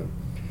kingdom.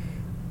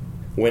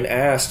 When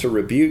asked to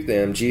rebuke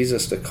them,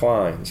 Jesus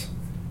declines.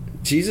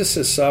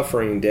 Jesus'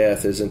 suffering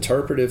death is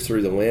interpreted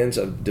through the lens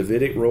of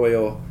Davidic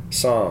royal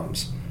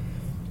psalms.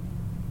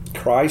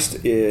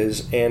 Christ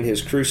is, and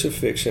his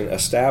crucifixion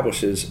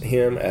establishes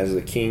him as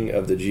the King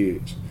of the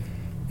Jews.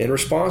 In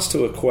response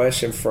to a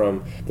question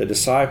from the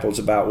disciples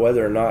about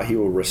whether or not he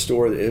will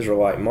restore the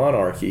Israelite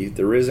monarchy,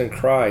 the risen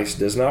Christ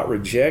does not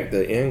reject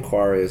the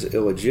inquiry as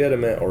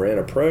illegitimate or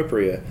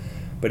inappropriate,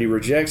 but he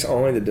rejects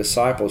only the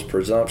disciples'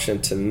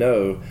 presumption to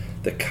know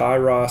the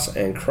kairos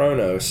and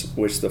chronos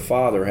which the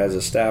Father has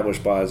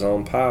established by his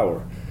own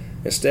power.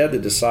 Instead, the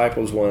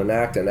disciples will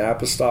enact an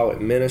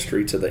apostolic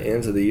ministry to the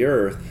ends of the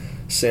earth,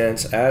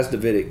 since, as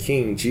Davidic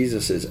king,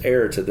 Jesus is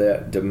heir to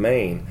that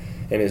domain,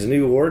 and his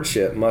new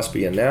lordship must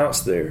be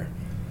announced there.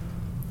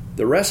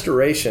 The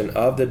restoration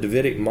of the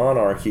Davidic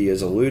monarchy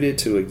is alluded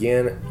to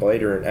again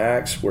later in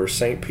Acts, where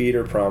St.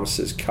 Peter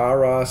promises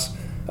kairos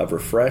of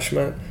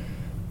refreshment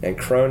and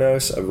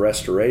chronos of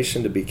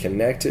restoration to be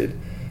connected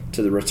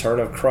to the return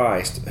of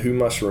Christ, who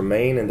must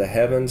remain in the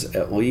heavens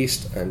at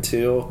least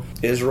until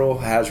Israel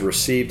has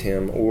received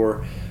him,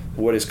 or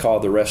what is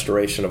called the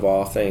restoration of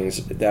all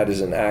things. That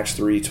is in Acts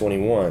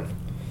 3:21.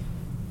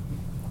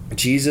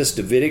 Jesus'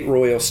 Davidic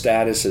royal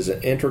status is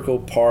an integral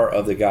part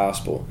of the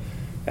gospel,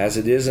 as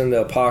it is in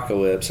the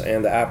Apocalypse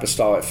and the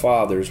Apostolic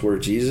Fathers, where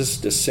Jesus'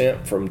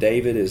 descent from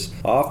David is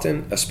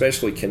often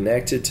especially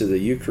connected to the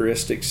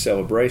Eucharistic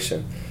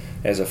celebration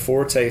as a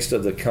foretaste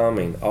of the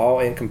coming,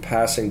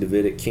 all-encompassing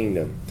Davidic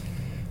kingdom.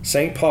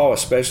 St. Paul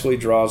especially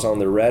draws on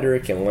the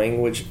rhetoric and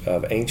language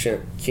of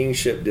ancient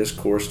kingship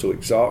discourse to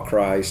exalt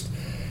Christ,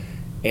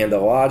 and the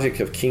logic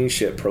of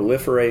kingship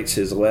proliferates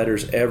his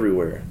letters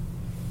everywhere.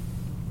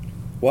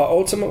 While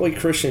ultimately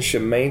Christians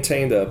should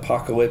maintain the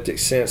apocalyptic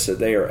sense that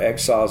they are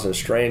exiles and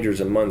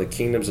strangers among the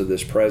kingdoms of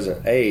this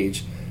present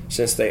age,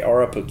 since they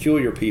are a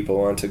peculiar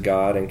people unto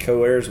God and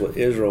co-heirs with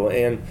Israel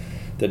in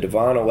the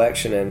divine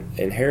election and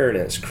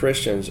inheritance,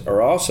 Christians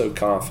are also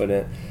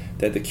confident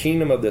that the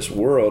kingdom of this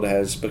world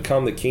has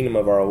become the kingdom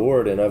of our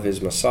Lord and of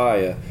his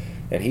Messiah,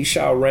 and he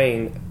shall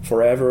reign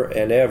forever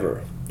and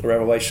ever.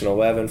 Revelation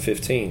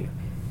 11:15.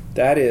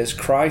 That is,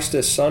 Christ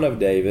as Son of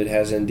David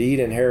has indeed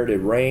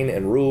inherited reign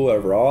and rule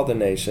over all the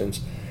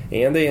nations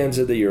and the ends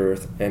of the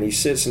earth, and he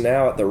sits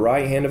now at the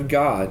right hand of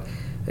God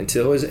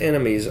until his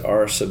enemies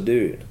are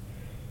subdued.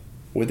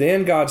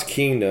 Within God's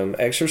kingdom,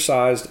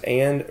 exercised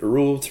and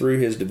ruled through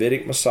his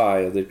Davidic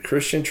Messiah, the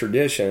Christian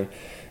tradition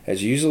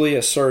has usually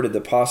asserted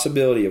the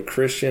possibility of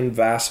Christian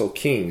vassal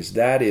kings,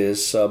 that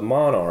is,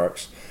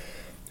 sub-monarchs,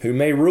 who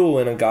may rule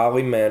in a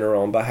godly manner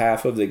on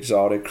behalf of the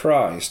exalted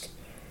Christ.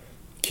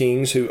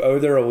 Kings who owe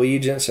their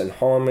allegiance and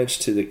homage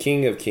to the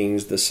King of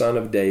Kings, the Son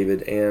of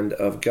David and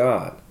of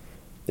God.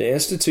 The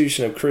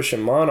institution of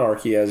Christian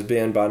monarchy has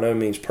been by no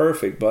means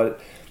perfect, but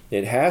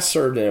it has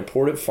served an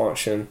important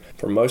function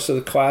for most of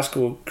the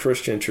classical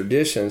Christian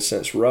traditions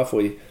since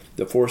roughly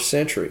the 4th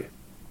century.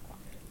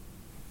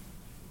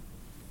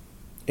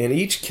 In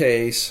each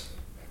case,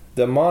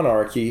 the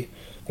monarchy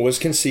was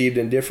conceived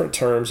in different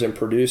terms and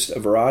produced a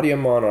variety of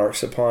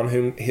monarchs upon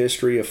whom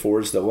history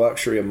affords the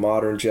luxury of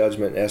modern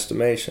judgment and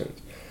estimation.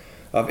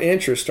 Of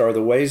interest are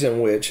the ways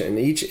in which, in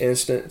each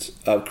instance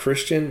of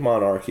Christian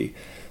monarchy,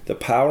 the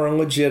power and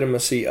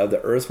legitimacy of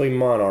the earthly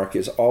monarch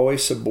is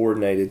always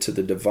subordinated to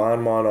the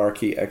divine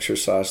monarchy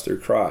exercised through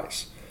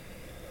Christ.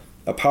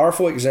 A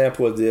powerful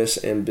example of this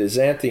in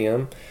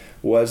Byzantium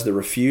was the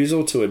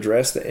refusal to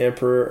address the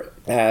emperor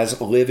as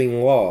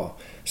living law,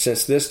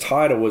 since this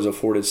title was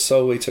afforded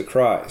solely to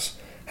Christ,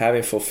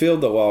 having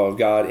fulfilled the law of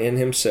God in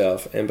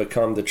himself and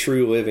become the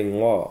true living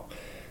law.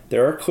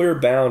 There are clear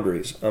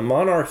boundaries. A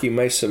monarchy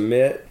may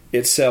submit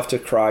itself to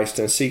Christ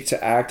and seek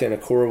to act in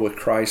accord with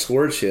Christ's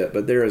lordship,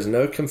 but there is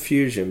no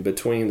confusion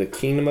between the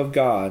kingdom of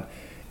God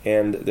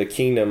and the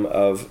kingdom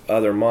of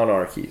other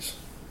monarchies.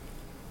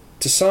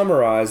 To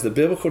summarize, the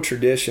biblical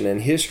tradition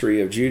and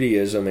history of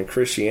Judaism and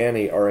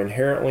Christianity are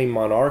inherently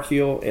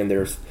monarchical in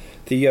their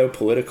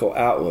theopolitical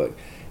outlook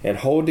and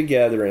hold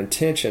together in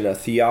tension a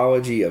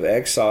theology of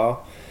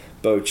exile.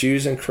 Both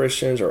Jews and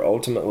Christians are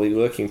ultimately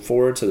looking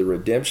forward to the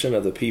redemption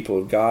of the people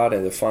of God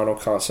and the final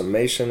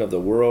consummation of the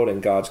world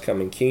and God's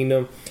coming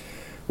kingdom,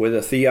 with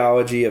a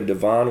theology of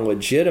divine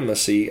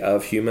legitimacy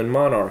of human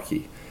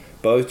monarchy.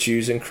 Both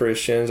Jews and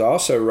Christians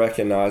also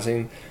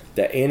recognizing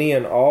that any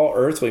and all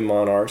earthly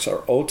monarchs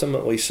are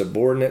ultimately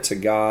subordinate to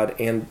God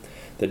and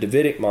the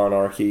Davidic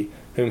monarchy,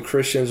 whom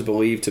Christians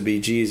believe to be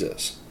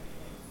Jesus.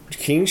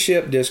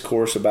 Kingship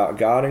discourse about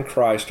God and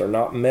Christ are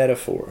not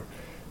metaphor.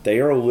 They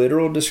are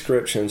literal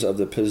descriptions of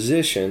the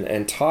position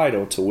and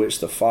title to which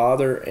the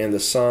Father and the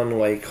Son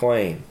lay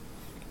claim.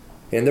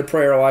 In the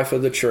prayer life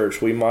of the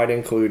church, we might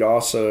include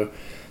also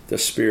the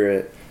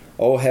Spirit,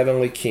 O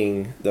Heavenly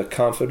King, the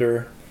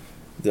Comforter,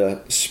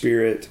 the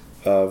Spirit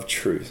of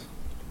truth.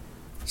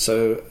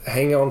 So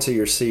hang on to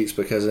your seats,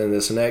 because in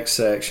this next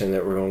section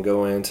that we're going to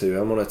go into,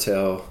 I'm going to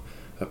tell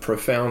a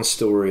profound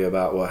story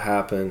about what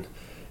happened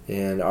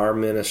in our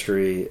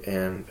ministry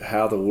and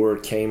how the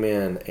Lord came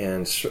in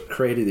and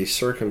created these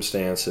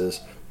circumstances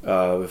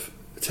of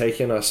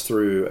taking us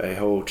through a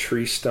whole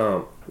tree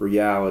stump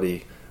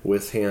reality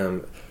with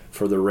Him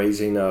for the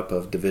raising up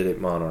of Davidic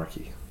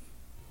monarchy.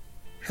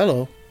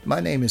 Hello, my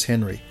name is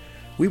Henry.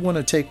 We want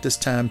to take this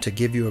time to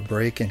give you a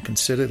break and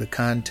consider the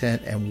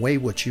content and weigh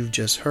what you've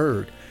just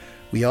heard.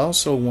 We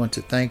also want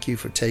to thank you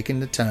for taking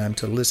the time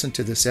to listen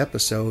to this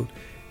episode,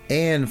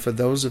 and for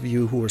those of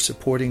you who are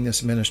supporting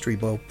this ministry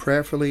both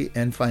prayerfully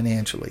and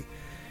financially.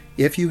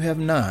 If you have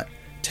not,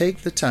 take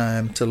the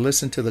time to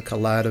listen to the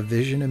Collider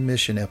Vision and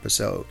Mission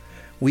episode.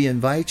 We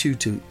invite you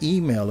to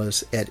email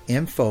us at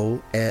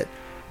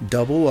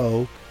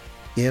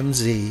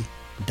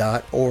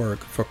info@oomz.org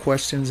for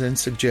questions and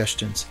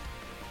suggestions.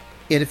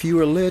 And if you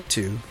are led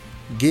to,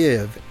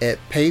 give at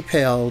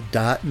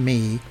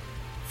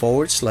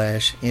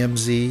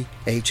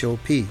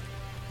paypal.me/MZHOP.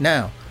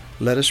 Now,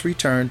 let us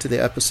return to the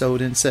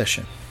episode in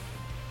session.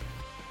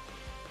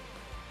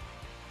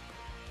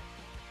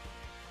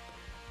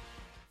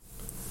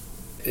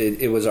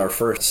 It was our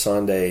first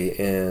Sunday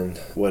in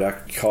what I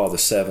call the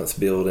seventh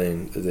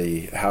building,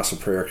 the House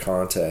of Prayer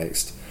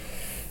context.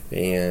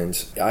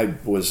 And I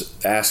was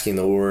asking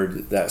the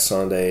Lord that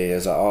Sunday,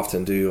 as I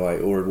often do, like,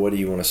 Lord, what do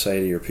you want to say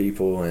to your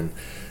people? And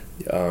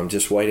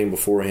just waiting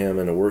before Him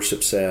in a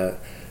worship set.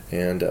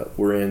 And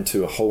we're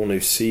into a whole new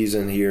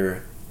season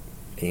here.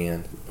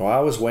 And while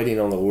I was waiting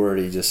on the Lord,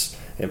 He just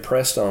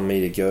impressed on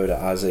me to go to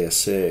Isaiah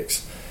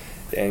 6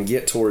 and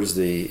get towards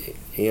the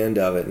end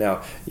of it.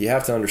 Now, you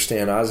have to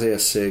understand, Isaiah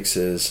 6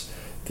 is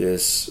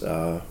this,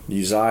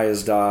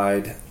 Uzziah's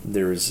died.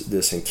 There's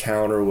this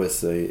encounter with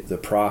the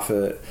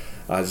prophet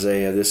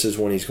Isaiah. This is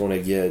when he's going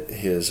to get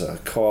his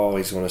call.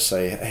 He's going to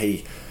say,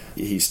 hey,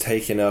 he's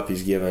taken up,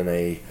 he's given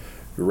a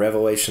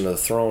revelation of the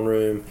throne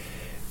room.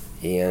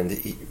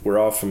 And we're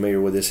all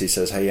familiar with this. He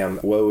says, hey,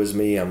 woe is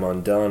me, I'm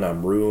undone,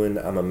 I'm ruined,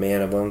 I'm a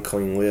man of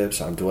unclean lips,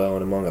 I'm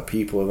dwelling among a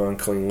people of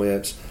unclean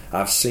lips.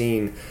 I've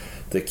seen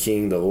the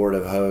King, the Lord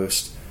of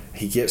hosts.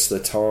 He gets the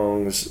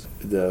tongs,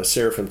 the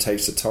seraphim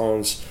takes the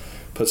tongs,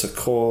 puts a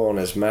coal on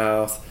his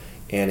mouth,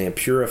 and it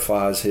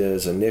purifies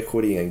his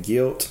iniquity and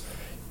guilt.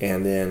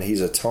 And then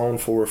he's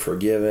atoned for,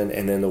 forgiven.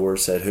 And then the Word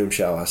said, whom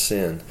shall I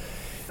send?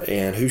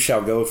 And who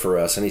shall go for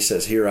us? And He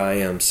says, here I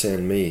am,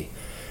 send me.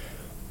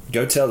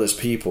 Go tell this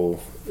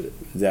people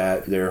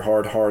that they're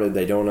hard-hearted,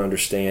 they don't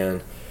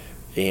understand,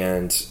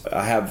 and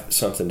I have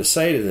something to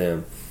say to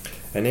them.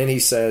 And then He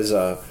says,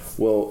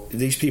 well,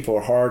 these people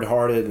are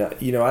hard-hearted. Now,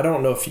 I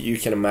don't know if you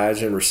can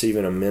imagine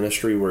receiving a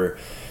ministry where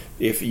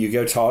if you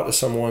go talk to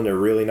someone, they're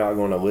really not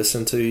going to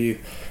listen to you.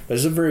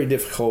 It's a very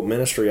difficult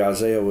ministry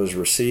Isaiah was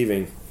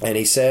receiving. And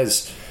he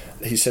says,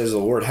 the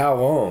Lord, how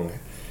long?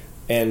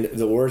 And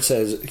the Word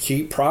says,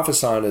 keep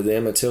prophesying to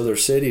them until their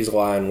cities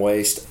lie in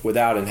waste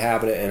without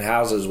inhabitant and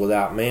houses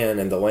without man,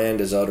 and the land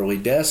is utterly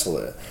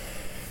desolate.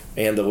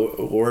 And the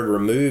Lord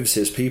removes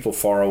His people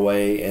far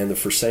away, and the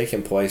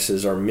forsaken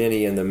places are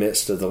many in the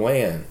midst of the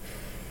land.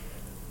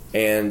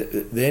 And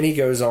then He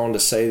goes on to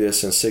say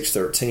this in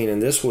 6:13,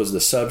 and this was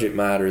the subject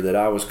matter that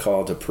I was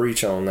called to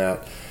preach on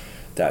that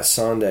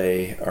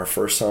Sunday, our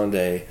first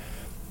Sunday.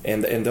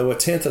 And though a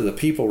tenth of the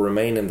people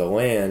remain in the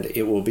land,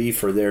 it will be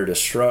for their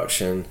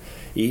destruction,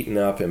 eaten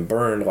up and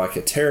burned like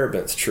a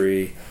terebinth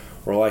tree,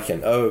 or like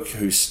an oak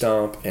whose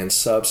stump and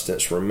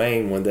substance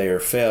remain when they are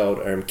felled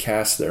and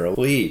cast their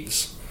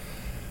leaves.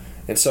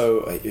 And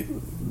so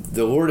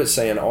the Lord is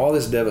saying all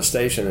this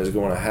devastation is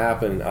going to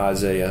happen,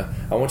 Isaiah.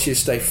 I want you to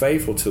stay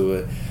faithful to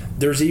it.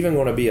 There's even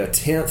going to be a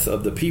tenth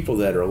of the people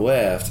that are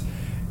left,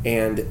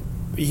 and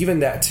even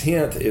that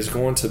tenth is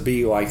going to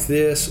be like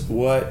this.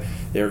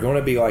 They're going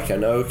to be like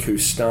an oak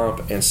whose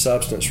stump and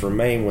substance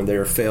remain when they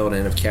are felled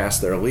and have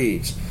cast their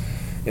leaves.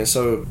 And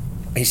so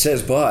he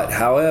says, but,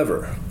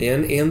 however,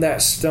 in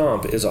that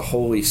stump is a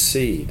holy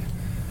seed,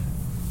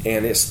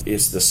 and it's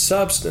the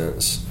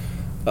substance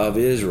of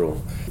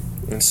Israel.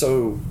 And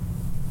so,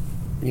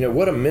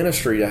 what a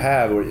ministry to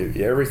have.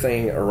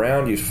 Everything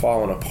around you is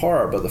falling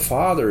apart, but the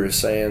Father is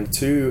saying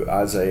to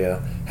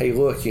Isaiah, hey,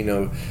 look,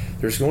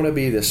 there's going to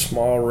be this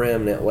small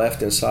remnant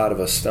left inside of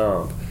a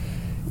stump,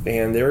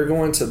 and they're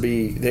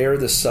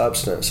the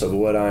substance of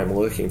what I'm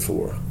looking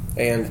for.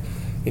 And,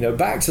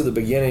 back to the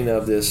beginning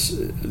of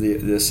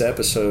this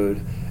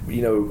episode,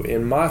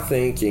 in my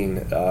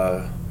thinking,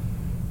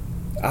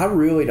 I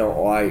really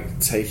don't like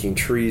taking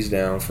trees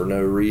down for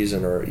no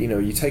reason, or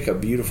you take a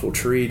beautiful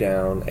tree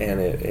down and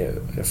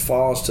it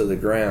falls to the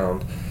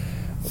ground,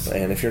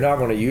 and if you're not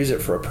going to use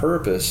it for a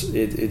purpose,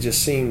 it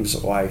just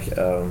seems like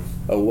a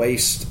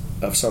waste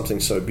of something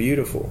so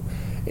beautiful.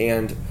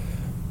 And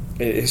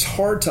it's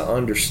hard to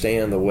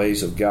understand the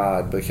ways of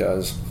God,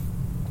 because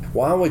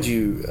why would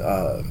you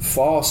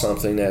fall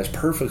something that's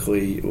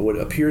what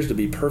appears to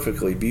be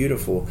perfectly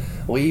beautiful,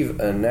 leave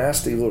a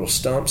nasty little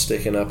stump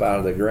sticking up out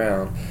of the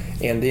ground,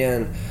 and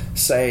then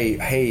say,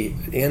 hey,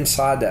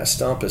 inside that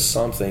stump is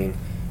something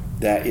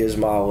that is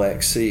my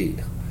elect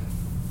seed?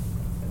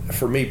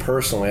 For me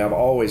personally, I've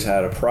always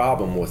had a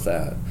problem with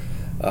that.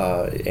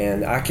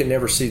 And I can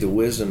never see the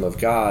wisdom of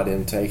God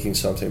in taking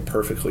something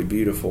perfectly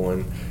beautiful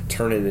and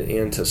turning it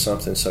into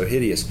something so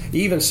hideous.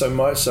 Even so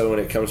much so when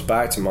it comes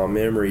back to my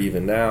memory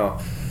even now,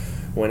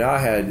 when I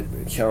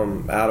had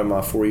come out of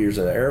my 4 years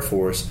in the Air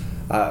Force,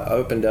 I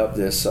opened up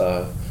this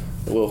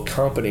little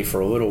company for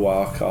a little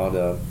while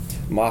called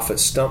Moffett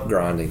Stump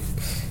Grinding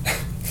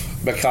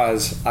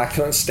because I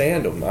couldn't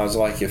stand them. I was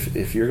like,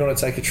 if you're going to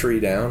take a tree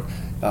down,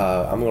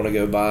 I'm going to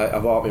go buy. I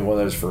bought me one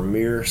of those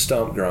Vermeer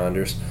stump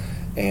grinders,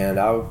 and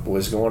I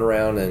was going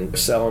around and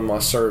selling my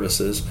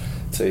services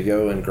to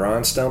go and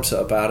grind stumps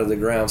up out of the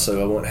ground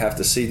so I wouldn't have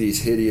to see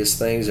these hideous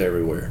things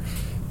everywhere.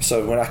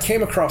 So when I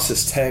came across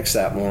this text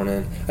that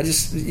morning, I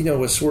just,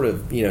 was sort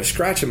of,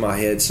 scratching my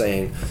head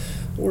saying,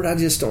 Lord, I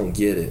just don't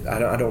get it.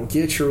 I don't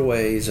get your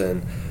ways,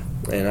 and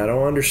I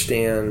don't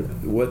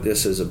understand what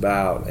this is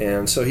about.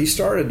 And so he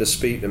started to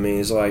speak to me.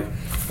 He's like,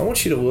 I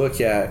want you to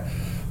look at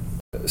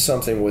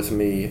something with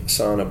me,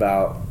 son,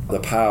 about the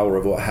power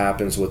of what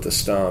happens with the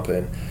stump.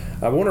 And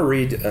I want to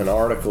read an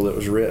article that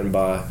was written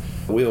by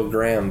Will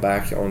Graham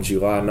back on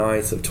July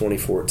 9th of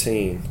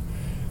 2014.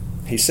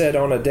 He said,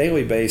 on a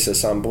daily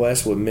basis, I'm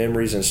blessed with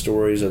memories and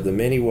stories of the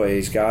many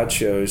ways God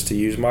chose to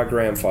use my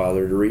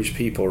grandfather to reach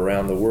people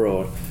around the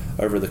world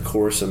over the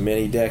course of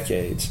many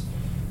decades.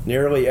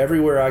 Nearly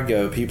everywhere I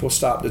go, people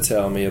stop to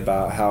tell me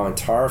about how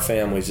entire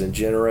families and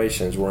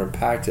generations were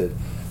impacted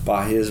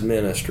by his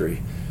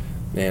ministry.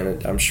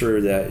 And I'm sure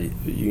that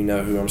you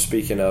know who I'm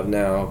speaking of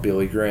now,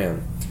 Billy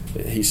Graham.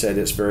 He said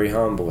it's very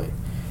humbling.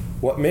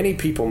 What many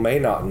people may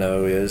not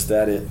know is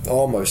that it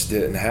almost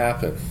didn't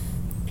happen.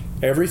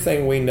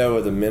 Everything we know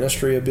of the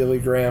ministry of Billy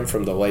Graham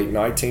from the late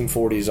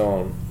 1940s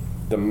on,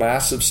 the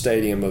massive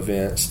stadium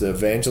events, the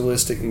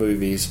evangelistic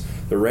movies,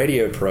 the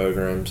radio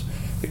programs,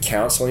 the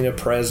counseling of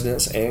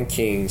presidents and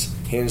kings,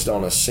 hinged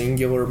on a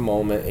singular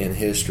moment in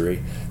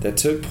history that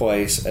took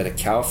place at a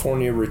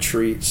California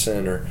retreat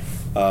center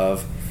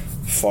of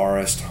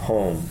Forest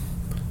Home.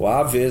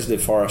 Well, I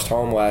visited Forest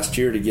Home last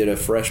year to get a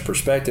fresh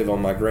perspective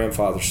on my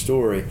grandfather's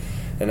story,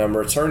 and I'm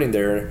returning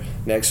there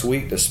next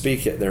week to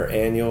speak at their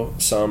annual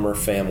summer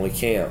family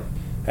camp.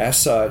 As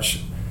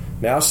such,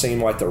 now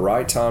seemed like the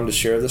right time to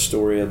share the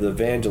story of the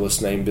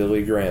evangelist named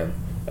Billy Graham,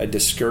 a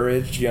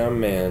discouraged young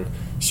man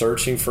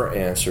searching for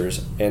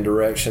answers and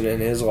direction in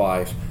his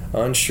life,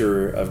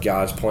 unsure of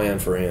God's plan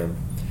for him.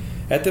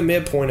 At the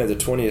midpoint of the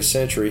 20th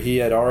century, he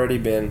had already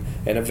been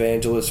an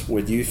evangelist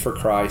with Youth for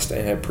Christ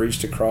and had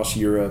preached across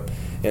Europe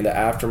in the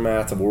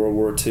aftermath of World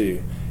War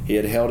II. He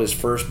had held his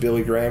first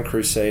Billy Graham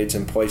crusades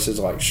in places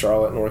like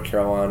Charlotte, North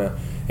Carolina,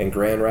 and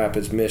Grand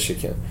Rapids,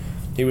 Michigan.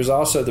 He was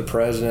also the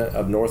president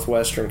of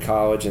Northwestern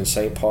College in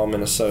St. Paul,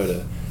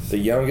 Minnesota, the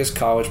youngest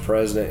college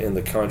president in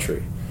the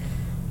country.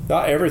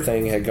 Not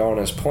everything had gone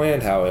as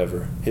planned,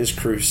 however. His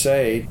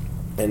crusade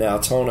in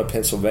Altona,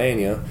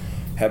 Pennsylvania,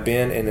 had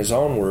been, in his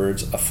own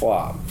words, a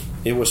flop.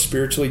 It was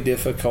spiritually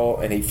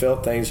difficult, and he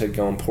felt things had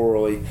gone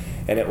poorly,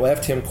 and it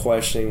left him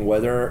questioning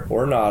whether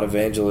or not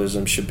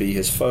evangelism should be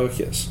his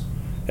focus.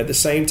 At the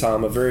same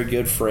time, a very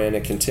good friend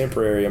and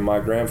contemporary of my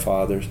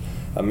grandfather's,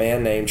 a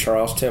man named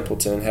Charles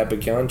Templeton, had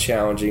begun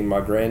challenging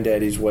my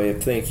granddaddy's way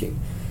of thinking.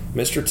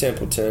 Mr.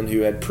 Templeton,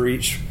 who had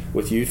preached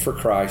with Youth for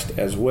Christ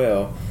as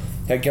well,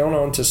 had gone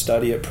on to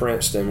study at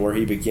Princeton, where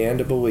he began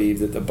to believe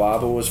that the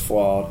Bible was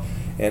flawed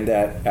and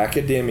that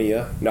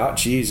academia, not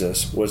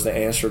Jesus, was the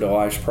answer to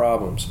life's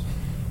problems.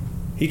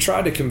 He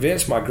tried to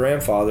convince my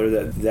grandfather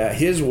that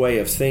his way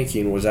of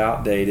thinking was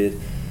outdated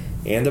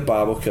and the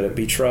Bible couldn't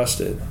be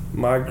trusted.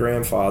 My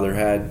grandfather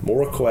had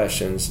more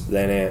questions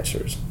than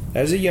answers.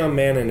 As a young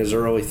man in his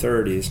early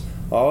 30s,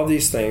 all of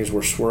these things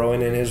were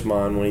swirling in his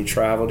mind when he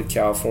traveled to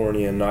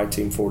California in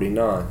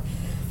 1949.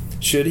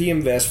 Should he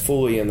invest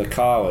fully in the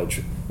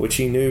college, which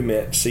he knew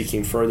meant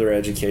seeking further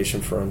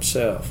education for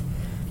himself?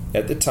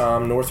 At the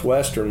time,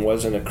 Northwestern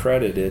wasn't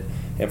accredited,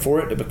 and for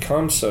it to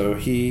become so,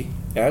 he,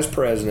 as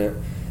president,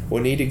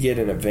 would need to get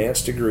an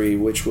advanced degree,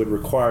 which would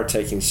require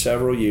taking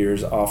several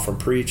years off from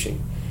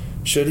preaching.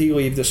 Should he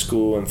leave the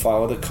school and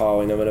follow the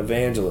calling of an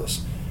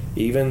evangelist,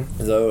 even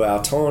though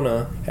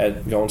Altona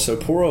had gone so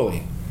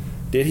poorly?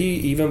 Did he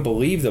even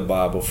believe the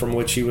Bible from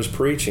which he was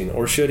preaching,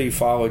 or should he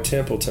follow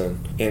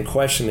Templeton in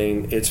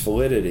questioning its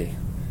validity?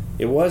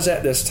 It was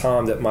at this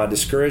time that my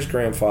discouraged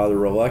grandfather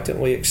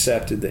reluctantly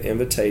accepted the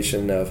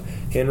invitation of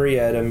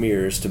Henrietta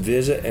Mears to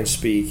visit and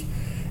speak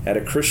at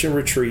a Christian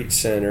retreat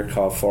center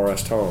called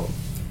Forest Home.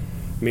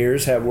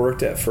 Mears had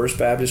worked at First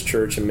Baptist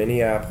Church in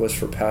Minneapolis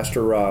for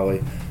Pastor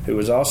Riley, who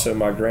was also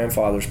my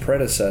grandfather's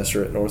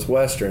predecessor at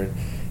Northwestern,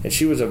 and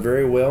she was a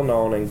very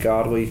well-known and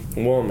godly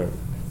woman.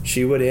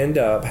 She would end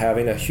up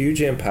having a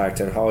huge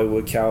impact in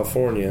Hollywood,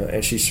 California,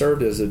 and she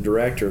served as the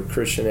director of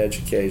Christian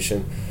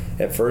education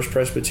at First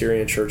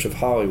Presbyterian Church of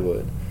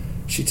Hollywood.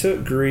 She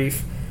took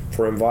grief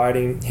for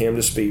inviting him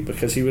to speak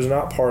because he was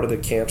not part of the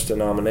camp's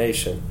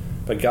denomination,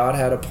 but God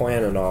had a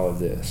plan in all of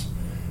this.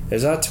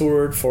 As I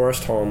toured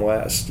Forest Home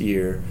last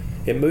year,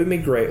 it moved me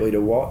greatly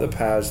to walk the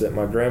paths that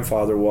my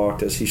grandfather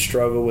walked as he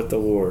struggled with the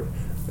Lord,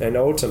 and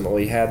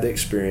ultimately had the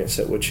experience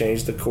that would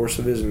change the course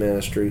of his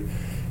ministry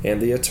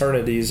and the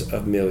eternities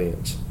of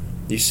millions.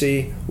 You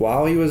see,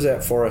 while he was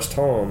at Forest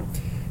Home,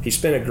 he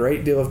spent a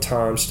great deal of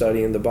time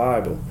studying the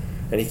Bible,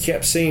 and he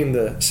kept seeing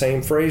the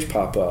same phrase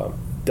pop up,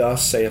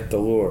 "Thus saith the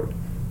Lord,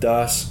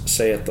 thus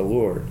saith the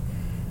Lord."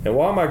 And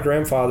while my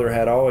grandfather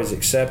had always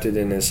accepted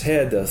in his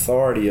head the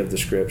authority of the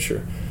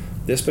Scripture,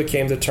 this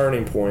became the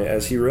turning point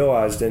as he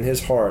realized in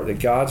his heart that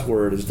God's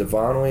Word is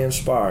divinely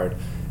inspired,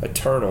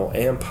 eternal,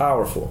 and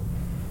powerful.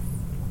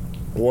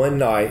 One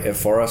night at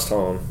Forest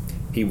Home,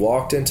 he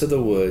walked into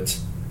the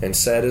woods and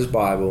set his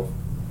Bible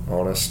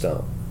on a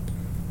stump.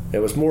 It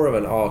was more of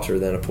an altar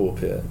than a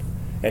pulpit.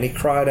 And he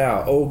cried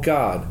out, "Oh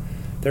God,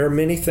 there are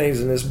many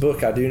things in this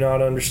book I do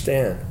not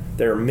understand.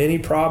 There are many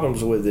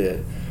problems with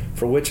it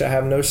for which I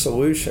have no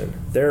solution.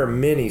 There are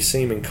many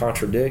seeming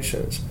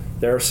contradictions.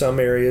 There are some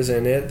areas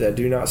in it that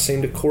do not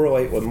seem to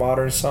correlate with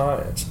modern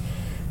science.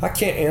 I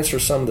can't answer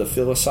some of the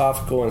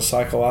philosophical and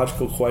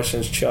psychological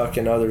questions Chuck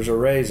and others are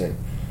raising."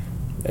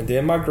 And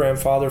then my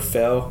grandfather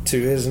fell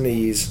to his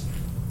knees,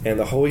 and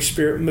the Holy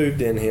Spirit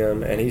moved in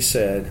him, and he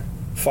said,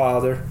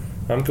 "Father,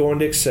 I'm going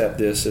to accept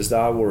this as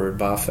thy word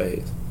by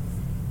faith.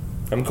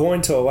 I'm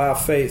going to allow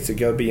faith to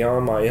go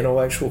beyond my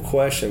intellectual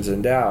questions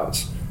and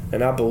doubts,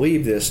 and I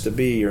believe this to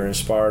be your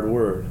inspired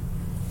word."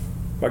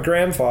 My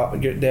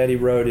granddaddy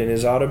wrote in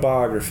his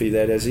autobiography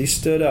that as he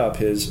stood up,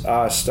 his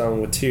eyes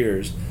stung with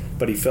tears,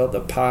 but he felt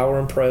the power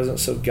and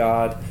presence of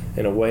God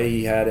in a way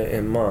he hadn't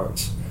in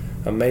months.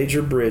 A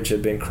major bridge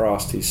had been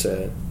crossed, he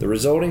said. The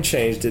resulting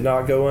change did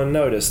not go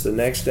unnoticed. The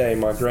next day,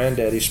 my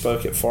granddaddy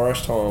spoke at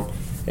Forest Home,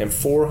 and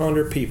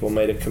 400 people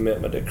made a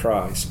commitment to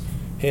Christ.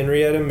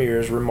 Henrietta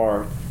Mears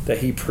remarked that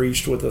he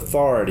preached with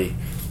authority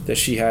that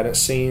she hadn't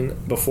seen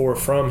before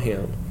from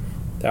him.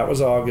 That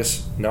was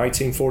August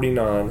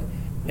 1949,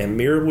 and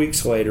mere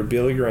weeks later,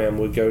 Billy Graham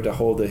would go to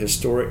hold the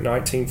historic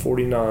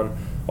 1949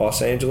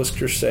 Los Angeles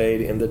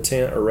Crusade in the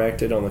tent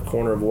erected on the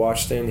corner of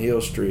Washington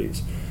Hill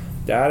Streets.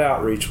 That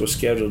outreach was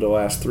scheduled to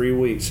last 3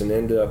 weeks and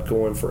ended up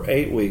going for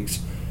 8 weeks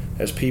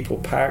as people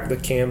packed the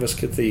canvas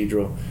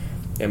cathedral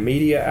and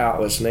media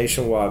outlets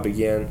nationwide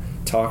began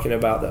talking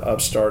about the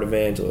upstart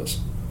evangelist.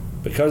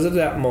 Because of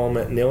that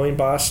moment, kneeling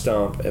by a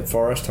stump at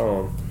Forest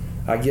Home,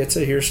 I get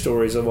to hear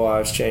stories of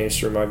lives changed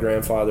through my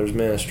grandfather's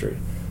ministry.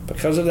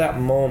 Because of that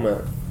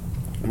moment,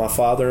 my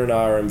father and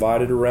I are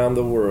invited around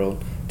the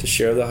world to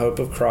share the hope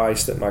of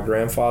Christ that my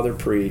grandfather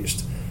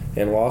preached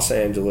in Los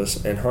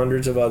Angeles and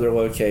hundreds of other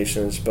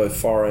locations, both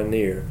far and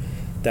near.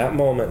 That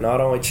moment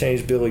not only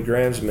changed Billy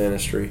Graham's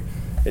ministry,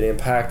 it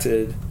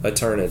impacted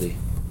eternity.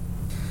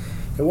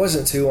 It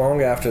wasn't too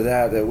long after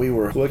that we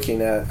were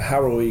looking at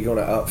how are we going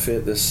to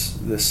outfit this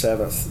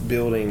seventh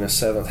building, the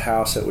seventh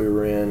house that we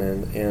were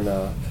in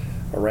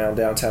around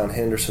downtown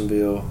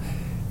Hendersonville.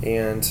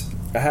 And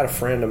I had a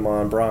friend of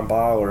mine, Brian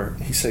Byler.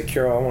 He said,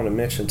 "Carol, I want to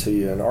mention to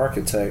you an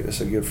architect that's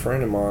a good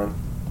friend of mine,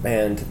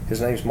 and his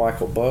name's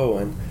Michael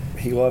Bowen.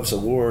 He loves the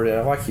Lord, and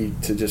I'd like you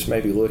to just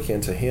maybe look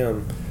into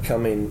him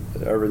coming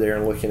over there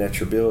and looking at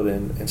your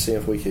building and see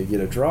if we could get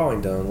a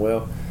drawing done."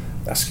 Well,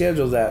 I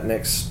scheduled that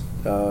next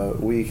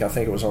week. I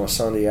think it was on a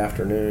Sunday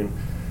afternoon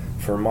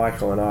for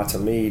Michael and I to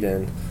meet.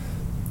 And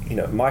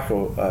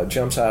Michael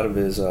jumps out of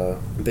his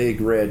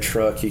big red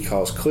truck he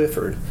calls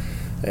Clifford,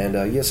 and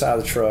gets out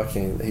of the truck,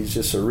 and he's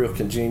just a real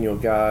congenial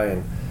guy,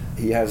 and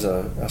he has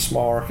a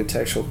small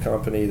architectural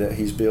company that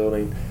he's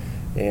building.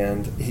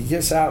 And he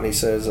gets out and he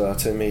says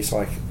to me, he's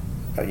like,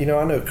 I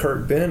know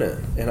Kirk Bennett.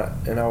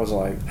 And I was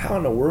like, how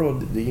in the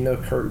world do you know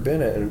Kirk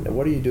Bennett? And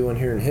what are you doing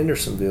here in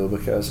Hendersonville?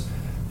 Because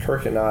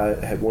Kirk and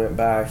I had went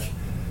back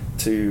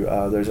to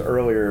those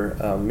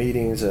earlier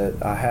meetings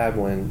that I had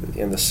when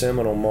in the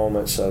seminal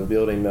moments of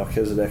building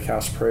Melchizedek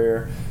House of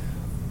Prayer.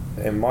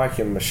 And Mike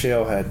and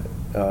Michelle had,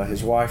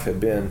 his wife had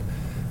been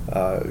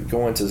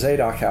going to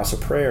Zadok House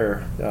of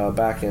Prayer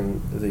back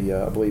in the,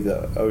 I believe,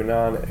 the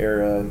 09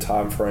 era and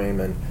time frame,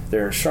 and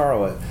there in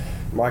Charlotte.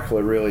 Michael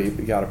had really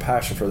got a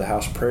passion for the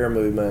House of Prayer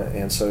movement,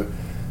 and so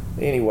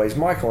anyways,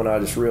 Michael and I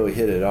just really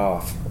hit it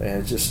off,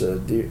 and just a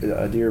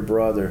dear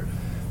brother.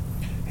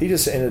 He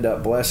just ended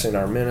up blessing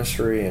our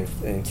ministry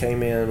and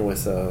came in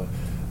with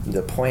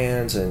the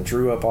plans and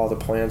drew up all the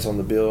plans on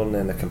the building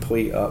and the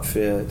complete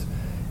upfit,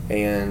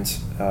 and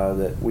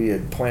that we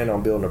had planned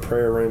on building a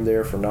prayer room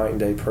there for night and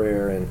day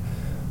prayer.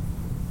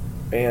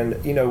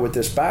 And with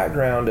this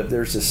background of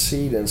there's this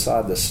seed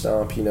inside the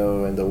stump,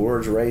 and the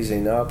Lord's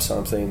raising up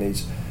something,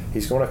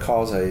 he's going to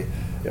cause a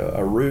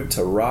root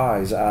to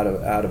rise out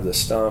of the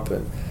stump.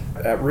 And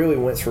that really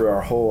went through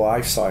our whole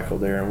life cycle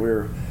there. And we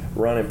were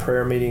running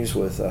prayer meetings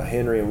with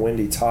Henry and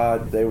Wendy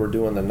Todd. They were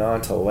doing the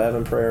 9 to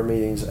 11 prayer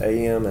meetings,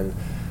 AM, and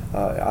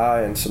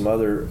I and some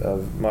other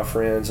of my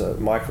friends,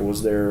 Michael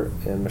was there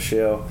and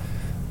Michelle,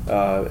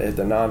 at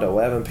the 9 to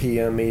 11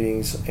 p.m.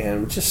 meetings,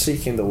 and just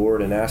seeking the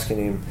Lord and asking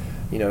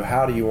Him,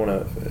 how do you want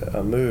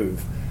to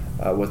move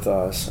with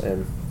us?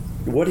 And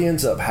what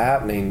ends up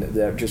happening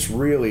that just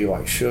really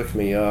shook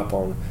me up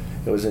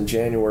it was in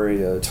January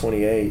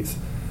 28th,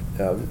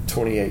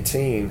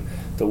 2018,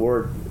 the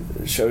Lord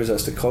shows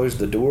us to close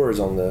the doors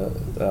on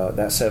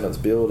that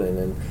seventh building.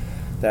 And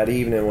that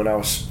evening when I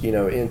was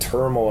in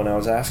turmoil and I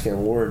was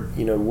asking, Lord,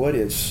 what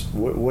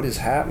is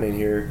happening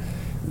here?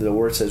 The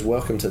Lord says,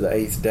 welcome to the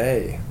 8th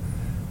day.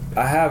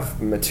 I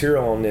have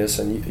material on this,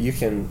 and you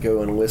can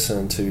go and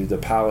listen to The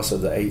Palace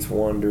of the Eighth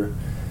Wonder.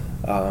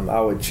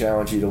 I would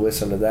challenge you to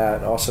listen to that,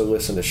 and also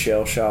listen to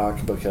Shell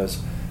Shock,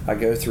 because I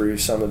go through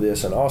some of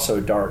this, and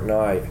also Dark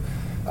Night.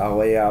 I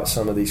lay out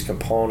some of these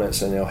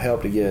components, and it'll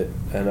help to get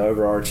an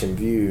overarching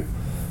view.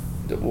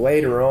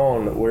 Later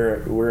on,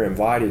 we're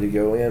invited to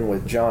go in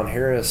with John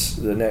Harris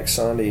the next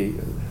Sunday,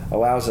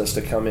 allows us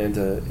to come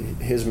into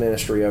his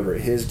ministry over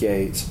at his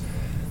gates,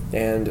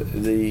 and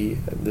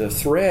the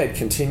thread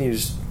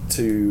continues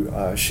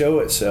to show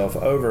itself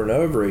over and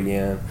over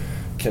again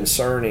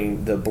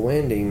concerning the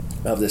blending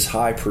of this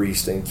high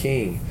priest and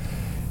king.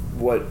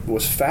 What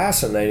was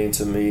fascinating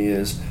to me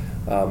is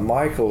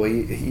Michael,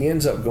 he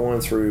ends up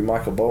going through,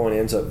 Michael Bowen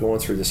ends up going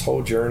through this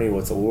whole journey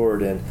with the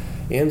Lord, and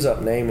ends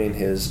up naming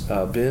his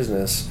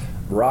business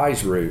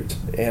Rise Root.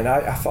 And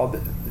I thought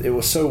that it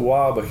was so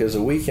wild, because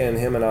a weekend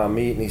him and I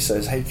meet, and he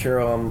says, hey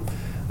Carol,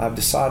 I've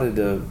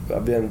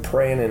been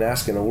praying and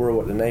asking the Lord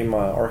what to name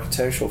my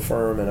architectural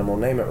firm, and I'm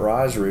going to name it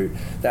Rise Root.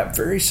 That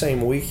very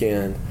same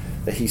weekend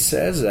that he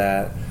says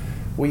that,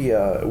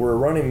 we're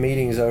running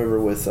meetings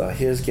over with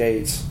his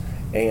gates,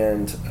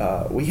 and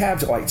we have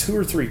 2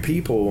 or 3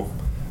 people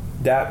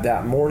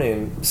that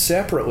morning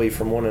separately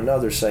from one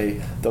another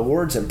say, the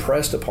Lord's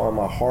impressed upon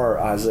my heart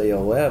Isaiah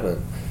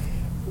 11.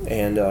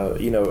 And,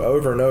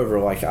 over and over,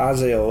 like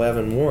Isaiah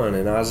 11:1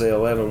 and Isaiah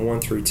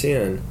 11:1 through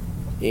 10.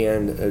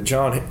 And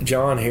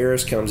John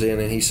Harris comes in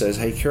and he says,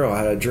 hey, Carol, I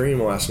had a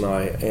dream last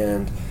night,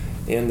 and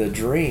in the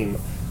dream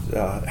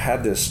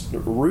had this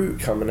root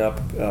coming up,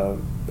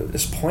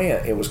 this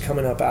plant, it was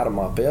coming up out of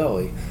my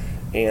belly.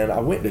 And I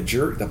went to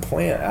jerk the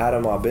plant out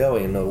of my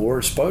belly, and the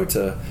Lord spoke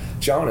to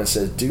John and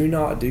said, do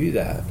not do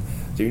that.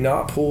 Do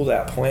not pull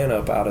that plant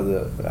up out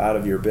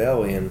of your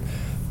belly. And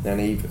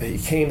he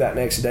came that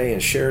next day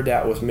and shared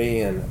that with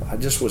me, and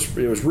it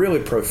was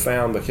really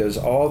profound, because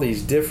all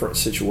these different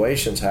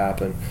situations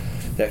happened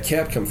that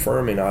kept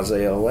confirming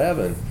Isaiah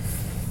 11.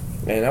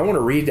 And I want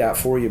to read that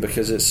for you,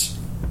 because it's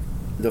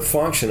the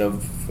function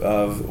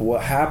of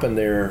what happened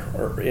there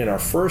in our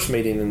first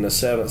meeting in the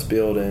 7th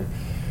building,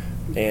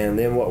 and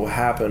then what will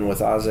happen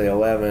with Isaiah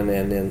 11,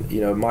 and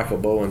then Michael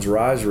Bowen's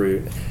Rise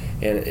Root.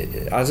 And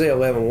Isaiah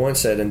 11:1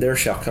 said, and there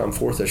shall come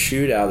forth a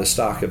shoot out of the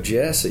stock of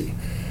Jesse,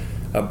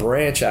 a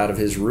branch out of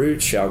his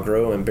roots shall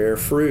grow and bear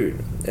fruit,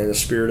 and the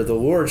Spirit of the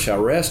Lord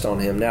shall rest on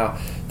him. Now,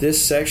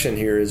 this section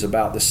here is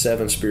about the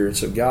 7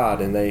 spirits of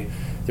God, and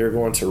they're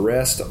going to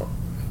rest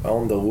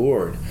on the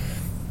Lord.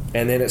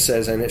 And then it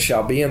says, and it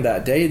shall be in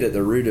that day that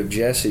the root of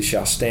Jesse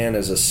shall stand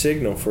as a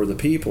signal for the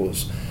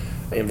peoples.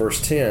 In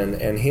verse 10,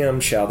 and him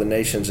shall the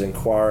nations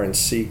inquire and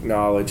seek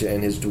knowledge,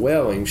 and his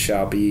dwelling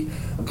shall be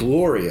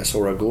glorious,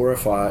 or a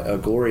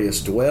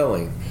glorious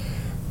dwelling.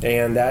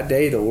 And that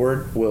day the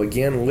Lord will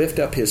again lift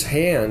up his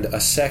hand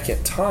a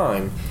second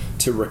time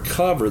to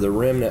recover the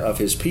remnant of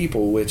his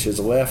people, which is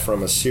left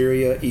from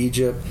Assyria,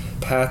 Egypt,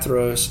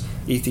 Pathros,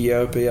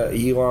 Ethiopia,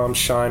 Elam,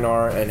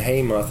 Shinar, and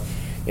Hamath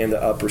in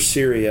the upper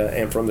Syria,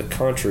 and from the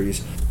countries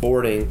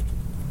bordering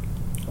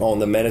on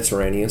the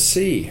Mediterranean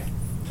Sea.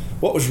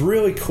 What was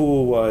really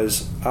cool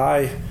was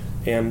I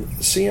am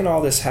seeing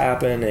all this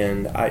happen,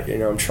 and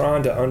I'm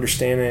trying to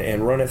understand it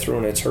and run it through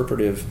an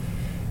interpretive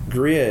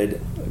grid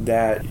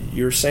that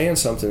you're saying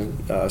something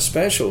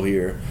special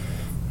here.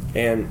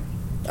 And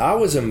I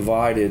was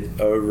invited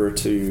over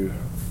to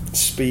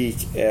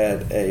speak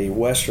at a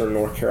Western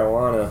North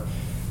Carolina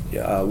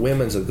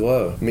Women's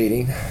Aglow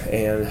meeting,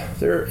 and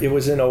it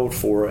was in Old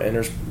Fort, and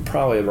there's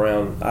probably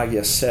around, I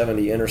guess,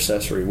 70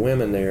 intercessory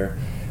women there.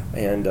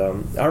 And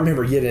I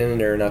remember getting in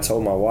there, and I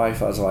told my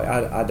wife, I was like,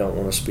 I don't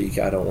want to speak,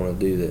 I don't want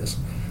to do this,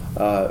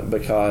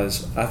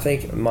 because I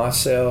think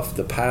myself,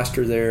 the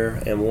pastor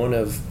there, and one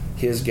of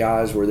his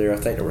guys were there. I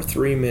think there were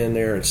 3 men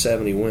there and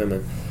 70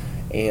 women,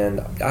 and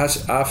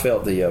I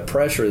felt the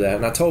pressure of that.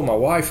 And I told my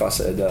wife, I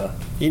said,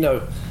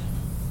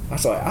 I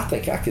was like, I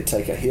think I could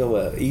take a hill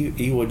of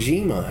Iwo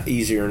Jima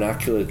easier than I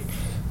could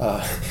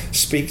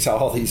speak to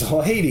all these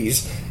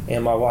ladies.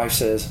 And my wife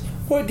says,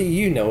 what do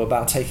you know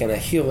about taking a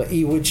hill of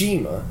Iwo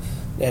Jima?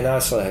 And I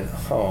said,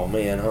 oh,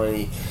 man,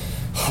 honey.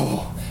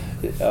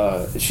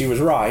 She was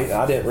right.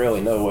 I didn't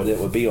really know what it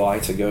would be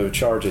like to go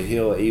charge a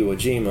hill of Iwo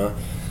Jima.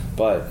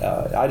 But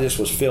I just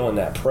was feeling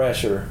that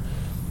pressure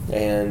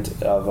and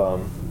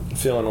of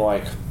feeling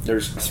like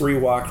there's 3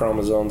 Y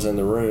chromosomes in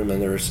the room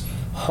and there's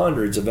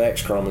hundreds of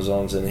X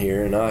chromosomes in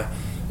here, and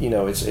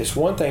it's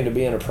one thing to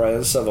be in the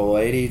presence of a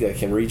lady that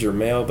can read your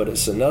mail, but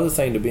it's another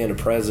thing to be in the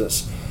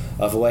presence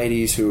of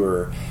ladies who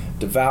are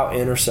devout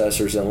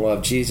intercessors and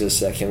love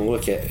Jesus, that can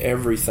look at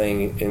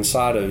everything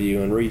inside of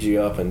you and read you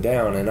up and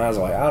down. And I was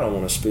like, I don't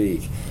want to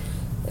speak,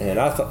 and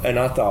I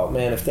thought,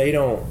 man, if they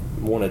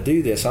don't want to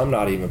do this, I'm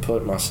not even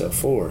putting myself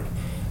forward.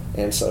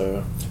 And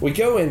so we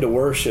go into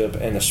worship,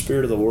 and the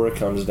Spirit of the Lord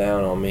comes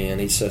down on me, and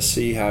He says,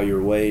 see how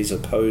your ways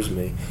oppose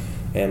me.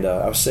 And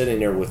I was sitting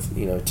there with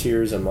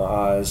tears in my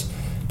eyes,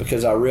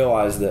 because I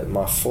realized that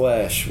my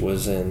flesh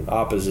was in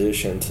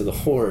opposition to the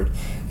Lord,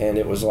 and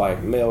it was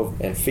like male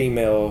and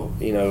female,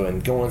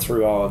 and going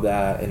through all of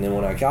that. And then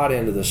when I got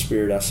into the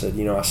Spirit, I said,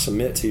 I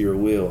submit to your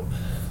will.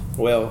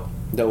 Well,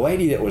 the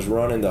lady that was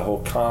running the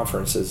whole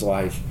conference is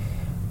like,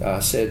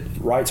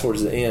 said right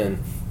towards the end,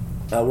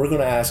 we're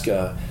going to ask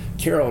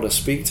Carol to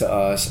speak to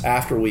us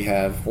after we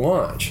have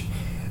lunch.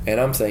 And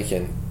I'm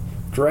thinking,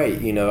 great,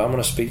 I'm going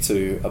to speak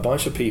to a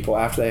bunch of people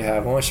after they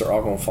have lunch. They're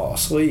all going to fall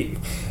asleep.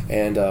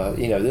 And,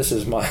 this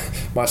is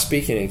my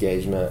speaking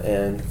engagement.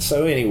 And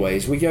so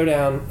anyways, we go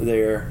down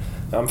there.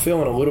 I'm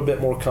feeling a little bit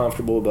more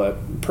comfortable,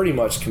 but pretty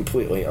much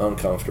completely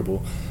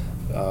uncomfortable.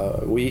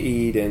 We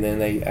eat, and then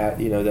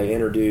they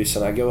introduce,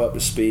 and I go up to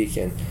speak,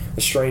 and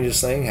the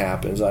strangest thing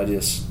happens.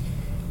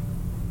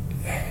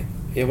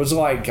 It was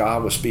like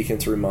God was speaking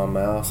through my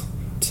mouth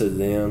to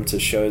them to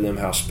show them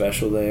how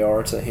special they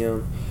are to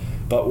Him.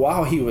 But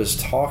while He was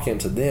talking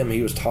to them,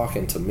 He was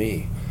talking to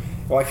me.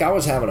 Like I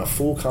was having a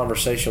full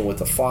conversation with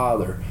the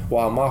Father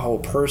while my whole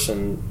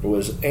person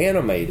was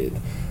animated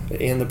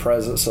in the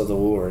presence of the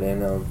Lord.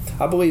 And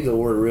I believe the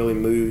Lord really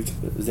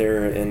moved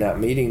there in that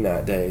meeting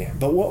that day.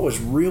 But what was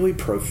really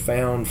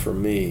profound for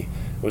me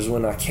was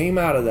when I came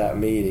out of that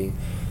meeting,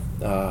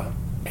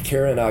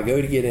 Kara and I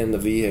go to get in the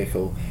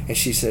vehicle, and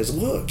she says,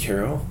 look,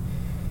 Carol,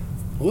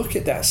 look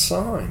at that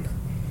sign.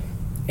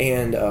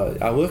 And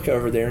I look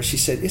over there, and she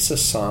said, it's a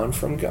sign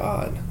from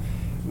God.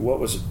 What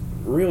was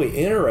really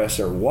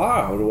interesting or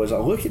wild was I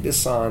look at this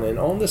sign, and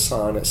on the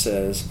sign it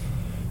says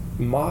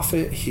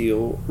Moffett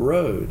Hill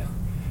Road.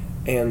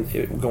 And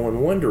it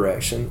going one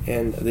direction,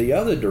 and the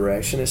other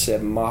direction it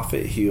said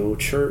Moffett Hill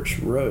Church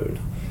Road.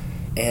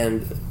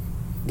 And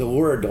the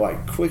Lord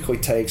quickly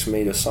takes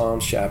me to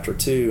Psalms chapter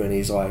 2, and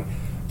He's like,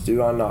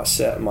 do I not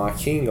set my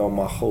king on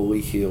my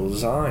holy hill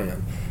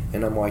Zion?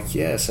 And I'm like,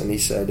 yes. And He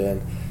said,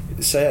 and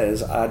it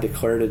says, I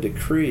declare a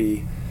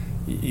decree,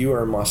 you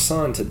are my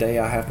son, today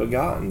I have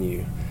begotten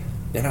you.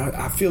 And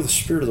I feel the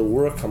Spirit of the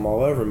Lord come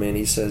all over me, and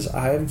He says,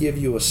 I have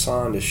given you a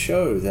sign to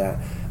show that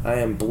I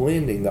am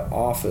blending the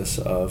office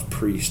of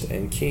priest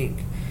and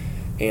king.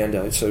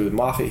 And so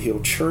Moffett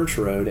Hill Church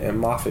Road and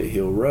Moffett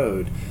Hill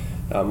Road,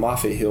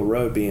 Moffett Hill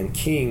Road being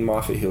king,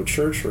 Moffett Hill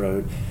Church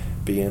Road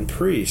being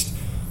priest.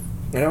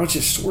 And I was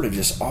just sort of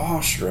just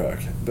awestruck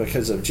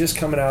because of just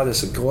coming out of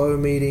this Aglow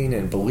meeting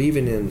and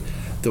believing in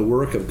the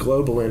work of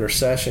global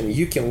intercession.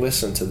 You can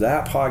listen to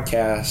that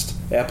podcast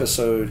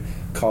episode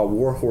called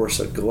Warhorse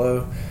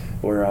Aglow,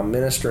 where I'm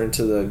ministering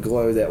to the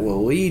Aglow that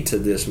will lead to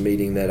this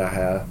meeting that I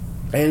have.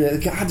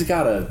 And God's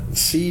got a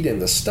seed in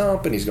the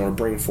stump, and He's going to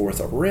bring forth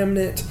a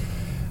remnant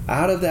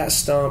out of that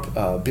stump,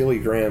 Billy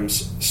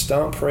Graham's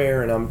stump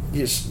prayer. And I'm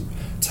just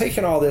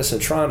taking all this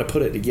and trying to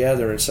put it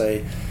together and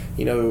say,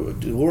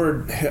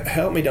 Lord,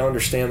 help me to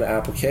understand the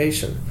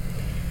application.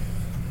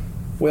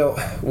 Well,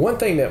 one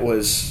thing that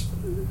was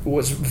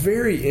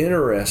very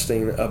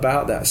interesting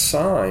about that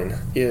sign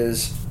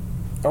is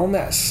on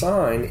that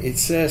sign it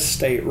says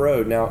State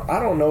Road. Now, I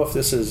don't know if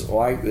this is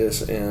like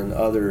this in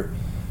other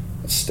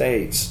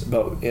states,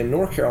 but in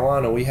North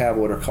Carolina we have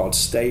what are called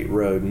state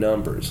road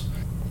numbers.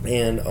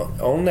 And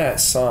on that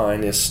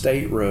sign is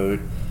State Road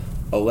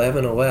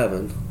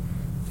 1111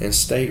 and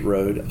State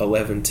Road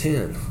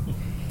 1110.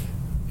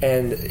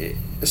 And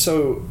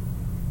so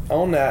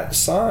on that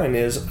sign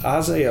is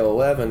Isaiah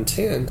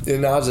 11:10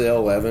 and Isaiah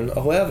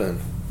 11:11.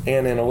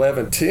 And in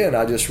 11:10,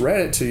 I just read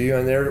it to you,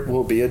 and there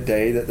will be a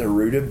day that the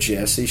root of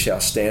Jesse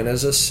shall stand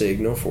as a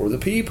signal for the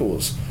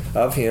peoples.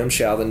 Of him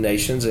shall the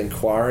nations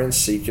inquire and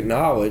seek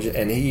knowledge,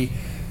 and his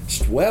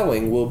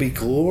dwelling will be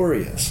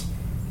glorious.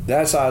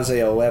 That's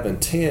Isaiah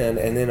 11:10,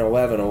 and then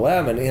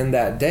 11:11, in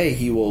that day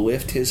he will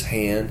lift his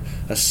hand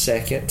a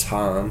second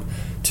time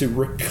to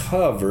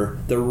recover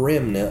the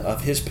remnant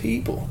of his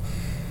people.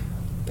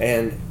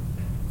 And,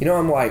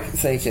 I'm like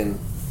thinking,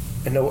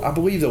 and I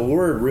believe the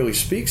Lord really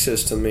speaks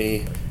this to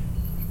me.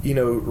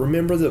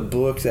 Remember the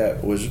book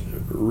that was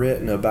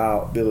written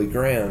about Billy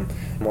Graham?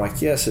 I'm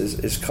like, yes,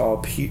 it's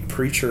called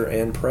Preacher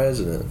and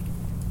President.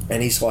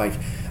 And he's like,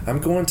 I'm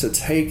going to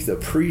take the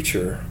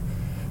preacher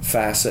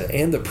facet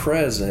and the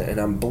president, and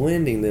I'm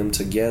blending them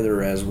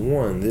together as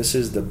one. This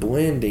is the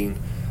blending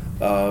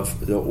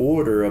of the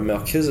order of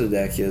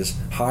Melchizedek as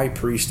high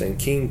priest and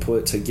king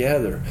put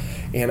together.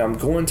 And I'm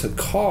going to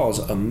cause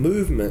a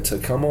movement to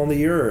come on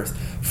the earth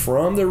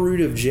from the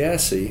root of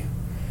Jesse.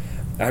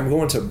 I'm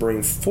going to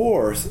bring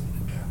forth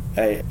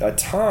a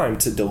time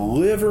to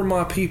deliver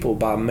my people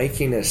by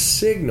making a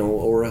signal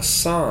or a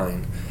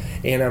sign.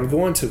 And I'm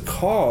going to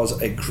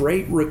cause a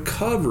great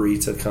recovery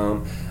to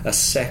come a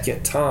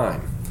second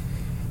time.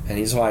 And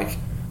he's like,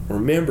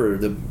 remember,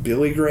 the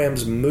Billy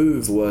Graham's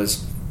move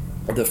was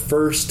the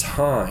first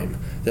time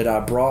that I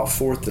brought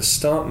forth the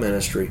stump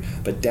ministry,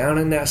 but down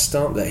in that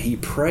stump that he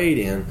prayed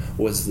in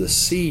was the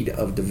seed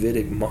of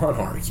Davidic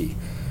monarchy,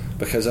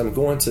 because I'm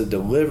going to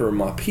deliver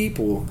my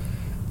people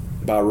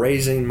by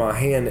raising my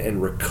hand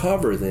and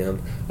recover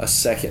them a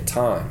second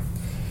time.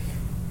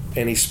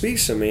 And he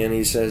speaks to me and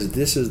he says,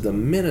 this is the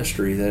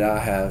ministry that I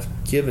have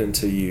given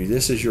to you.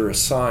 This is your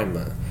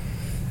assignment.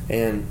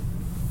 And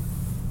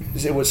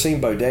it would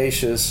seem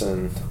bodacious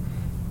and,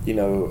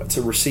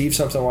 to receive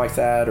something like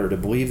that or to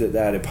believe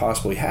that had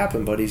possibly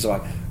happened. But he's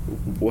like,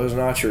 was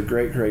not your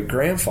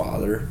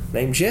great-great-grandfather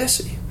named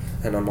Jesse?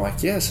 And I'm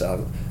like, yes,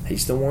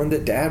 he's the one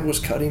that Dad was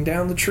cutting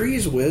down the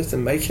trees with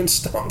and making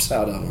stumps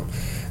out of them.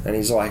 And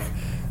he's like,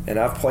 and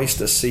I've placed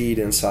a seed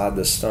inside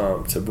the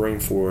stump to bring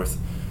forth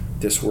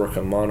this work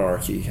of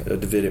monarchy, a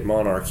Davidic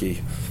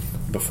monarchy,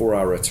 before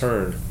I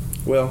returned.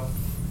 Well,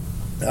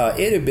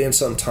 it had been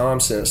some time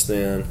since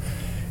then,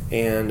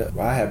 and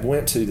I had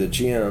went to the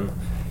gym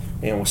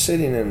and was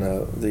sitting in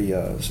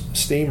the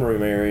steam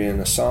room area and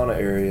the sauna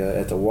area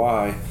at the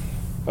Y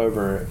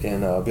over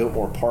in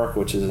Biltmore Park,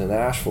 which is in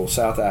Asheville,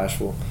 South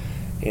Asheville.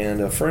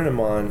 And a friend of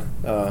mine,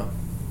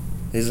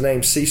 his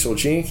name's Cecil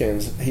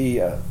Jenkins,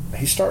 he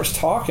starts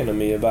talking to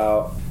me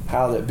about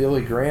how that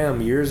Billy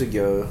Graham years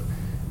ago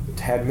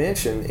had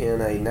mentioned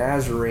in a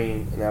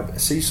Nazarene. Now,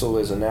 Cecil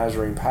is a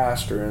Nazarene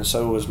pastor, and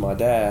so was my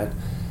dad,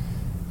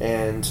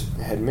 and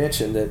had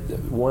mentioned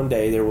that one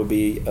day there would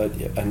be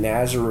a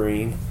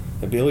Nazarene.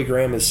 And Billy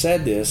Graham had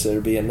said this, there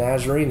would be a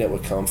Nazarene that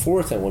would come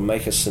forth and would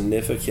make a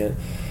significant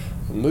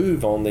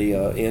move on the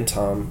end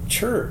time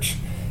church.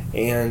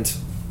 And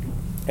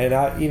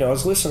I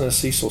was listening to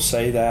Cecil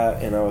say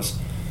that, and I was,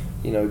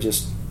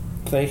 just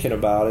thinking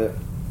about it,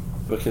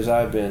 because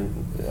I've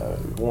been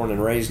born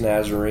and raised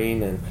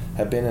Nazarene and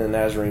have been in the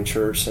Nazarene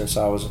church since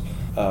I was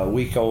a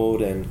week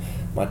old, and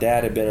my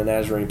dad had been a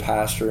Nazarene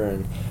pastor,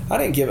 and I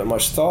didn't give it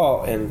much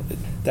thought. And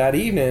that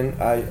evening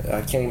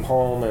I came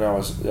home and I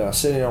was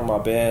sitting on my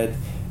bed,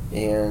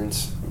 and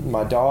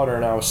my daughter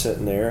and I was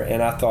sitting there,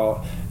 and I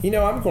thought,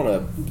 I'm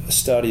going to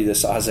study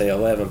this Isaiah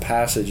 11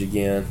 passage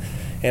again.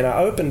 And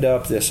I opened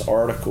up this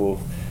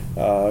article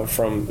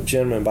from a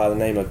gentleman by the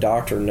name of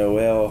Dr.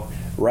 Noel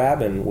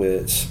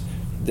Rabinowitz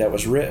that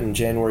was written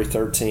January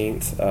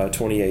 13th,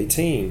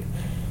 2018.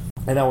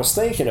 And I was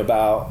thinking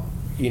about,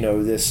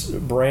 this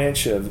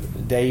branch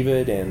of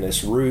David and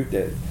this root,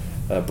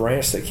 that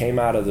branch that came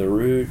out of the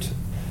root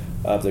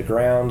of the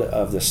ground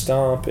of the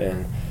stump.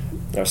 And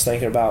I was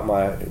thinking about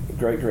my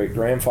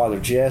great-great-grandfather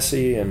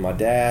Jesse and my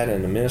dad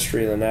and the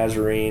ministry of the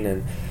Nazarene.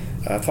 And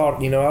I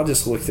thought, I'll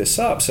just look this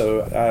up.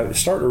 So I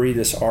started to read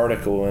this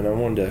article, and I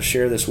wanted to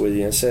share this with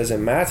you. It says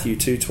in Matthew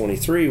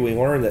 2:23, we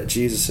learn that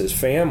Jesus'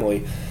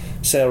 family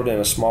settled in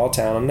a small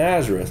town of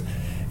Nazareth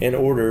in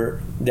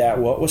order that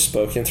what was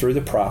spoken through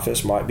the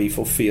prophets might be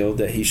fulfilled,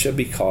 that he should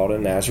be called a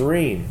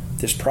Nazarene.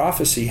 This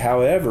prophecy,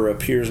 however,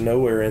 appears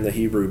nowhere in the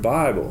Hebrew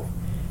Bible.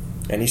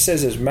 And he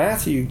says, is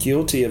Matthew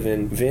guilty of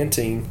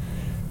inventing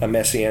a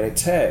messianic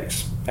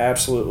text?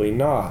 Absolutely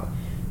not.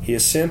 He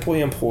is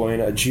simply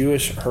employing a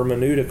Jewish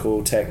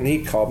hermeneutical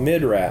technique called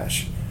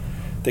midrash.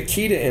 The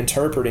key to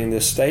interpreting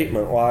this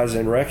statement lies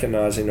in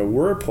recognizing a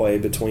wordplay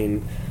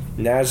between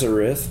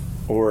Nazareth,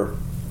 or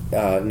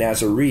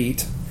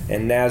Nazarete,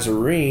 and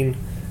Nazarene,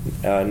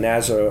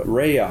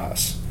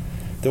 Nazareas.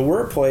 The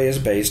wordplay is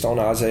based on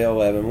Isaiah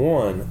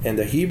 11:1 and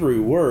the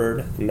Hebrew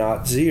word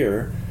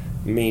natzir,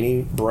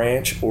 meaning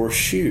branch or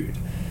shoot.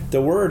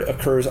 The word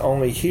occurs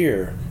only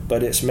here,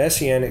 but its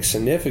messianic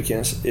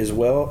significance is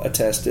well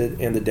attested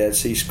in the Dead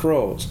Sea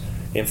Scrolls.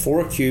 In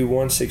 4Q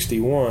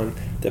 161,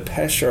 the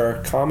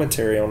Pesher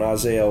commentary on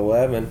Isaiah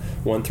 11,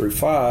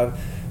 1-5,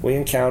 we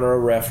encounter a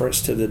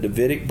reference to the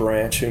Davidic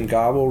branch whom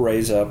God will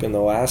raise up in the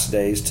last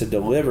days to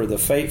deliver the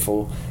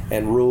faithful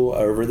and rule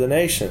over the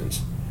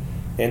nations.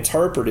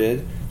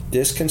 Interpreted,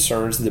 this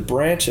concerns the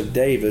branch of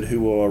David who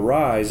will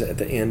arise at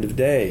the end of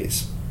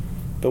days.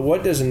 But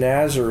what does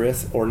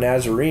Nazareth or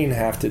Nazarene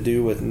have to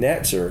do with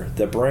Netzer,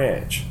 the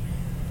branch?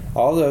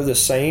 Although the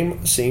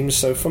same seems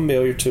so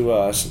familiar to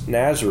us,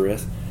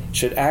 Nazareth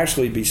should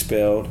actually be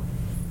spelled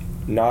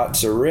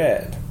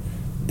Nazaret.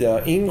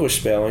 The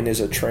English spelling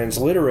is a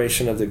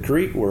transliteration of the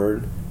Greek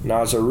word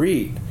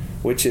Nazaret,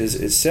 which is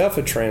itself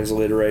a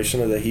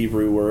transliteration of the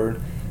Hebrew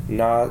word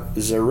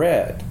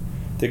Nazaret.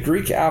 The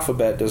Greek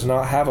alphabet does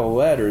not have a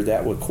letter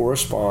that would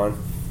correspond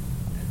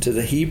to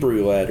the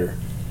Hebrew letter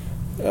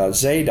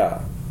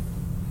Zeta,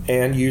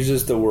 and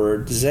uses the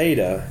word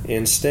Zeta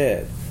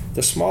instead.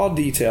 The small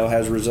detail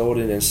has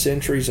resulted in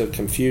centuries of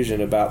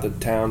confusion about the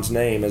town's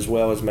name as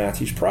well as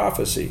Matthew's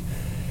prophecy.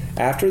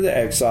 After the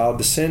exile,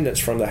 descendants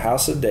from the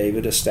house of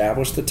David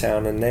established the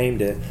town and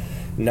named it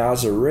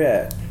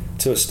Nazareth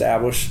to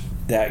establish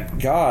that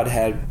God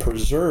had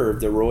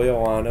preserved the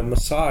royal line of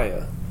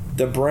Messiah,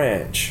 the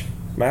branch.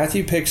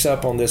 Matthew picks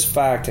up on this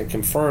fact and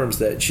confirms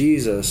that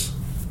Jesus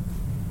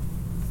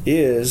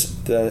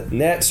is the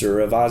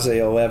Netzer of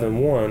Isaiah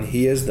 11:1.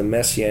 He is the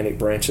messianic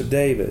branch of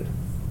David.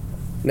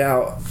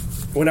 Now,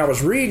 when I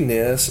was reading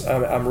this,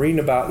 I'm reading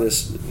about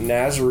this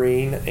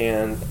Nazarene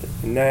and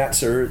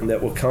Netzer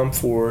that will come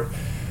forth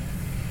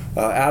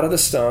out of the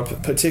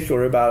stump,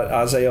 particularly about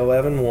Isaiah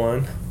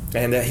 11:1,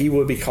 and that he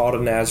will be called a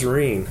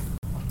Nazarene.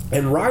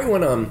 And right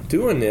when I'm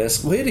doing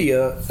this,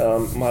 Lydia,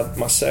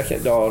 my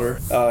second daughter,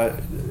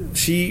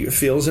 she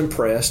feels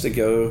impressed to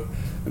go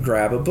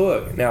grab a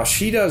book. Now,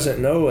 she doesn't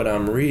know what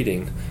I'm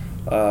reading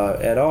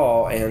at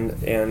all,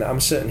 and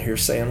I'm sitting here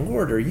saying,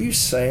 Lord, are you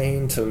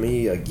saying to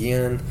me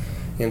again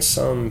in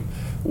some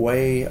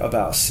way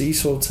about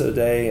Cecil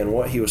today and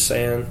what he was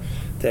saying,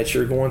 that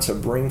you're going to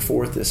bring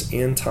forth this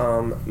end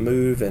time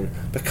move? And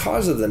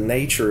because of the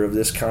nature of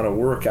this kind of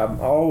work, I'm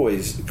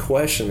always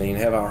questioning,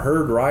 have I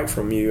heard right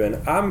from you?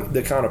 And I'm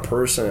the kind of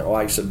person that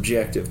likes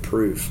objective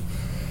proof,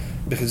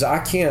 because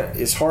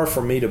it's hard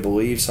for me to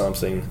believe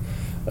something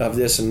of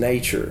this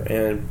nature,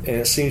 and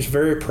it seems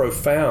very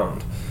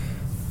profound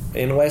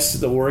unless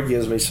the Lord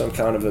gives me some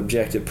kind of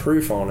objective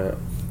proof on it.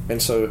 And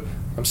so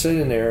I'm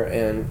sitting there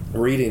and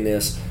reading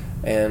this,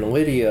 and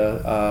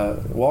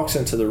Lydia walks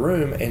into the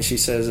room and she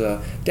says,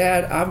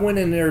 Dad, I went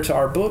in there to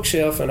our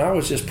bookshelf and I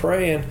was just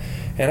praying,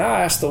 and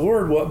I asked the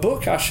Lord what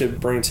book I should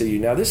bring to you.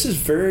 Now, this is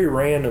very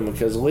random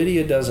because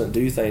Lydia doesn't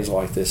do things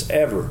like this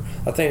ever.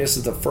 I think this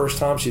is the first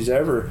time she's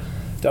ever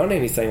done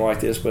anything like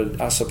this, but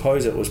I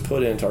suppose it was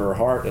put into her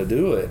heart to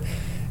do it.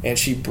 And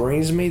she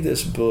brings me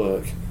this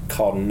book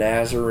called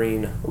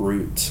Nazarene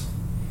Roots.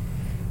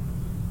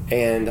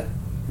 And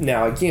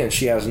now, again,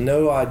 she has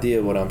no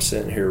idea what I'm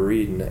sitting here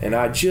reading. And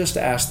I just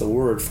asked the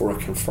Lord for a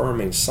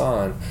confirming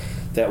sign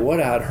that what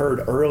I had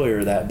heard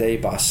earlier that day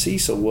by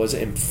Cecil was,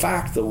 in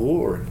fact, the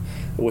Lord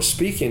was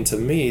speaking to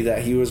me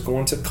that he was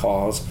going to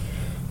cause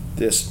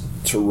this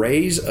to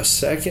raise a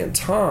second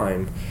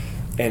time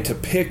and to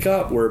pick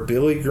up where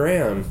Billy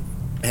Graham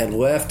had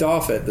left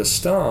off at the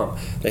stump,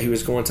 that he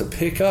was going to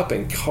pick up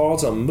and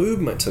cause a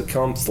movement to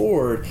come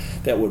forward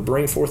that would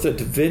bring forth a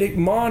Davidic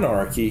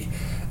monarchy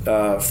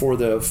for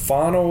the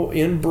final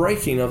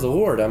inbreaking of the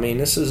Lord. I mean,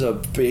 this is a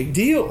big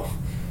deal,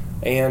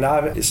 and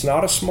it's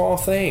not a small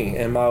thing.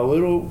 And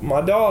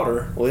my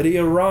daughter,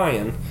 Lydia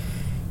Ryan,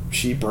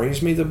 she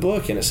brings me the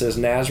book, and it says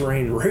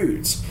Nazarene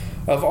Roots,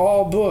 of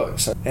all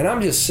books. And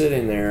I'm just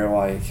sitting there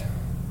like,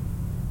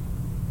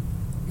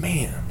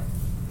 man,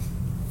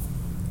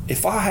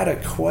 if I had a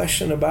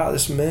question about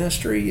this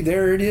ministry,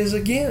 there it is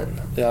again,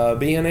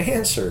 being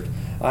answered.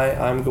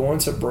 I'm going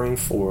to bring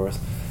forth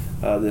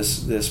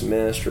this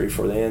ministry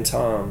for the end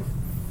time.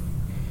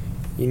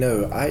 You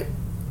know, I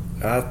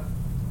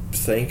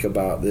think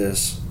about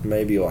this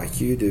maybe like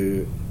you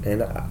do,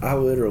 and I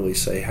literally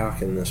say, how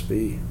can this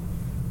be?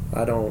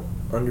 I don't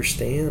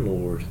understand,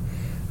 Lord.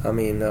 I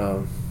mean,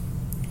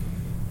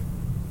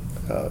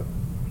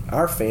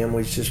 our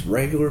family's just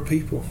regular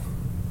people.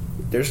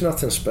 There's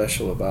nothing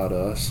special about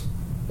us.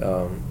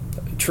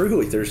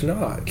 Truly, there's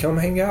not. Come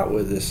hang out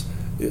with us.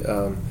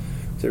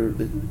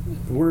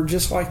 We're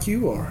just like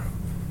you are.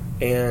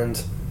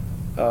 And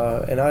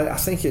I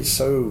think it's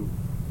so,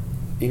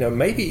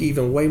 maybe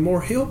even way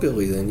more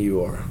hillbilly than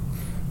you are.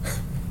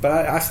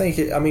 But I think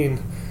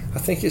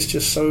it's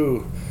just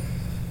so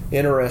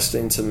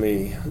interesting to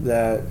me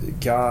that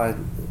God,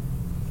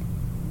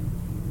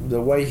 the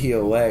way he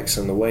elects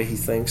and the way he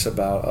thinks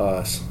about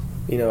us,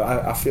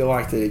 I feel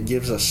like that it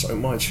gives us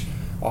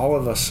all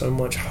of us so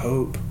much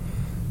hope,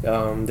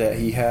 that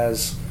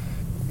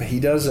he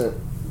doesn't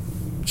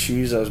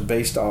choose us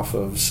based off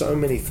of so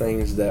many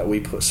things that we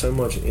put so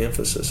much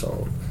emphasis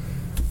on.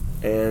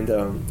 And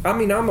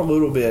I'm a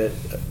little bit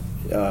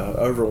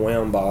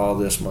overwhelmed by all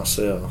this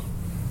myself,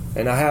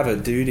 and I have a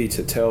duty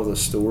to tell the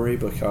story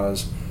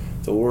because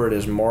the Lord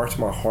has marked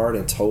my heart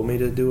and told me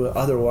to do it.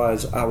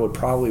 Otherwise, I would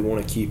probably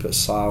want to keep it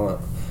silent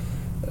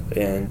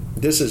And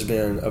this has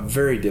been a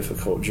very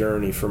difficult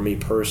journey for me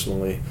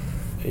personally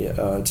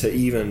to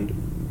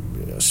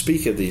even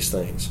speak of these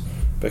things,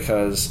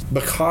 because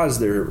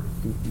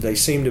they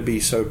seem to be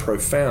so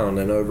profound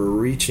and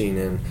overreaching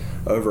and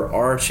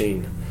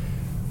overarching.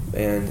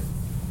 And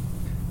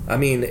I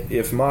mean,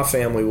 if my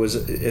family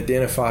was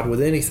identified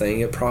with anything,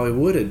 it probably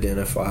would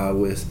identify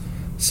with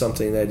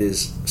something that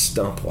is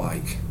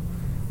stump-like,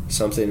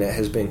 something that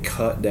has been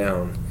cut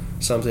down,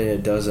 something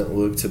that doesn't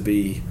look to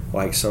be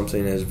like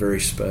something that is very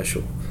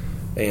special.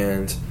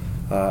 And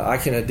I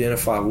can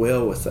identify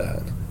well with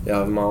that,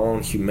 of my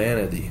own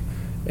humanity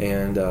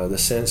and the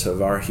sense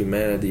of our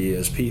humanity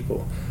as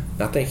people.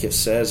 I think it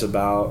says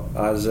about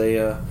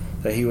Isaiah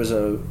that he was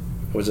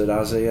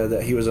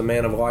a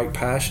man of like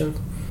passion?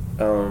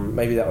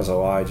 Maybe that was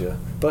Elijah.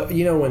 But,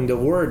 when the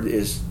Lord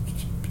is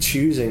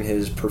choosing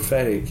his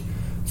prophetic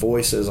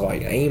voices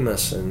like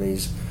Amos and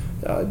these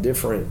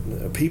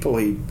different people,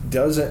 he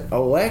doesn't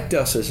elect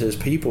us as his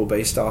people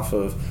based off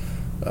of,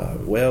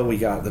 we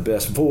got the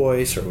best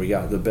voice, or we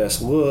got the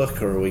best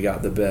look, or we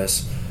got the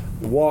best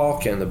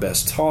walk and the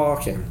best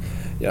talk. And,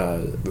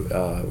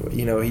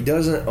 he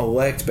doesn't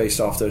elect based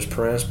off those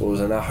principles.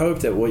 And I hope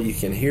that what you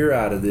can hear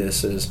out of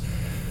this is,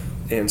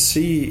 and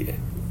see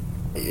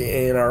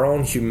in our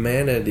own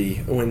humanity,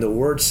 when the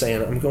Word's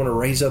saying, I'm going to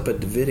raise up a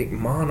Davidic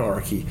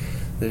monarchy,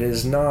 that it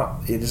is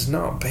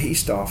not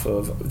based off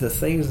of the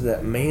things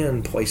that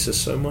man places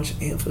so much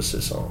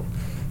emphasis on,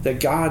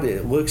 that God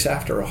looks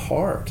after a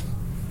heart.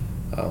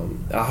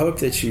 I hope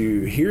that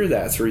you hear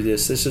that through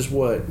this. This is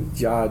what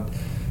God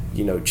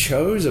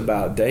chose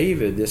about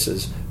David. This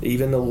is,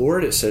 even the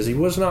Lord, it says he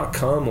was not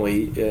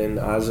comely in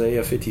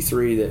Isaiah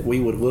 53, that we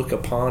would look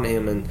upon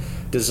him and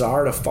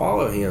desire to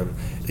follow him.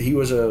 He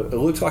was it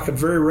looked like a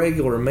very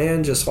regular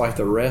man, just like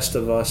the rest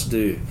of us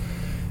do.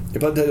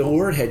 But the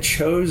Lord had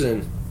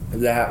chosen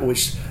that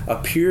which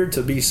appeared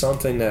to be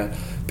something that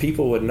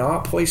people would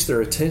not place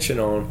their attention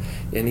on,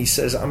 and he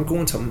says, I'm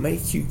going to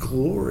make you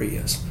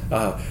glorious.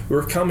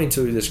 We're coming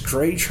to this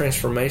great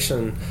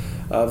transformation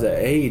of the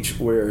age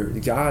where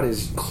God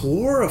is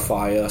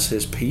glorify us,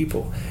 his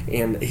people,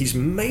 and he's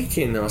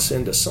making us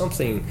into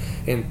something,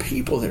 and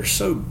people that are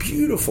so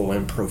beautiful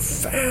and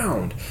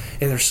profound,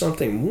 and there's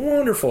something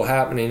wonderful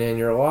happening in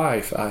your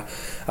life.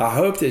 I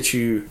hope that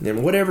you,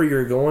 and whatever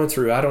you're going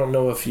through, I don't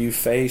know if you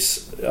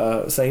face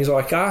things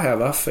like I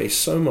have. I face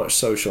so much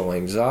social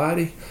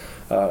anxiety.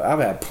 I've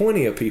had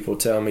plenty of people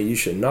tell me you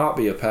should not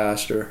be a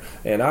pastor,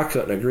 and I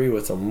couldn't agree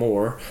with them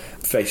more.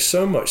 Face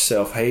so much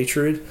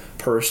self-hatred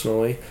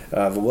personally.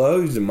 I've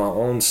loathed my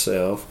own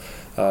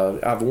self.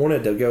 I've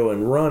wanted to go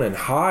and run and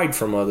hide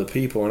from other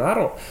people, and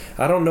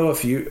I don't know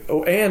if you.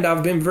 And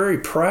I've been very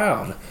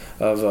proud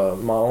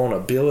of my own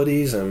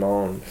abilities and my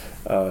own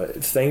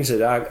things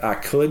that I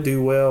could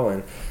do well.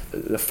 And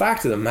the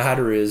fact of the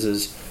matter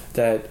is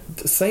that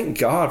thank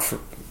God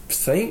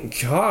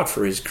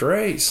for his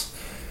grace.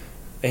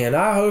 And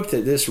I hope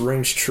that this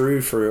rings true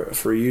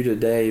for you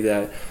today,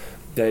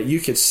 that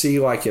you could see,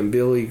 like in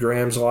Billy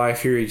Graham's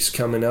life here, he's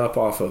coming up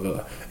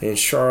in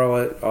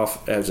Charlotte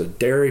as a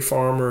dairy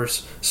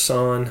farmer's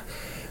son,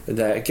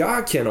 that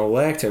God can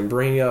elect and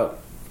bring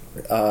up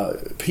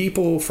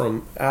people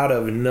from out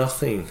of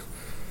nothing,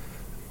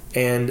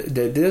 and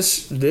that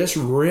this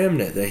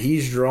remnant that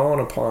he's drawn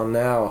upon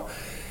now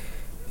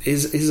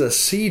is a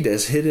seed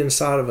that's hid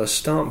inside of a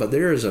stump, but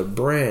there is a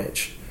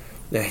branch.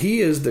 Now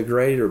he is the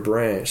greater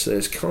branch that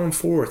has come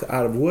forth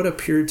out of what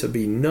appeared to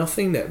be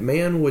nothing that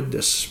man would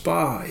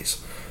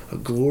despise. A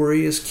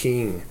glorious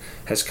king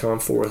has come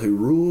forth who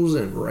rules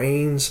and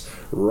reigns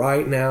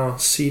right now,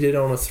 seated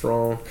on a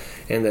throne,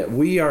 and that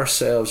we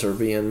ourselves are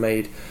being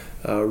made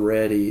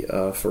ready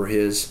for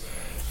his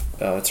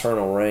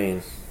eternal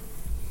reign.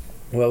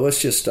 Well,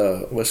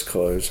 let's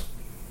close.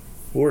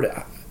 Lord,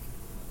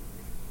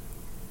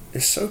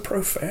 it's so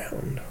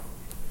profound.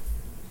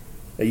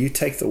 You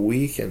take the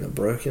weak and the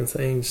broken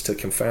things to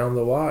confound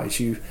the wise.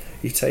 You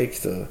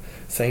take the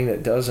thing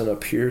that doesn't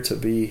appear to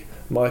be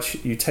much.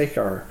 You take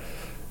our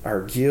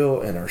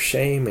guilt and our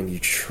shame, and you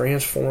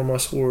transform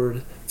us,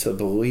 Lord, to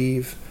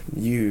believe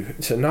you,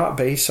 to not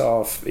base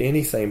off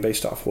anything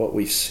based off what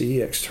we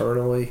see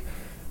externally,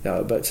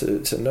 but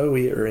to know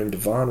we are in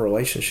divine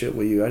relationship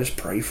with you. I just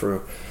pray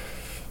for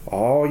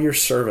all your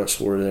servants,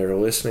 Lord, that are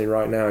listening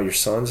right now, your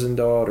sons and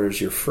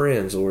daughters, your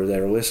friends, Lord, that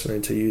are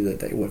listening to you,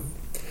 that they would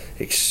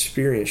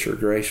experience your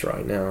grace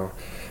right now,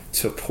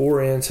 to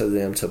pour into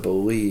them to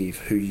believe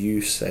who you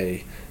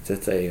say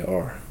that they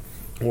are.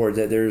 Lord,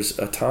 that there's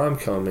a time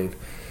coming,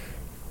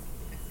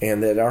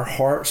 and that our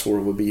hearts,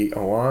 Lord, would be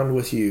aligned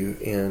with you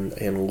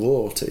in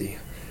loyalty,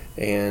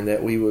 and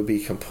that we would be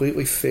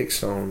completely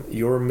fixed on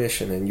your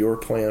mission and your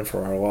plan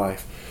for our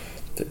life.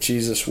 That,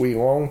 Jesus, we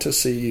long to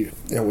see you,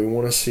 and we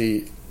want to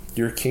see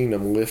your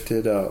kingdom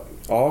lifted up,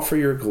 all for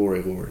your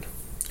glory, Lord.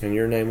 In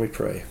your name we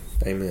pray.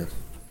 Amen.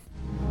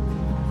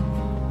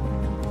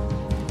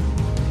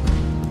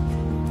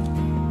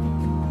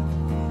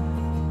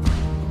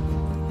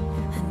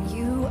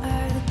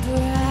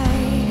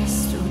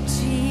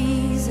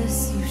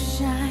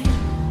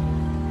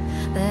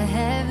 The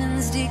heavens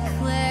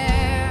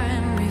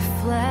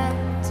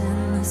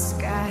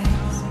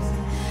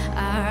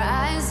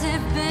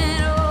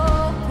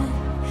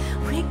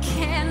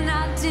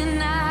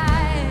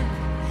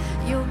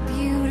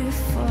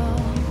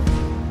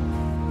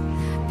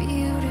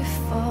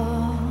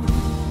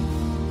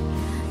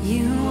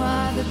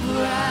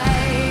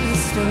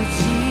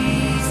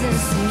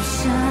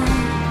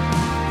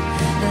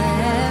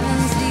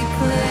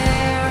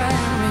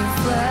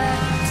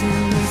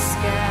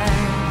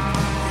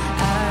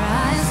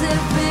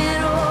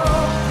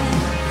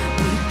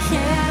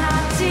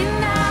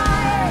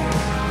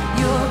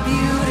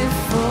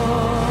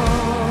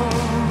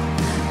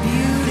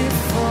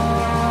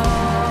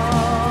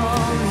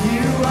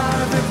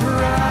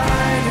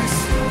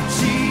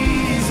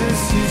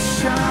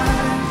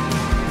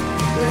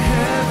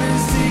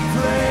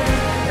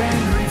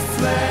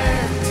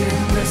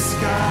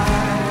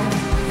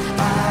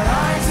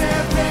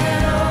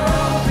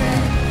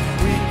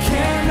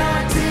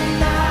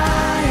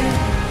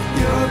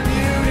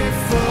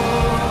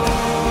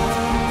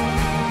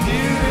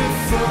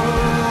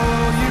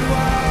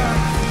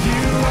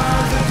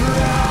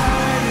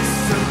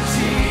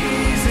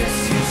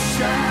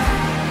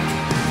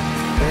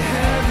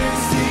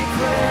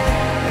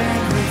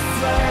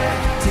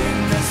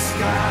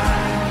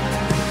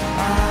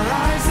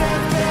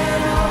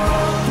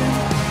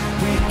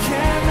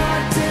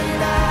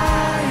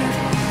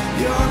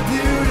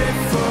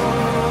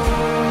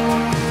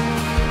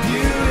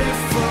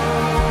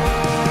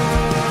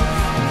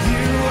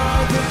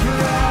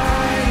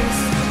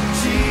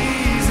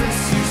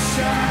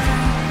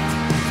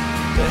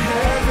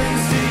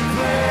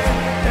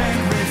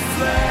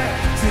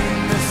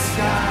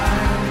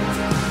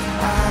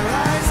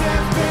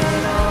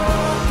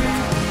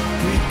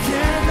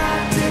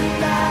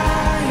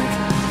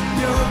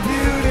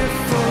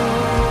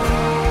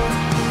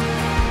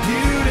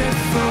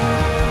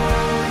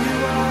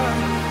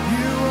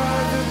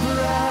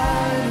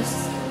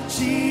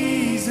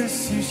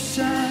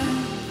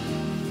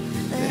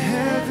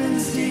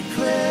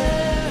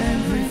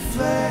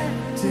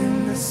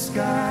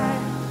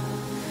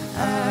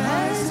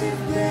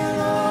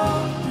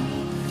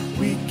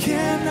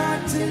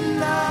cannot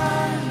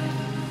deny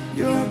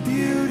you're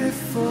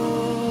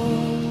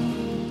beautiful,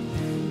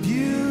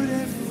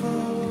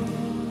 beautiful.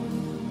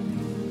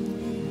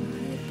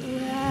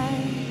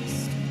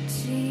 Christ,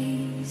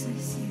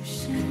 Jesus, you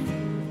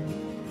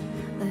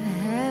shine. The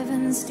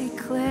heavens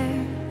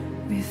declare,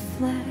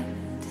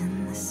 reflect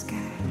in the sky.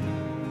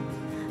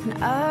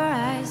 And our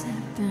eyes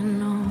have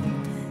been opened